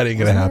is. That ain't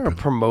going to Wasn't there happen. a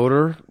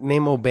promoter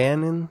named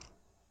O'Bannon?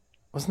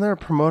 Wasn't there a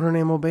promoter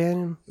named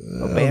O'Bannon?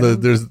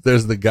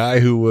 There's the guy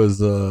who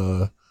was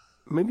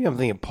Maybe I'm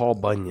thinking Paul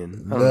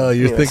Bunyan. I don't no, know.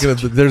 you're Anyways.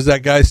 thinking of there's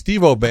that guy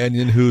Steve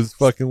O'Banion who's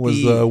fucking was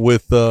Steve.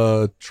 with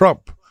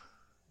Trump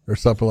or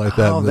something like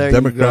that. Oh, And there the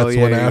you Democrats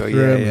go. went Yeah, after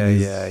yeah, him. Yeah, and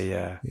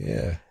he's-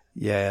 yeah.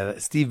 yeah.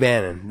 Steve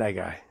Bannon, that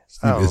guy.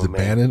 Steve, Oh, is it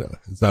man. Bannon?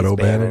 It's not It's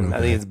O'Bannon. Bannon. I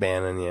Okay. think it's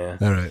Bannon. Yeah.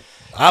 All right.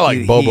 I like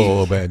He- Bobo he-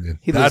 O'Banion.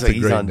 he looks That's like a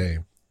he's great on-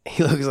 name.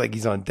 He looks like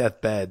he's on death's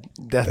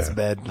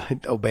bed,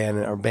 like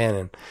O'Bannon or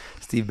Bannon,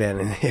 Steve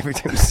Bannon. Every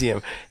time you see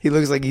him, he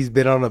looks like he's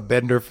been on a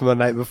bender from the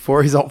night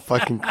before. He's all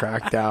fucking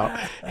cracked out.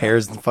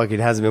 Hair's fucking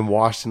hasn't been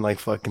washed in like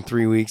fucking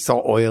 3 weeks. It's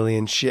all oily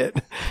and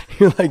shit.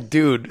 You're like,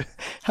 dude,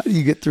 how do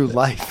you get through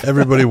life?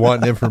 Everybody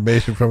wanting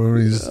information from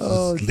him. He's just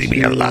leave me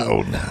geez.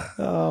 alone.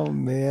 Oh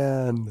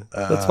man,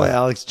 that's why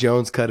Alex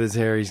Jones cut his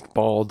hair. He's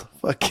bald.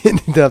 Fucking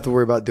didn't have to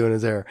worry about doing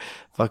his hair.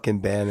 Fucking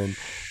Bannon,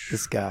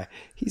 this guy.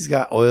 He's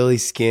got oily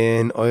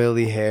skin,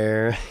 oily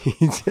hair. He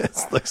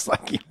just looks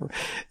like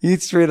he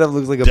straight up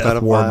looks like a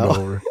Death warmed pedophile.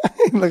 over.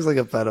 He looks like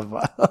a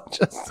pedophile.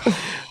 Just,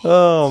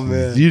 oh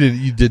man.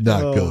 You did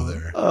not go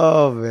there.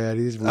 Oh man,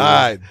 he's weird. All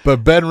right,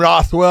 but Ben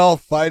Rothwell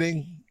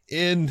fighting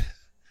in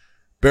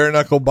bare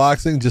knuckle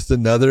boxing, just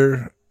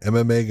another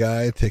MMA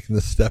guy taking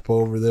the step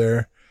over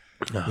there.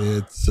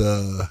 It's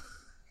I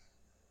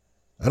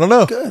don't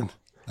know. Good.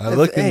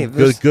 Hey,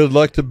 good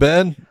luck to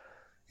Ben.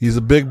 He's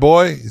a big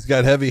boy. He's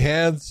got heavy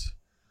hands.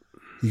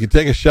 He can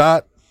take a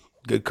shot.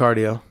 Good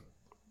cardio.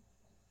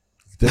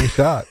 Take a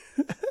shot.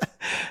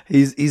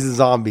 He's a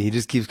zombie. He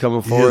just keeps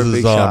coming He forward. is a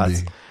Big zombie.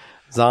 shots.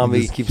 Zombie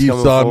He just keeps keeps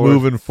coming on forward.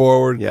 moving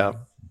forward. Yeah.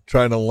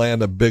 Trying to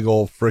land a big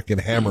old freaking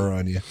hammer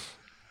on you.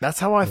 That's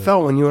how I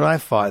felt when you and I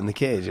fought in the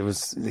cage. It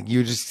was like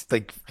you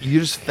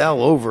just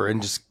fell over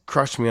and just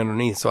crushed me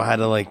underneath. So I had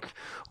to like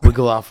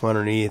wiggle out from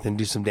underneath and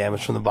do some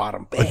damage from the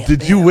bottom. Bam,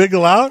 Did you bam.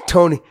 wiggle out?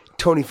 Tony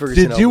Ferguson?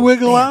 Did you elbow.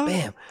 wiggle Bam, out?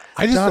 Bam.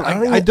 I just John,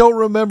 I don't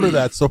remember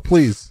that. So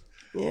please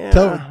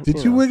Yeah.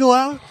 did you wiggle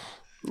out?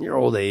 Your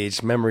old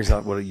age memory's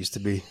not what it used to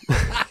be.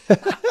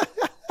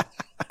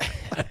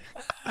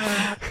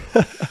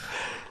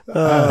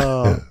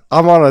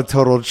 I'm on a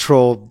total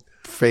troll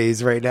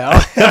phase right now.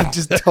 I'm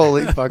just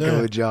totally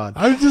fucking with John.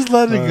 I'm just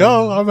letting it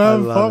go. I'm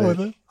having fun with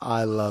it.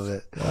 I love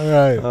it. All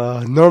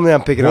right. Normally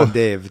I'm picking on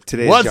Dave.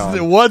 Today's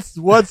John.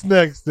 What's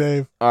next,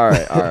 Dave? All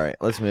right.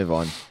 Let's move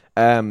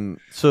on.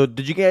 So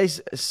did you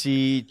guys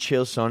see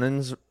Chael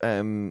Sonnen's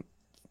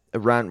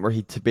rant where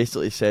he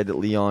basically said that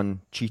Leon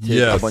cheated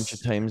Yes. a bunch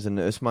of times in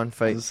the Usman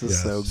fight? This is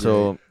Yes.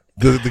 so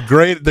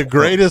great. So The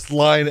greatest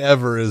line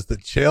ever is that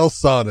Chael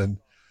Sonnen,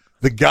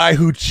 the guy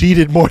who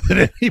cheated more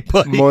than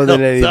anybody, More than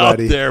else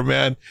anybody. out there,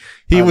 man.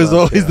 He I was love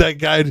always Chael. that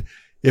guy.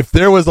 If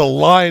there was a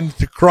line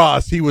to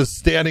cross, he was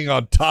standing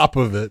on top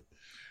of it,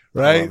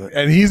 right? love it.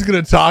 And he's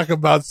going to talk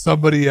about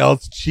somebody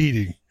else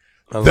cheating.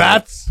 love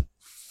That's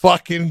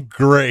fucking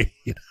great.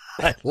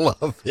 I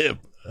love him.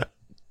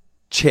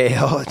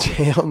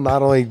 Chael,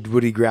 not only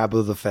would he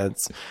grapple the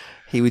fence,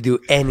 he would do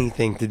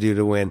anything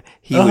to win.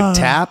 He would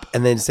tap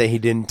and then say he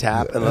didn't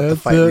tap and let the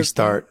That's fight it.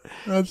 restart.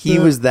 That's He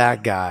it. was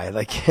that guy.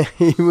 Like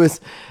he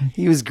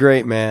was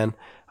great, man.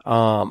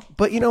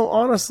 But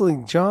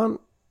honestly, John,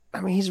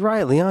 I mean, he's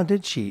right. Leon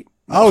did cheat.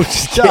 Oh,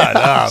 shut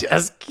up.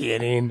 Just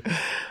kidding.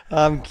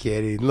 I'm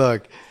kidding.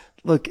 Look,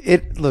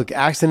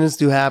 accidents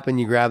do happen.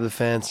 You grab the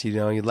fence,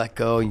 you let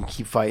go, and you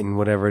keep fighting,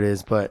 whatever it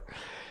is. But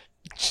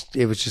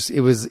it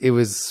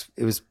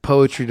was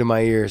poetry to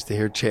my ears to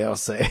hear Chael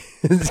say,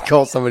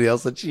 call somebody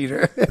else a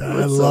cheater. It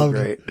was loved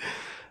it. great.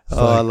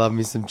 I love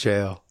me some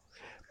Chael.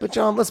 But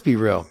John, let's be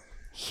real.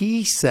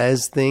 He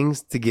says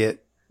things to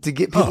get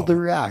people to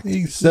react.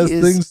 He says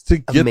things to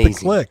get amazing. the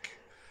click.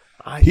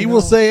 He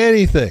will say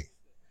anything.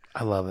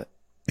 I love it.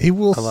 He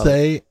will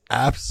say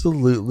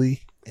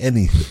absolutely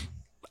anything.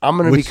 I'm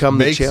going to Which become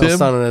the makes chael him-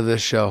 son of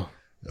this show.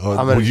 Oh,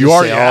 I'm gonna you just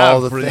already say have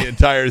all the for the things.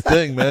 entire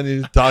thing, man.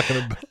 You're talking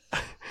about.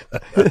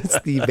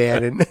 Steve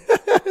Bannon.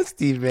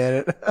 Steve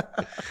Bannon.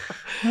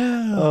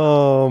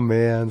 Oh,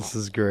 man. This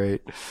is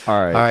great. All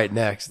right. All right,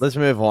 next. Let's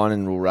move on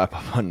and we'll wrap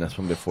up on this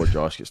one before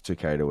Josh gets too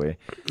carried away.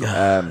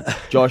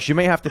 Josh, you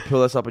may have to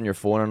pull this up on your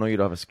phone. I know you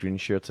don't have a screen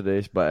share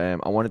today, but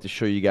I wanted to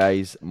show you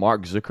guys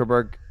Mark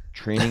Zuckerberg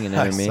training in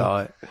MMA. I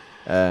saw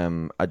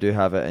it. I do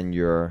have it in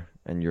your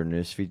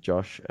newsfeed,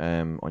 Josh,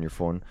 on your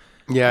phone.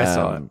 Yeah, I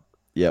saw it.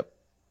 Yep.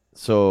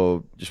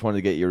 So just wanted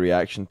to get your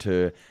reaction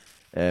to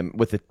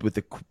with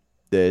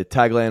the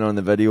tagline on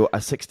the video: a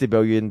 $60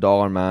 billion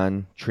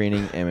man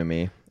training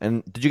MMA.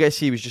 And did you guys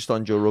see he was just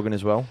on Joe Rogan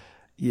as well?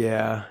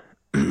 Yeah.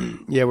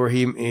 Yeah, where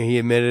he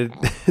admitted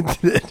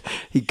that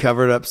he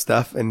covered up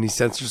stuff and he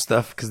censored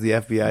stuff because the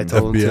FBI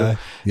told him to.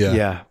 Yeah.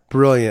 Yeah.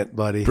 Brilliant,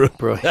 buddy.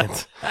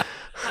 Brilliant.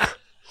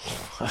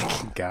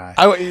 Fucking guy.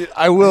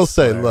 I will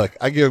say, look,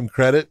 I give him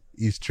credit.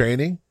 He's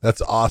training.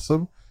 That's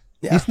awesome.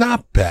 Yeah. He's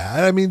not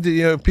bad. I mean,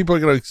 people are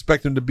going to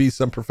expect him to be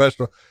some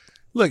professional.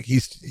 Look,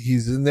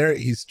 he's in there.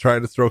 He's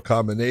trying to throw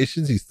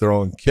combinations. He's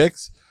throwing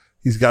kicks.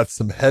 He's got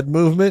some head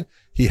movement.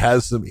 He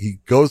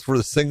goes for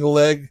the single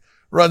leg,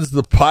 runs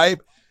the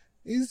pipe.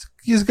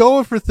 He's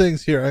going for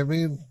things here. I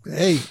mean,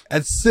 hey,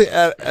 as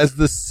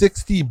the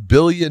 $60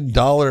 billion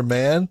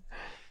man,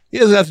 he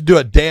doesn't have to do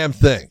a damn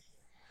thing.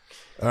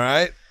 All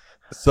right.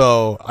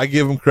 So I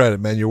give him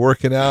credit, man. You're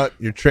working out,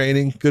 you're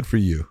training. Good for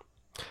you.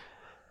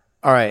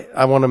 All right.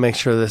 I want to make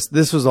sure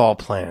this was all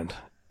planned.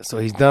 So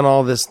he's done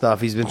all this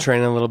stuff. He's been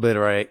training a little bit,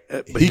 right?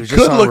 But He was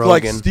just could on look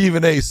like Rogan.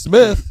 Stephen A.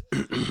 Smith.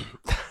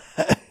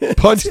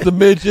 Punch the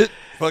midget,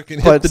 fucking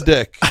hit the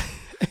dick.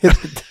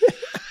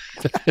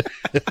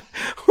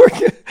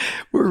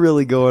 We're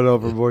really going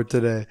overboard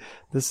today.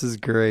 This is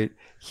great.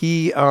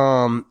 This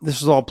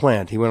was all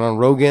planned. He went on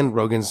Rogan.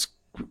 Rogan's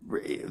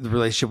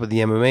relationship with the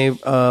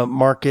MMA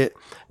market.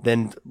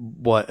 Then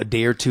a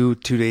day or 2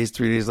 days,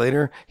 3 days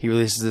later, he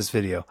releases this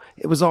video.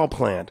 It was all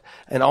planned,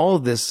 and all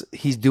of this,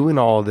 he's doing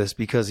all of this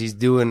because he's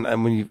doing.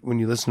 And when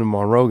you listen to him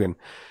on Rogan,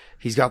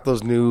 he's got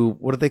those new,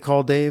 what do they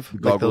call, Dave?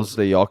 Goggles,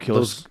 the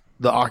Oculus.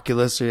 The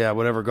Oculus, or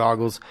whatever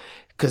goggles,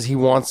 because he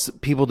wants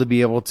people to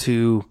be able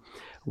to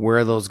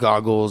wear those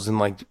goggles and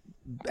like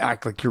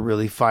act like you're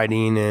really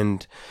fighting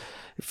and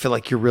feel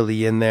like you're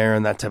really in there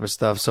and that type of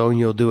stuff. So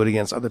you'll do it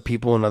against other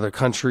people in other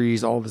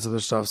countries, all this other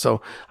stuff.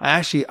 So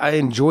I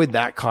enjoyed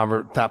that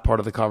part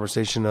of the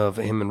conversation of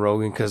him and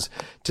Rogan, because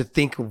to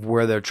think of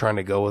where they're trying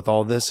to go with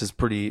all this is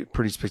pretty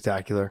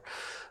spectacular.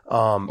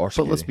 But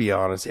let's be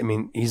honest. I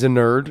mean, he's a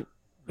nerd.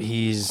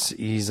 He's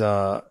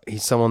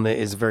someone that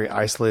is very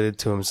isolated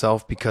to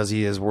himself because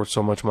he is worth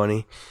so much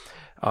money.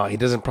 He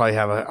doesn't probably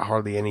have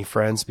hardly any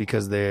friends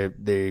because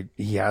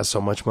he has so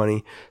much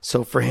money.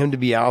 So for him to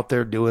be out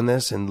there doing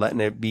this and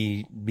letting it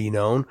be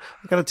known,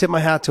 I got to tip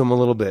my hat to him a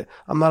little bit.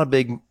 I'm not a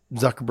big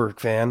Zuckerberg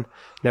fan,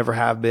 never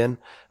have been.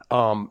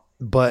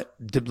 But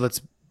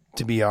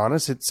to be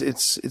honest,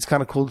 it's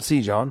kind of cool to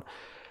see, John.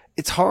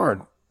 It's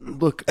hard.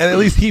 Look, And at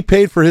least he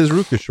paid for his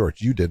Ruka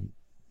shorts. You didn't.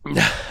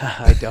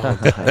 I don't.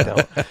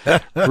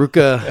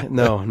 Ruka,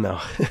 no.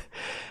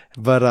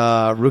 But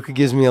Ruka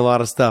gives me a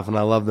lot of stuff, and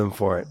I love them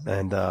for it.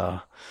 And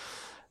love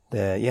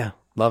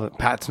it.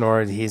 Pat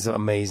Tenor, he's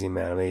amazing,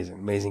 man,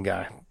 amazing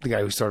guy. The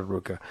guy who started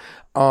Ruka.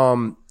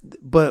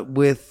 But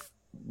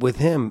with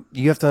him,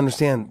 you have to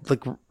understand,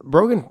 like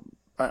Rogan.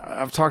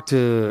 I've talked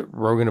to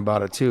Rogan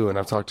about it too, and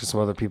I've talked to some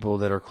other people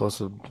that are close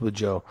with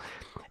Joe.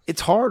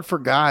 It's hard for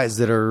guys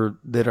that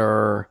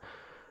are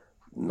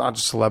not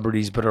just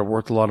celebrities, but are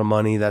worth a lot of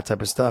money, that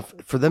type of stuff,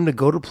 for them to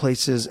go to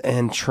places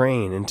and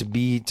train and to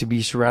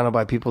be surrounded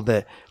by people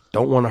that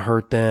don't want to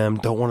hurt them,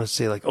 don't want to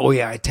say like, oh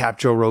yeah, I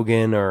tapped Joe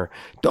Rogan, or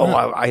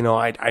I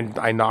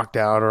knocked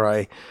out, or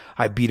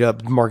I beat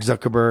up Mark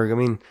Zuckerberg. I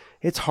mean,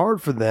 it's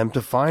hard for them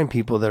to find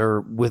people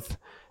they're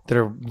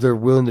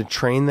willing to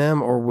train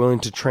them or willing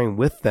to train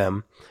with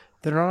them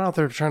that are not out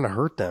there trying to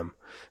hurt them.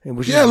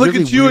 Which is Look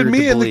really at you and weird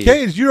me to in the believe.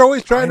 cage. You're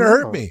always trying to I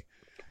hurt know. me.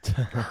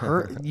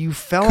 You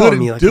fell Couldn't on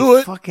me like do a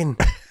it. fucking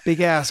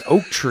big ass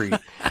oak tree.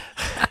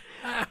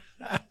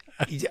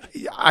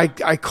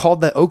 I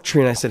called that oak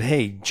tree and I said,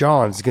 "Hey,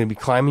 John's going to be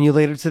climbing you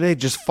later today.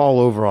 Just fall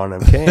over on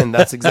him, okay?" And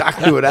that's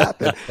exactly what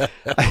happened.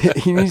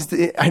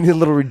 I need a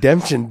little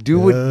redemption.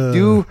 Do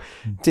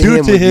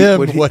to him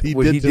what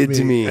he did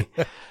to me.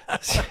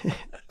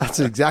 That's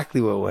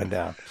exactly what went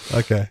down.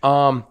 Okay.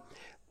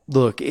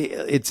 Look,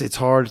 it's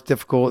hard, it's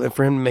difficult, and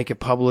for him to make it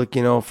public,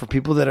 for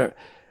people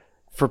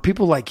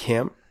like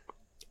him,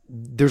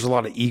 there's a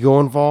lot of ego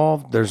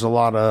involved.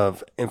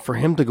 And for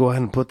him to go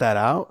ahead and put that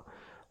out,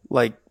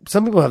 like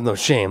some people have no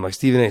shame, like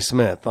Stephen A.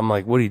 Smith. I'm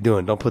like, what are you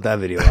doing? Don't put that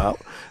video out.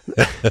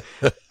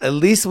 At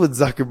least with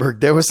Zuckerberg,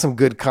 there was some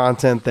good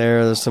content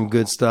there. There's some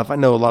good stuff. I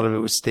know a lot of it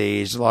was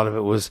staged. A lot of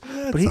it was,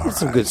 but he did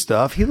some good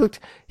stuff. He looked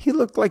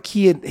like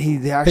he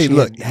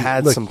actually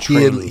had some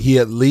training. He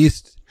at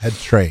least had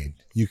trained.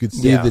 You could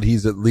see that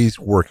he's at least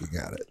working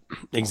at it.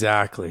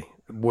 Exactly.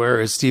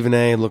 Whereas Stephen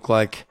A. looked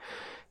like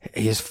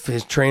his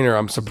trainer,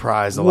 I'm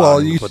surprised allowed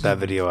him to put that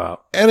video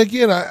out. And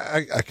again,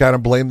 I kind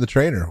of blame the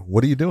trainer.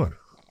 What are you doing?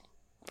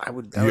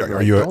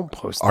 Don't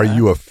post that. Are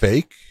you a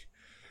fake?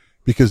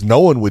 Because no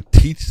one would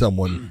teach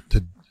someone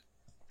to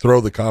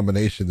throw the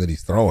combination that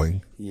he's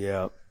throwing.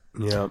 Yep.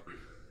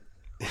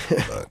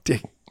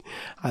 Dick.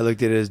 I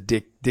looked at it as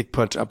dick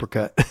punch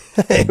uppercut.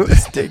 It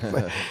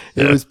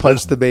was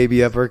punch the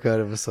baby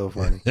uppercut. It was so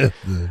funny.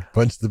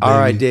 Punch the baby. All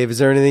right, Dave, is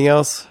there anything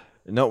else?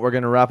 No, we're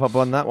going to wrap up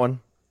on that one.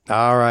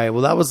 All right.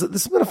 Well, this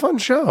has been a fun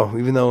show.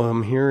 Even though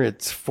I'm here, it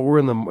was 4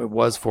 in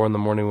the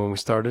morning when we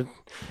started.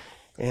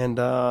 And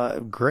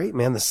great,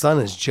 man. The sun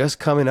is just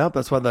coming up.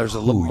 That's why there's a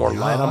little more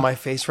light on my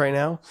face right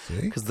now.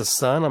 Because the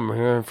sun, I'm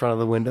here in front of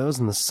the windows,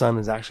 and the sun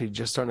is actually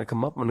just starting to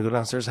come up. I'm going to go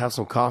downstairs, have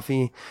some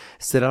coffee,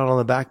 sit out on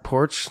the back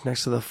porch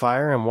next to the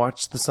fire, and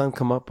watch the sun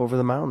come up over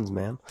the mountains,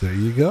 man. There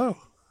you go.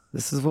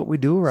 This is what we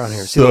do around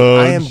here. See, look,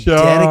 I am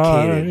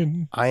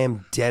dedicated. I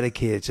am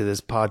dedicated to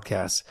this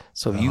podcast.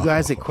 So if you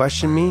guys that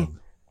question me,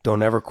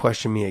 don't ever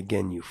question me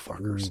again, you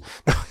fuckers.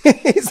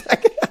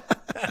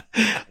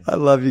 I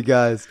love you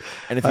guys.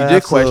 And if you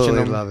do question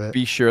him,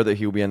 be sure that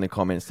he'll be in the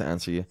comments to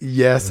answer you.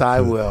 Yes,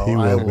 I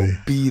will. I will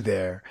be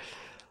there.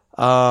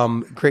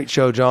 Great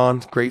show,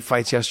 John. Great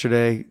fights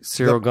yesterday.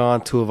 Cyril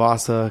Gane,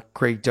 Tuivasa.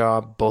 Great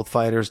job. Both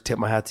fighters. Tip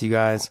my hat to you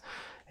guys.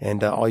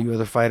 And all you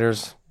other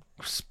fighters,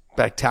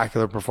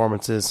 spectacular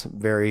performances.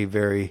 Very,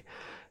 very,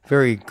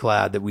 very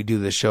glad that we do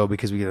this show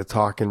because we get to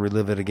talk and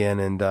relive it again.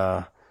 And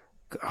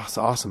it's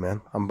awesome,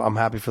 man. I'm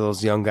happy for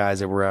those young guys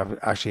that were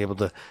actually able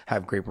to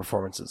have great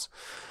performances.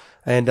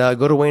 And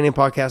go to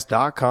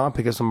WeighingInPodcast.com,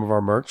 pick up some of our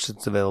merch.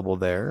 It's available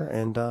there.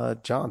 And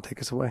John, take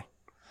us away.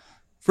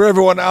 For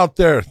everyone out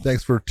there,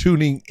 thanks for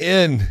tuning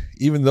in.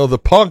 Even though the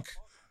punk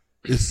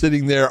is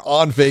sitting there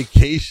on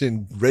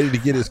vacation, ready to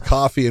get his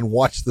coffee and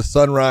watch the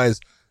sunrise,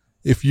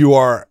 if you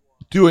are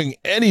doing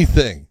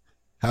anything,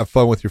 have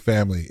fun with your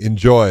family.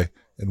 Enjoy,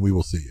 and we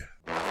will see you.